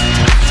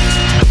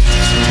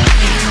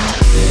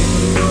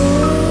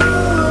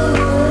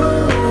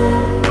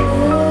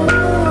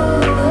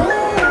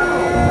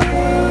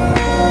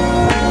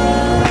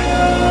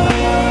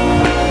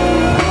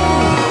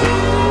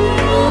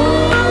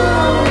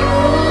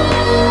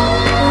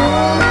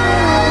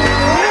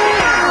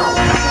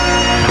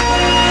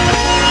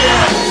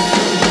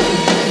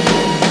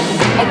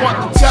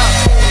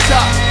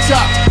 Top,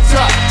 top,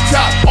 top,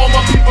 top. All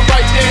my people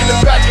right there in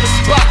the back of the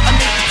spot.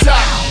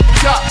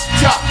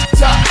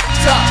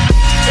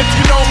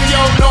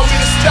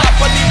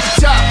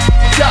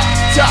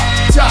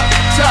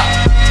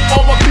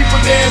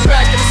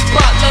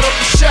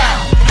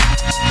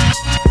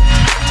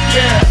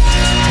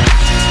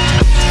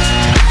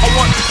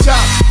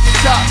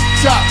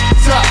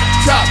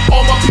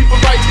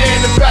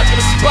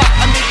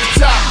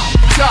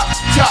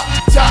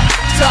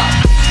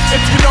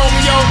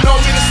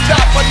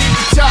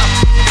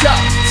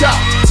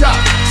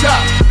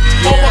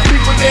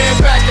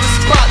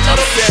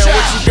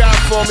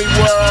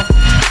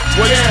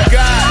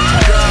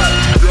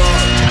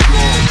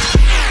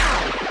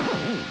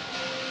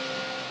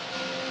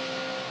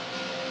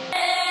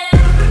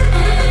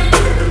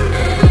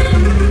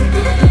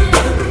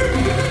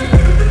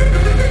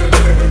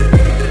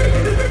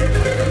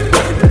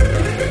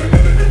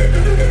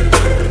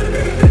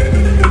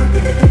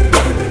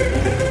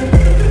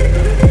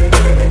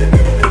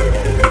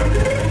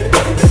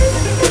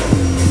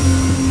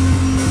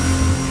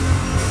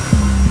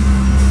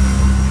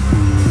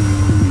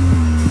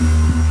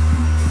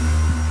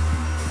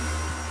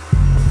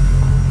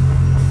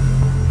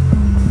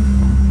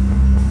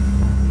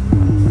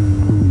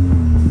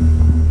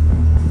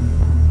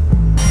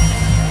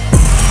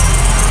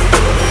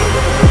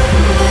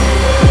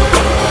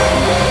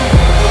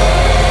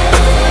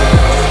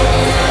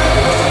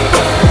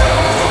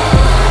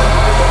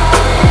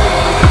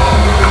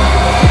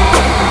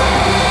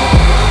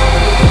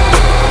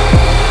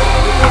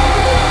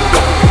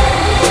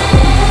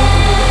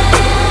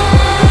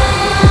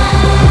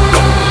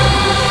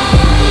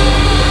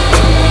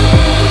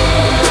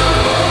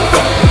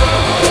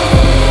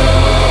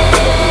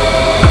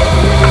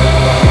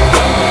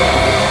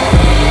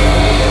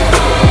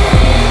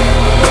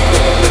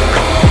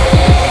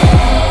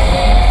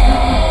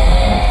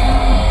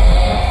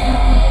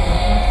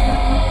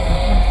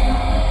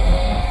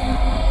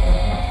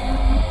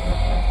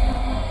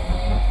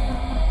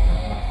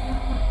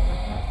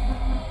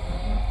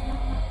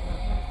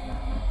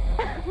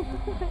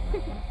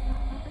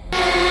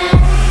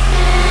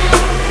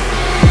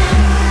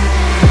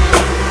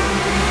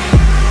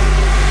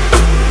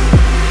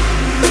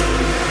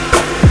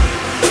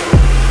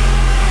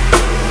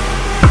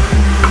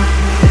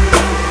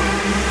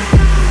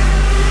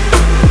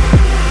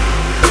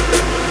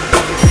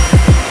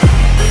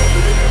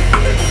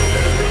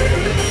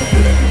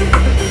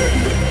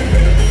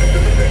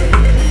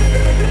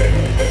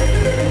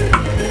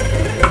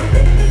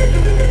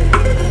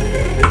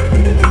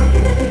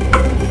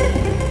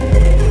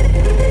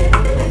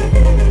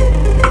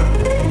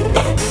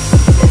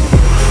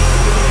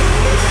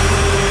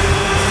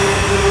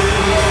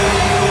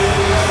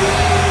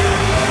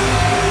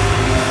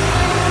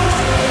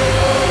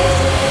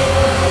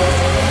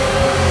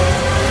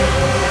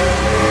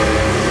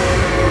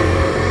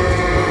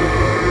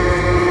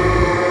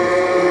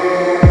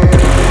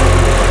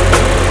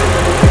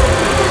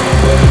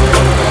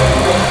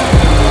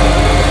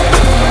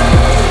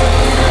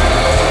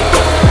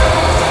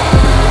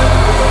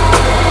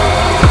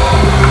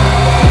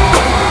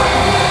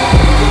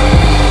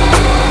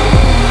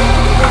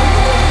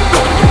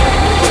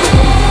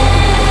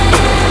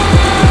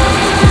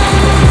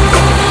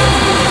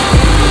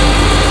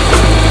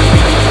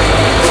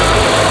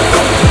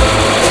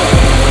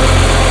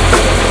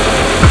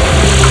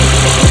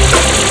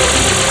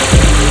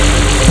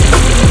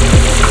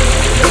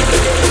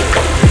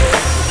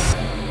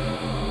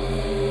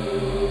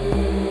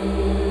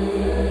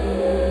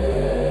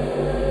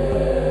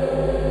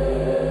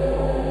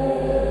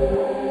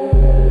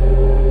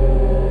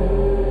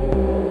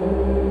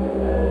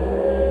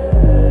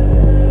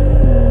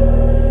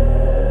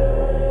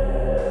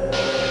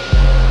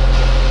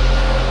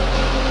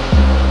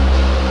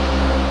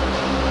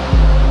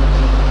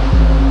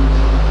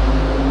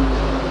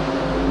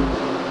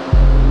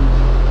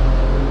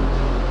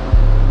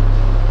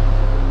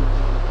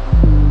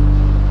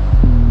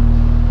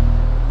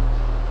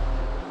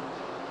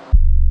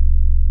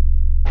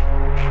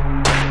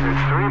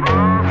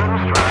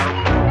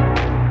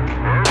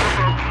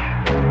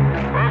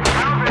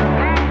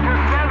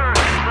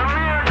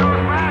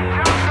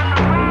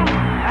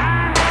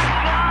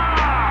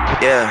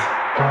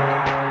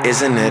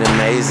 Isn't it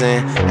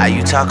amazing how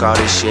you talk all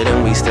this shit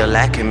and we still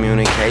lack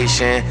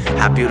communication?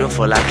 How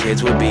beautiful our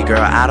kids would be, girl,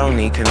 I don't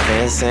need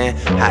convincing.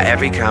 How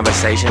every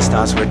conversation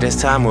starts with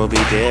this time will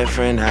be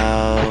different.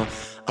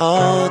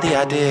 Oh, the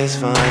idea is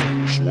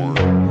fun.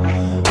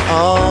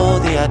 Oh,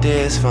 the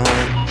idea is fun.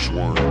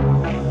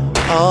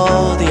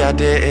 Oh, the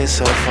idea is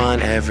so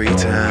fun every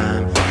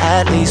time.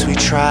 At least we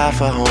try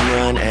for home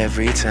run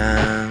every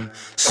time.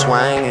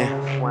 Swinging,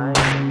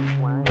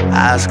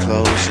 eyes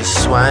closed,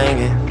 just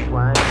swinging.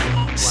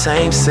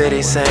 Same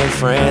city, same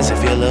friends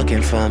if you're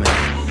looking for me.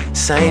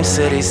 Same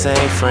city,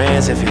 same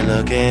friends if you're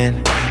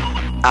looking.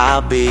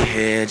 I'll be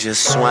here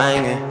just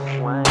swinging.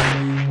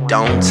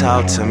 Don't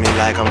talk to me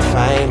like I'm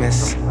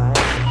famous.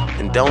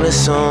 And don't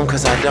assume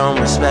cause I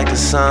don't respect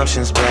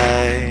assumptions,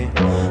 babe.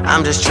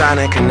 I'm just trying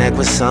to connect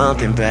with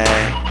something,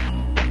 babe.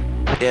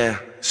 Yeah,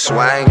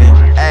 swinging,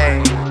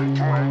 ayy.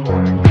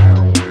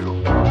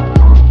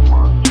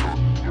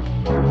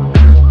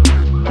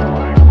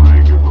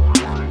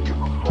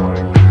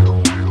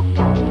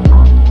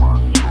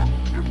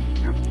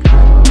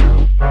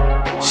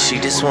 She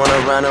just wanna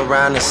run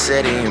around the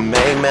city and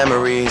make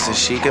memories that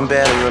she can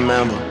barely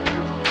remember.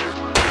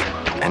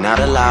 And not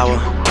allow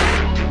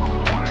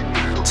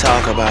her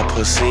talk about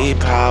pussy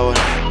power.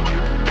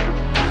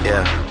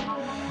 Yeah.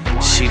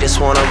 She just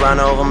wanna run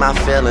over my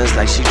feelings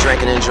like she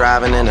drinking and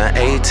driving in an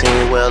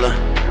 18-wheeler.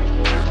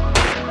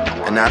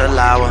 And not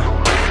allow her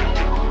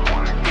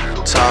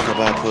talk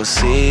about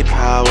pussy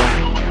power.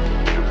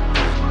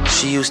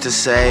 She used to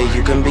say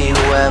you can be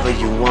whoever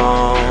you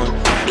want,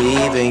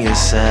 even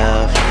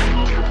yourself.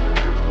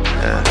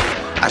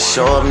 I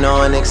show up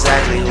knowing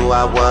exactly who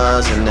I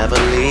was and never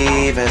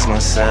leave as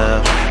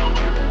myself.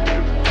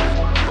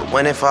 But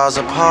when it falls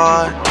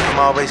apart, I'm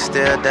always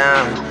still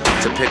down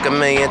to pick a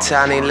million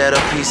tiny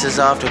little pieces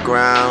off the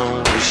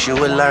ground. Wish you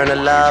would learn to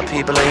love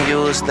people and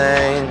use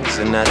things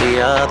and not the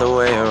other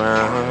way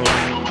around.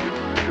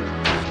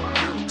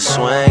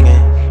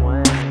 Swinging,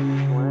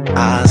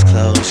 eyes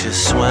closed,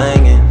 just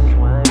swinging.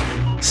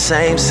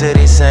 Same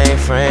city, same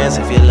friends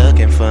if you're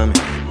looking for me.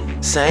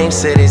 Same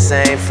city,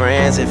 same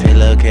friends if you're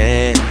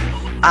looking.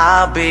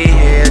 I'll be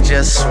here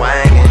just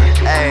swinging,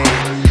 ayy.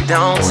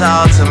 Don't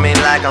talk to me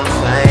like I'm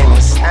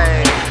famous,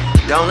 ayy.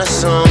 Don't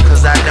assume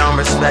cause I don't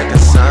respect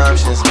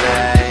assumptions,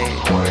 babe.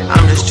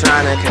 I'm just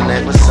trying to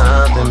connect with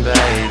something,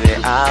 baby.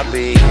 I'll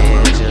be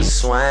here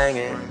just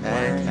swinging,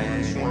 ayy.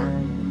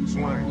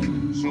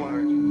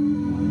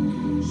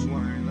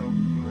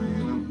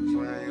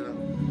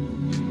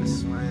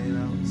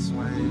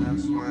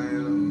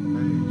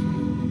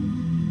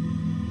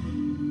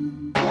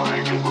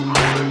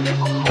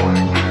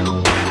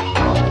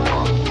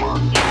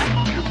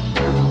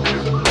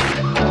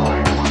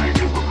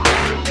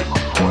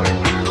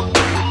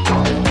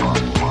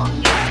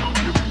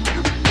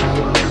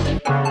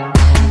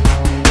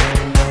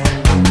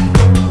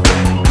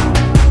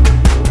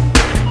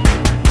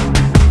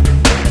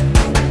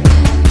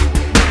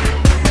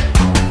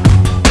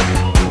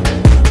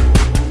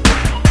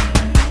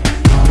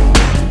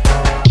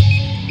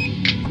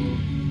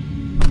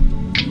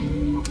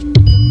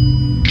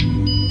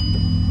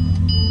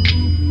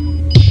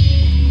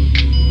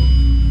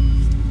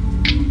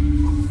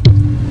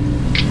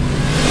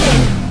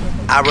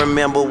 I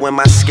remember when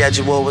my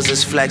schedule was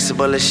as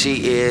flexible as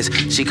she is.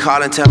 She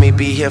call and tell me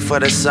be here for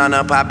the sun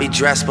up. I be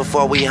dressed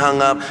before we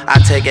hung up. I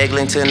take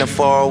Eglinton to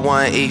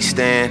 401 East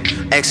End.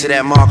 Exit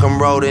at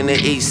Markham Road in the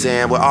East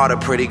End, where all the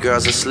pretty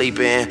girls are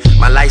sleeping.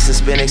 My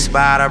license been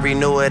expired, I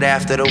renew it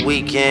after the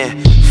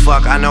weekend.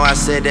 Fuck, I know I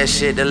said that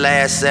shit the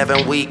last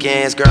 7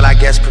 weekends. Girl, I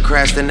guess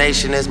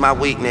procrastination is my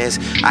weakness.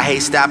 I hate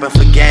stopping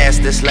for gas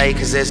this late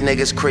cause there's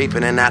niggas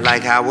creeping and not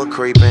like how we're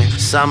creeping.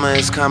 Summer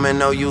is coming,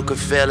 know you can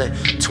feel it.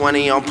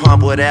 20 on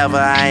pump, whatever,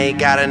 I ain't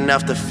got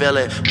enough to fill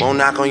it. Won't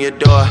knock on your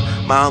door.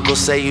 My uncle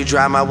say you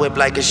drive my whip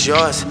like it's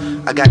yours.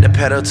 I got the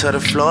pedal to the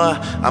floor,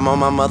 I'm on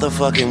my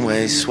motherfucking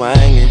way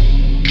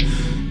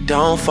swinging.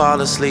 Don't fall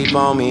asleep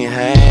on me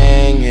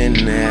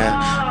hanging there.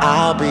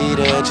 I'll be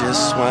there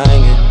just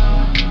swinging.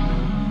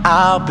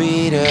 I'll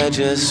be there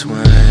just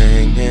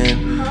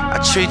swinging. I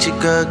treat you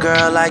good,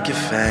 girl, like you're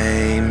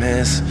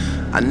famous.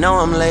 I know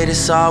I'm late,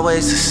 it's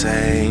always the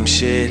same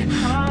shit.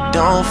 But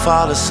don't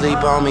fall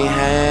asleep on me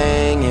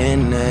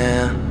hanging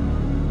there.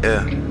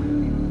 Yeah,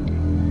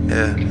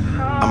 yeah.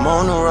 I'm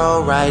on the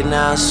road right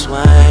now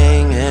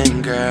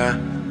swinging,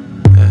 girl.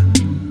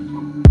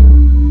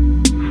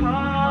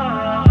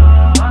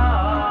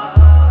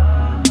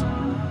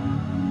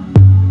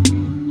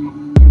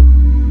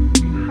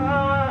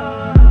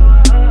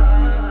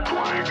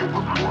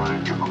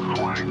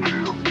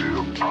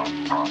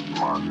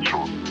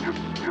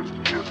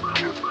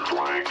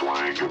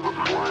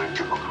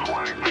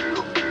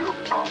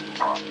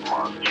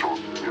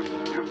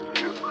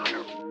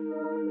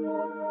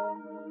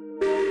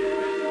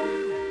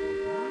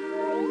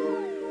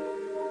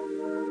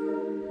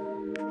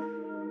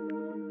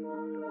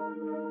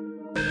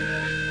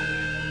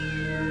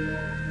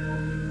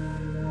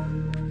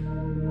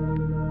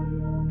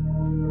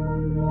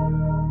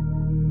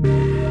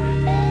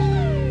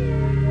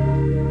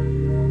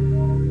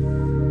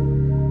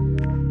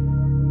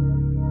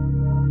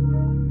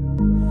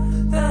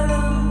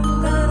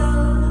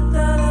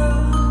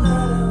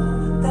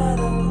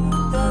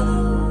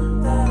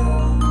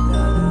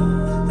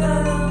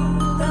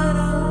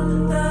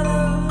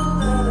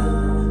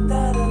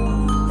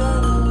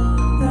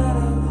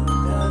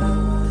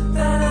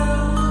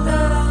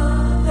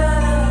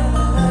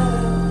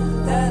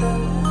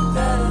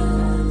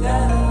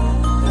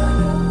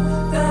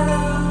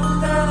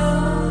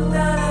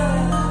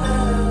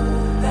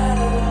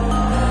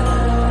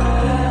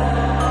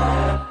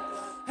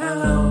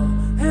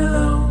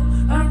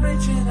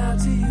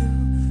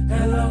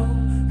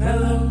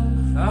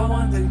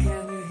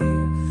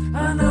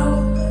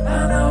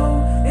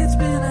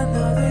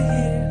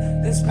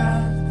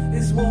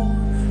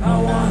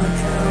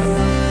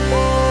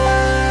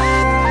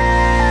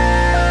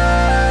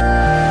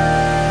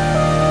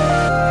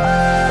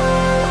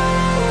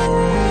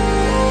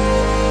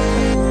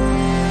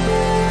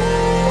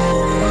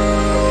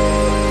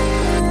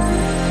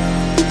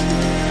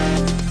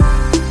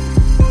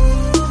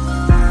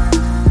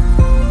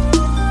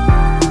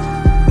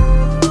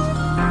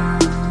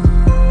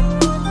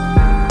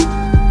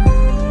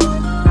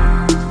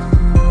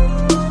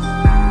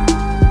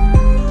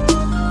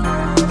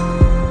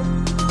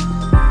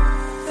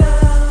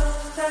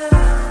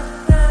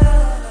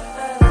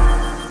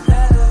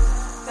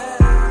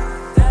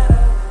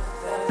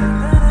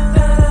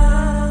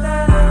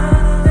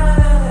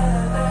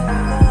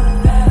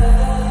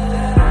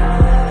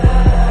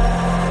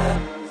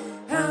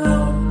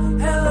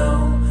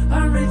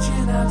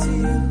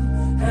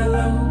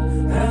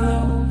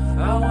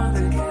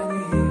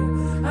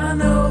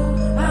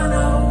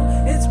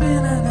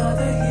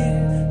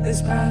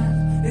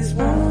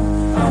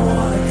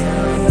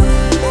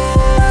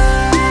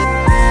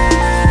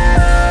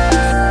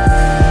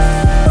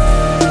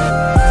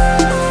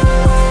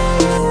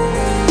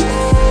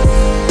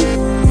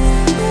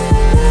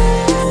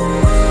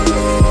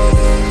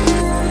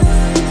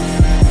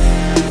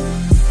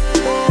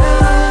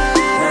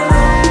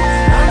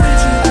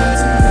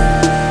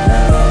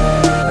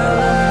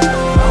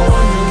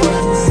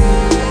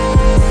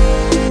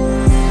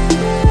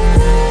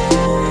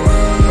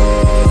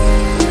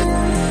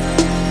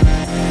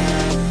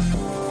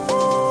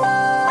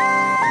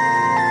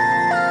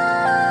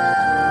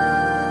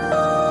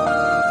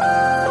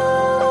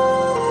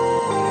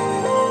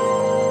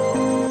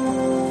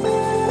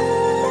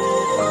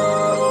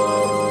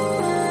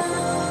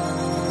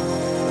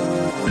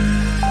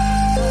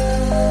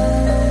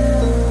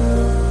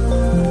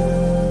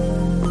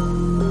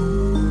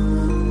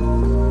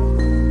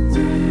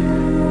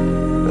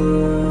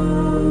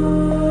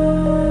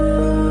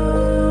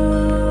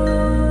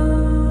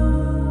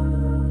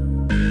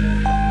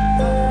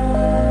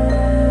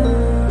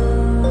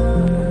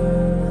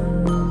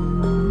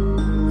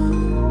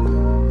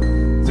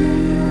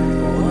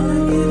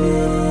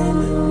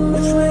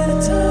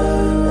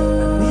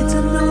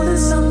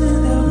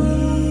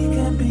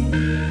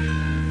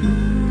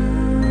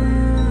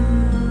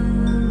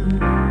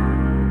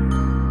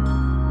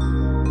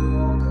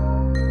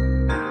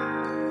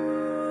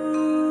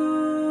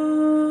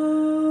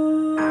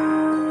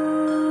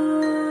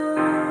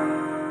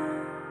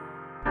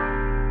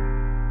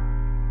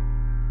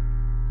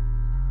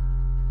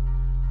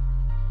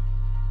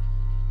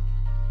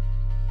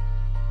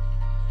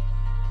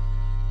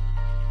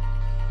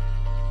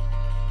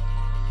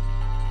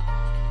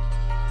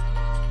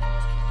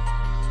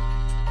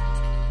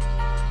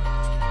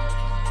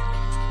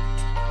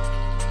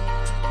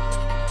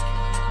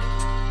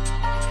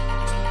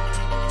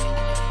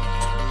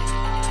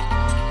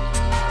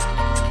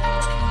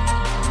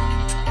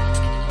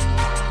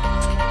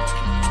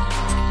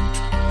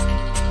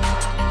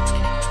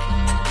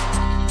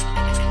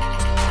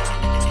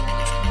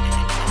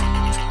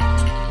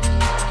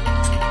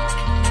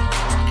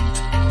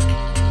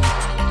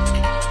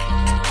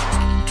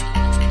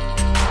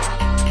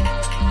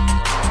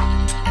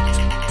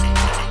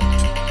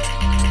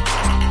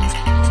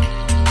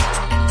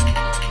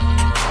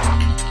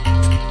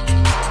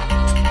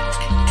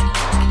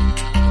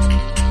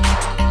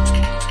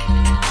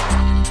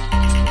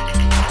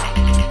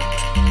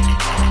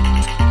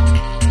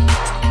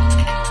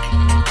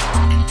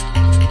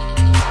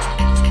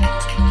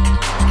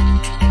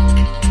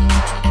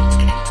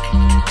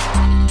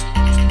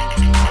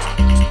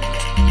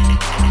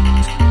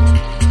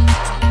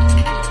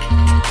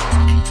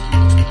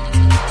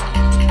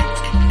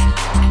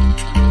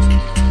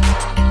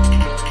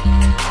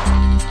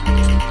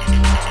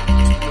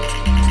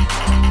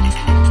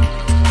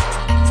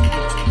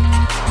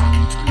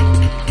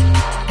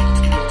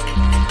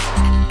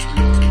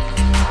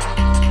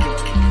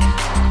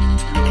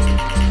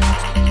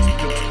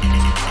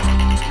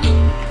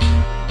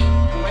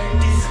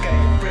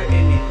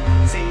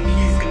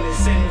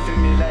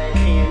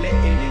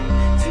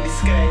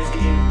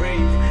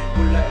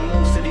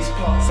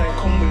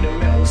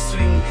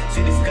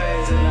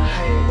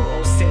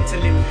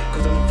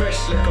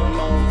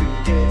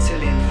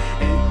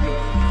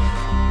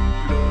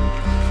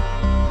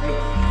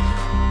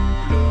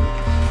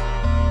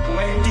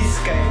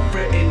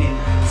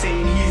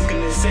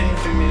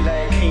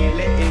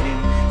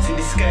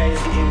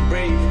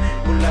 brave.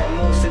 But like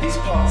most of these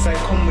parts, I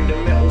come with a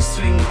metal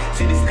swing.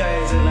 See these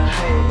guys in a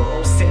high, but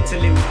I'll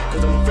settle him.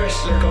 Cause I'm fresh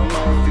like a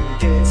mouth with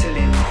dead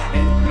tilling.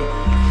 And look,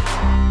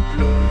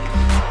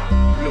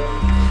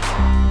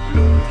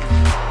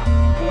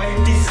 why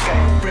this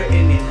guy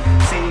threatening?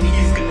 Saying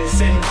he's gonna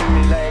send for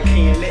me like he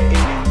ain't letting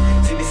him.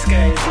 See this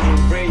guy's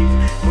getting brave.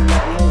 But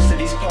like most of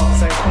these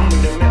parts, I come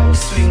with a metal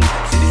swing.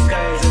 See these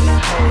guys in a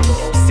high, but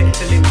I'll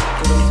settle him.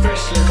 Cause I'm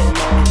fresh like a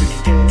mouth with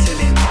dead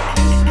tilling.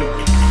 And look,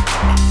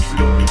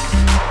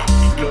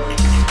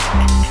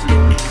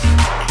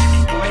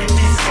 why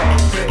this guy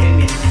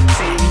threatening?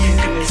 Saying he's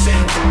gonna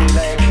send for me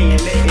like he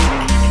ain't letting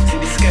him. See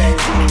this guy's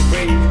getting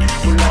brave.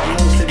 But like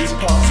most of these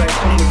parts, I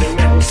come with a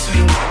metal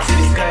swing. See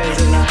these guys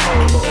in a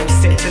high, but I'll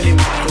settle him.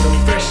 Cause I'm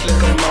fresh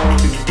like a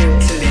mouth with dead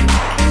tilling.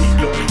 And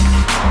look,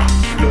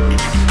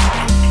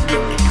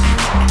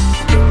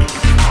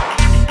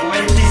 why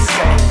this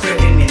guy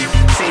threatening?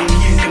 Saying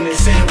he's gonna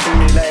send for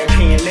me like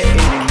he ain't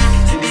letting him.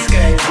 See this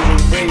guy's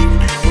getting brave.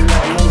 But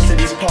like most of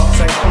these parts,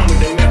 I come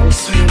with a metal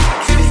swing.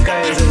 See these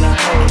guys in a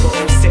high, but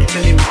I'll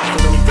settle him.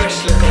 Cause I'm fresh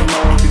like a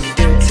mouth with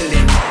dead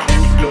tilling.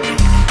 And look,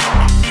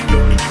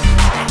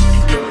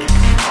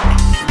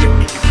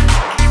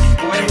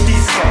 why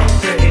this guy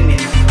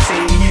threatening?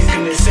 Saying he's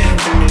gonna send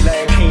for me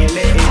like he ain't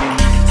letting him.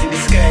 See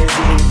this guy's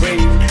getting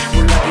brave.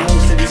 But like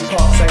most of these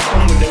parts, I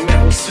come with a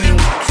metal swing.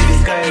 See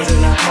these guys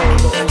in a high,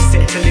 but I'll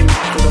settle him.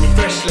 Cause I'm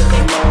fresh like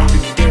a mouth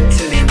with dead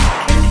tilling.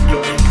 And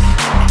look,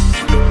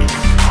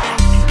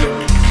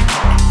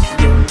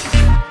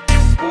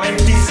 why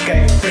this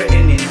guy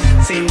threatening?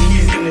 Saying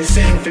he's gonna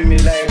send for me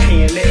like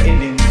he ain't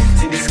letting him.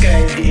 See this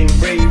guy's getting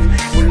brave.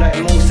 But like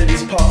most of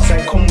these parts,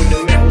 I come with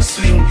a metal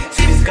swing.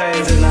 See these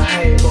guys in a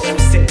high, but I'll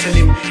settle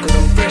him. Cause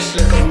I'm fresh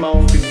like a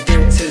mouth with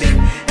dead tilling.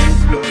 And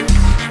look,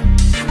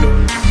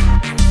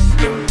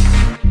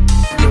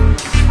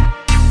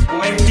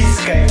 why this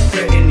guy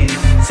threatening?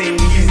 Saying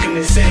he's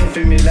gonna send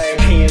for me like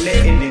he ain't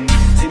letting him.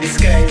 See this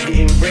guy's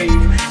getting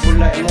brave. But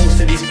like most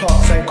of these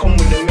parts, I come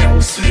with a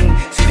metal swing.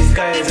 See these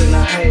guys in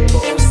a high,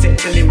 but I'll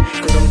settle him.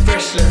 Cause I'm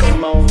fresh like a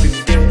mouth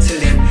with dead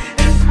tilling.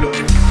 And look,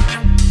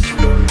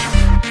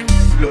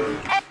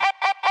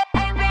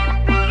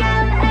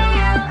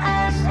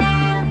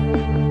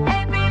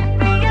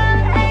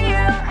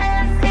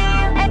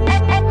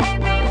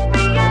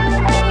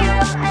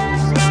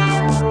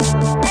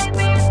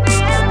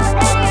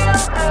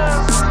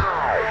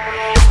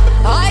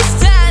 I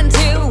stand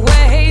here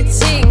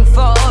waiting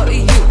for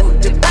you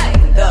to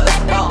bang the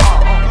door,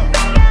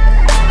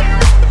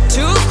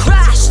 to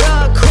crash the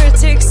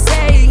critics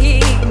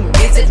saying,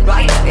 is it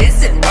right or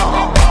is it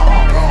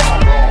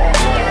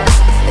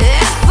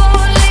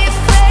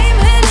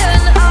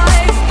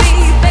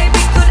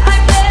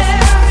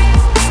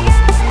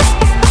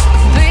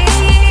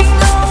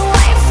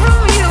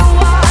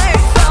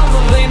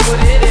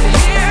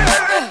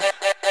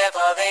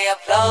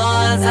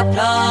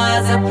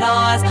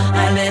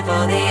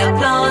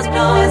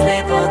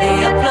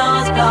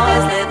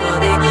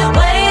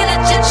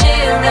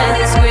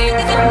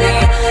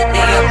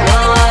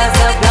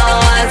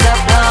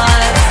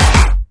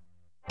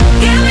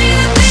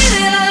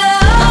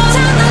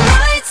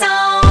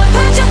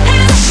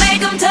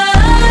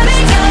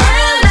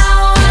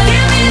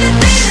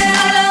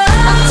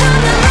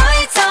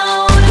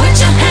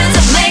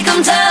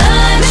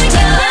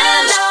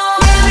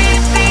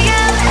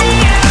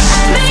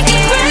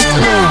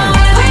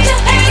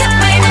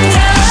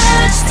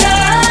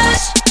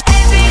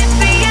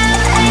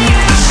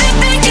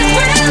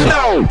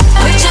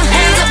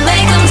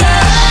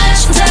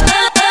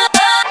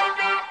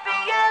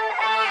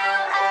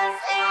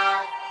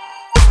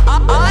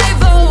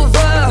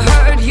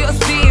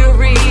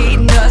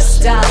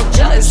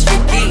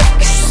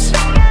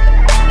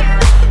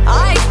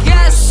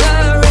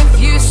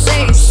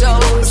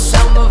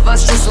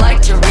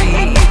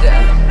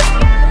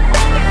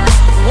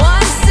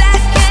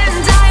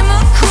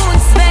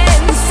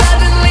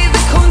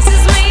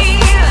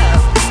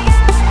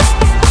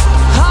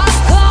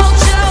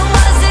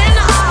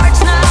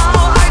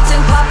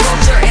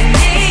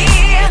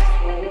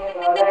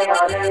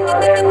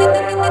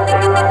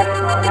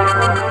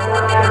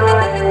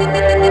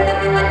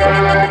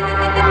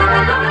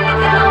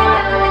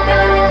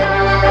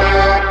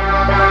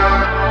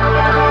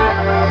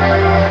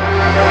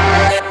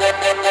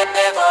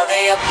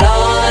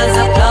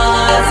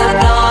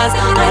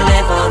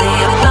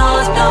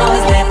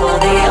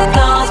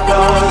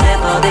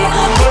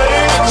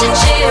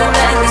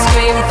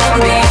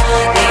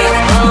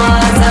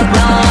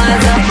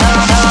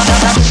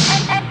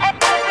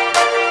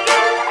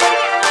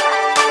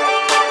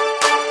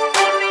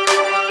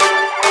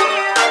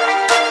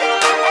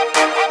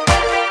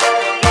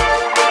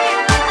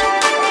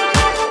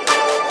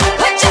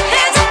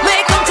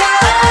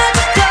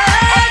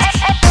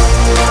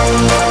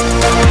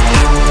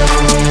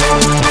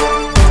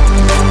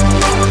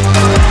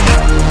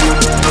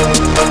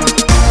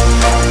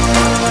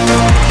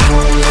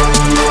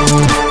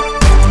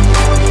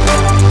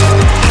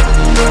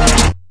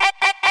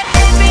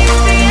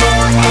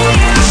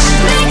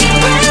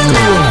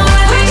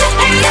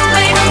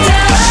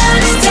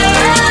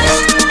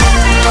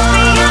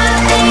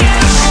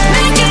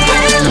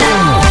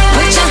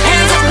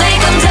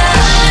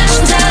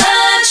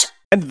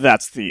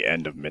that's the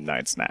end of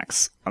Midnight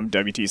Snacks. I'm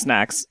WT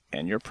Snacks,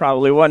 and you're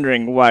probably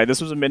wondering why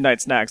this was a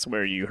Midnight Snacks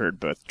where you heard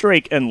both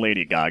Drake and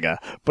Lady Gaga,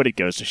 but it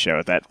goes to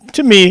show that,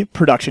 to me,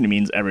 production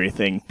means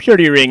everything.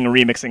 Purity Ring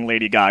remixing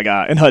Lady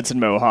Gaga, and Hudson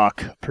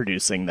Mohawk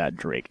producing that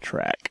Drake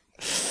track.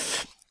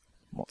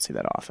 Won't see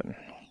that often.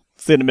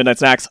 It's the end of Midnight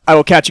Snacks. I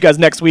will catch you guys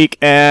next week,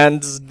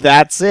 and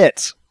that's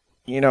it.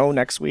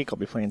 Next week I'll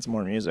be playing some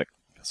more music,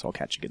 so I'll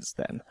catch you guys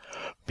then.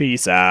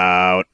 Peace out.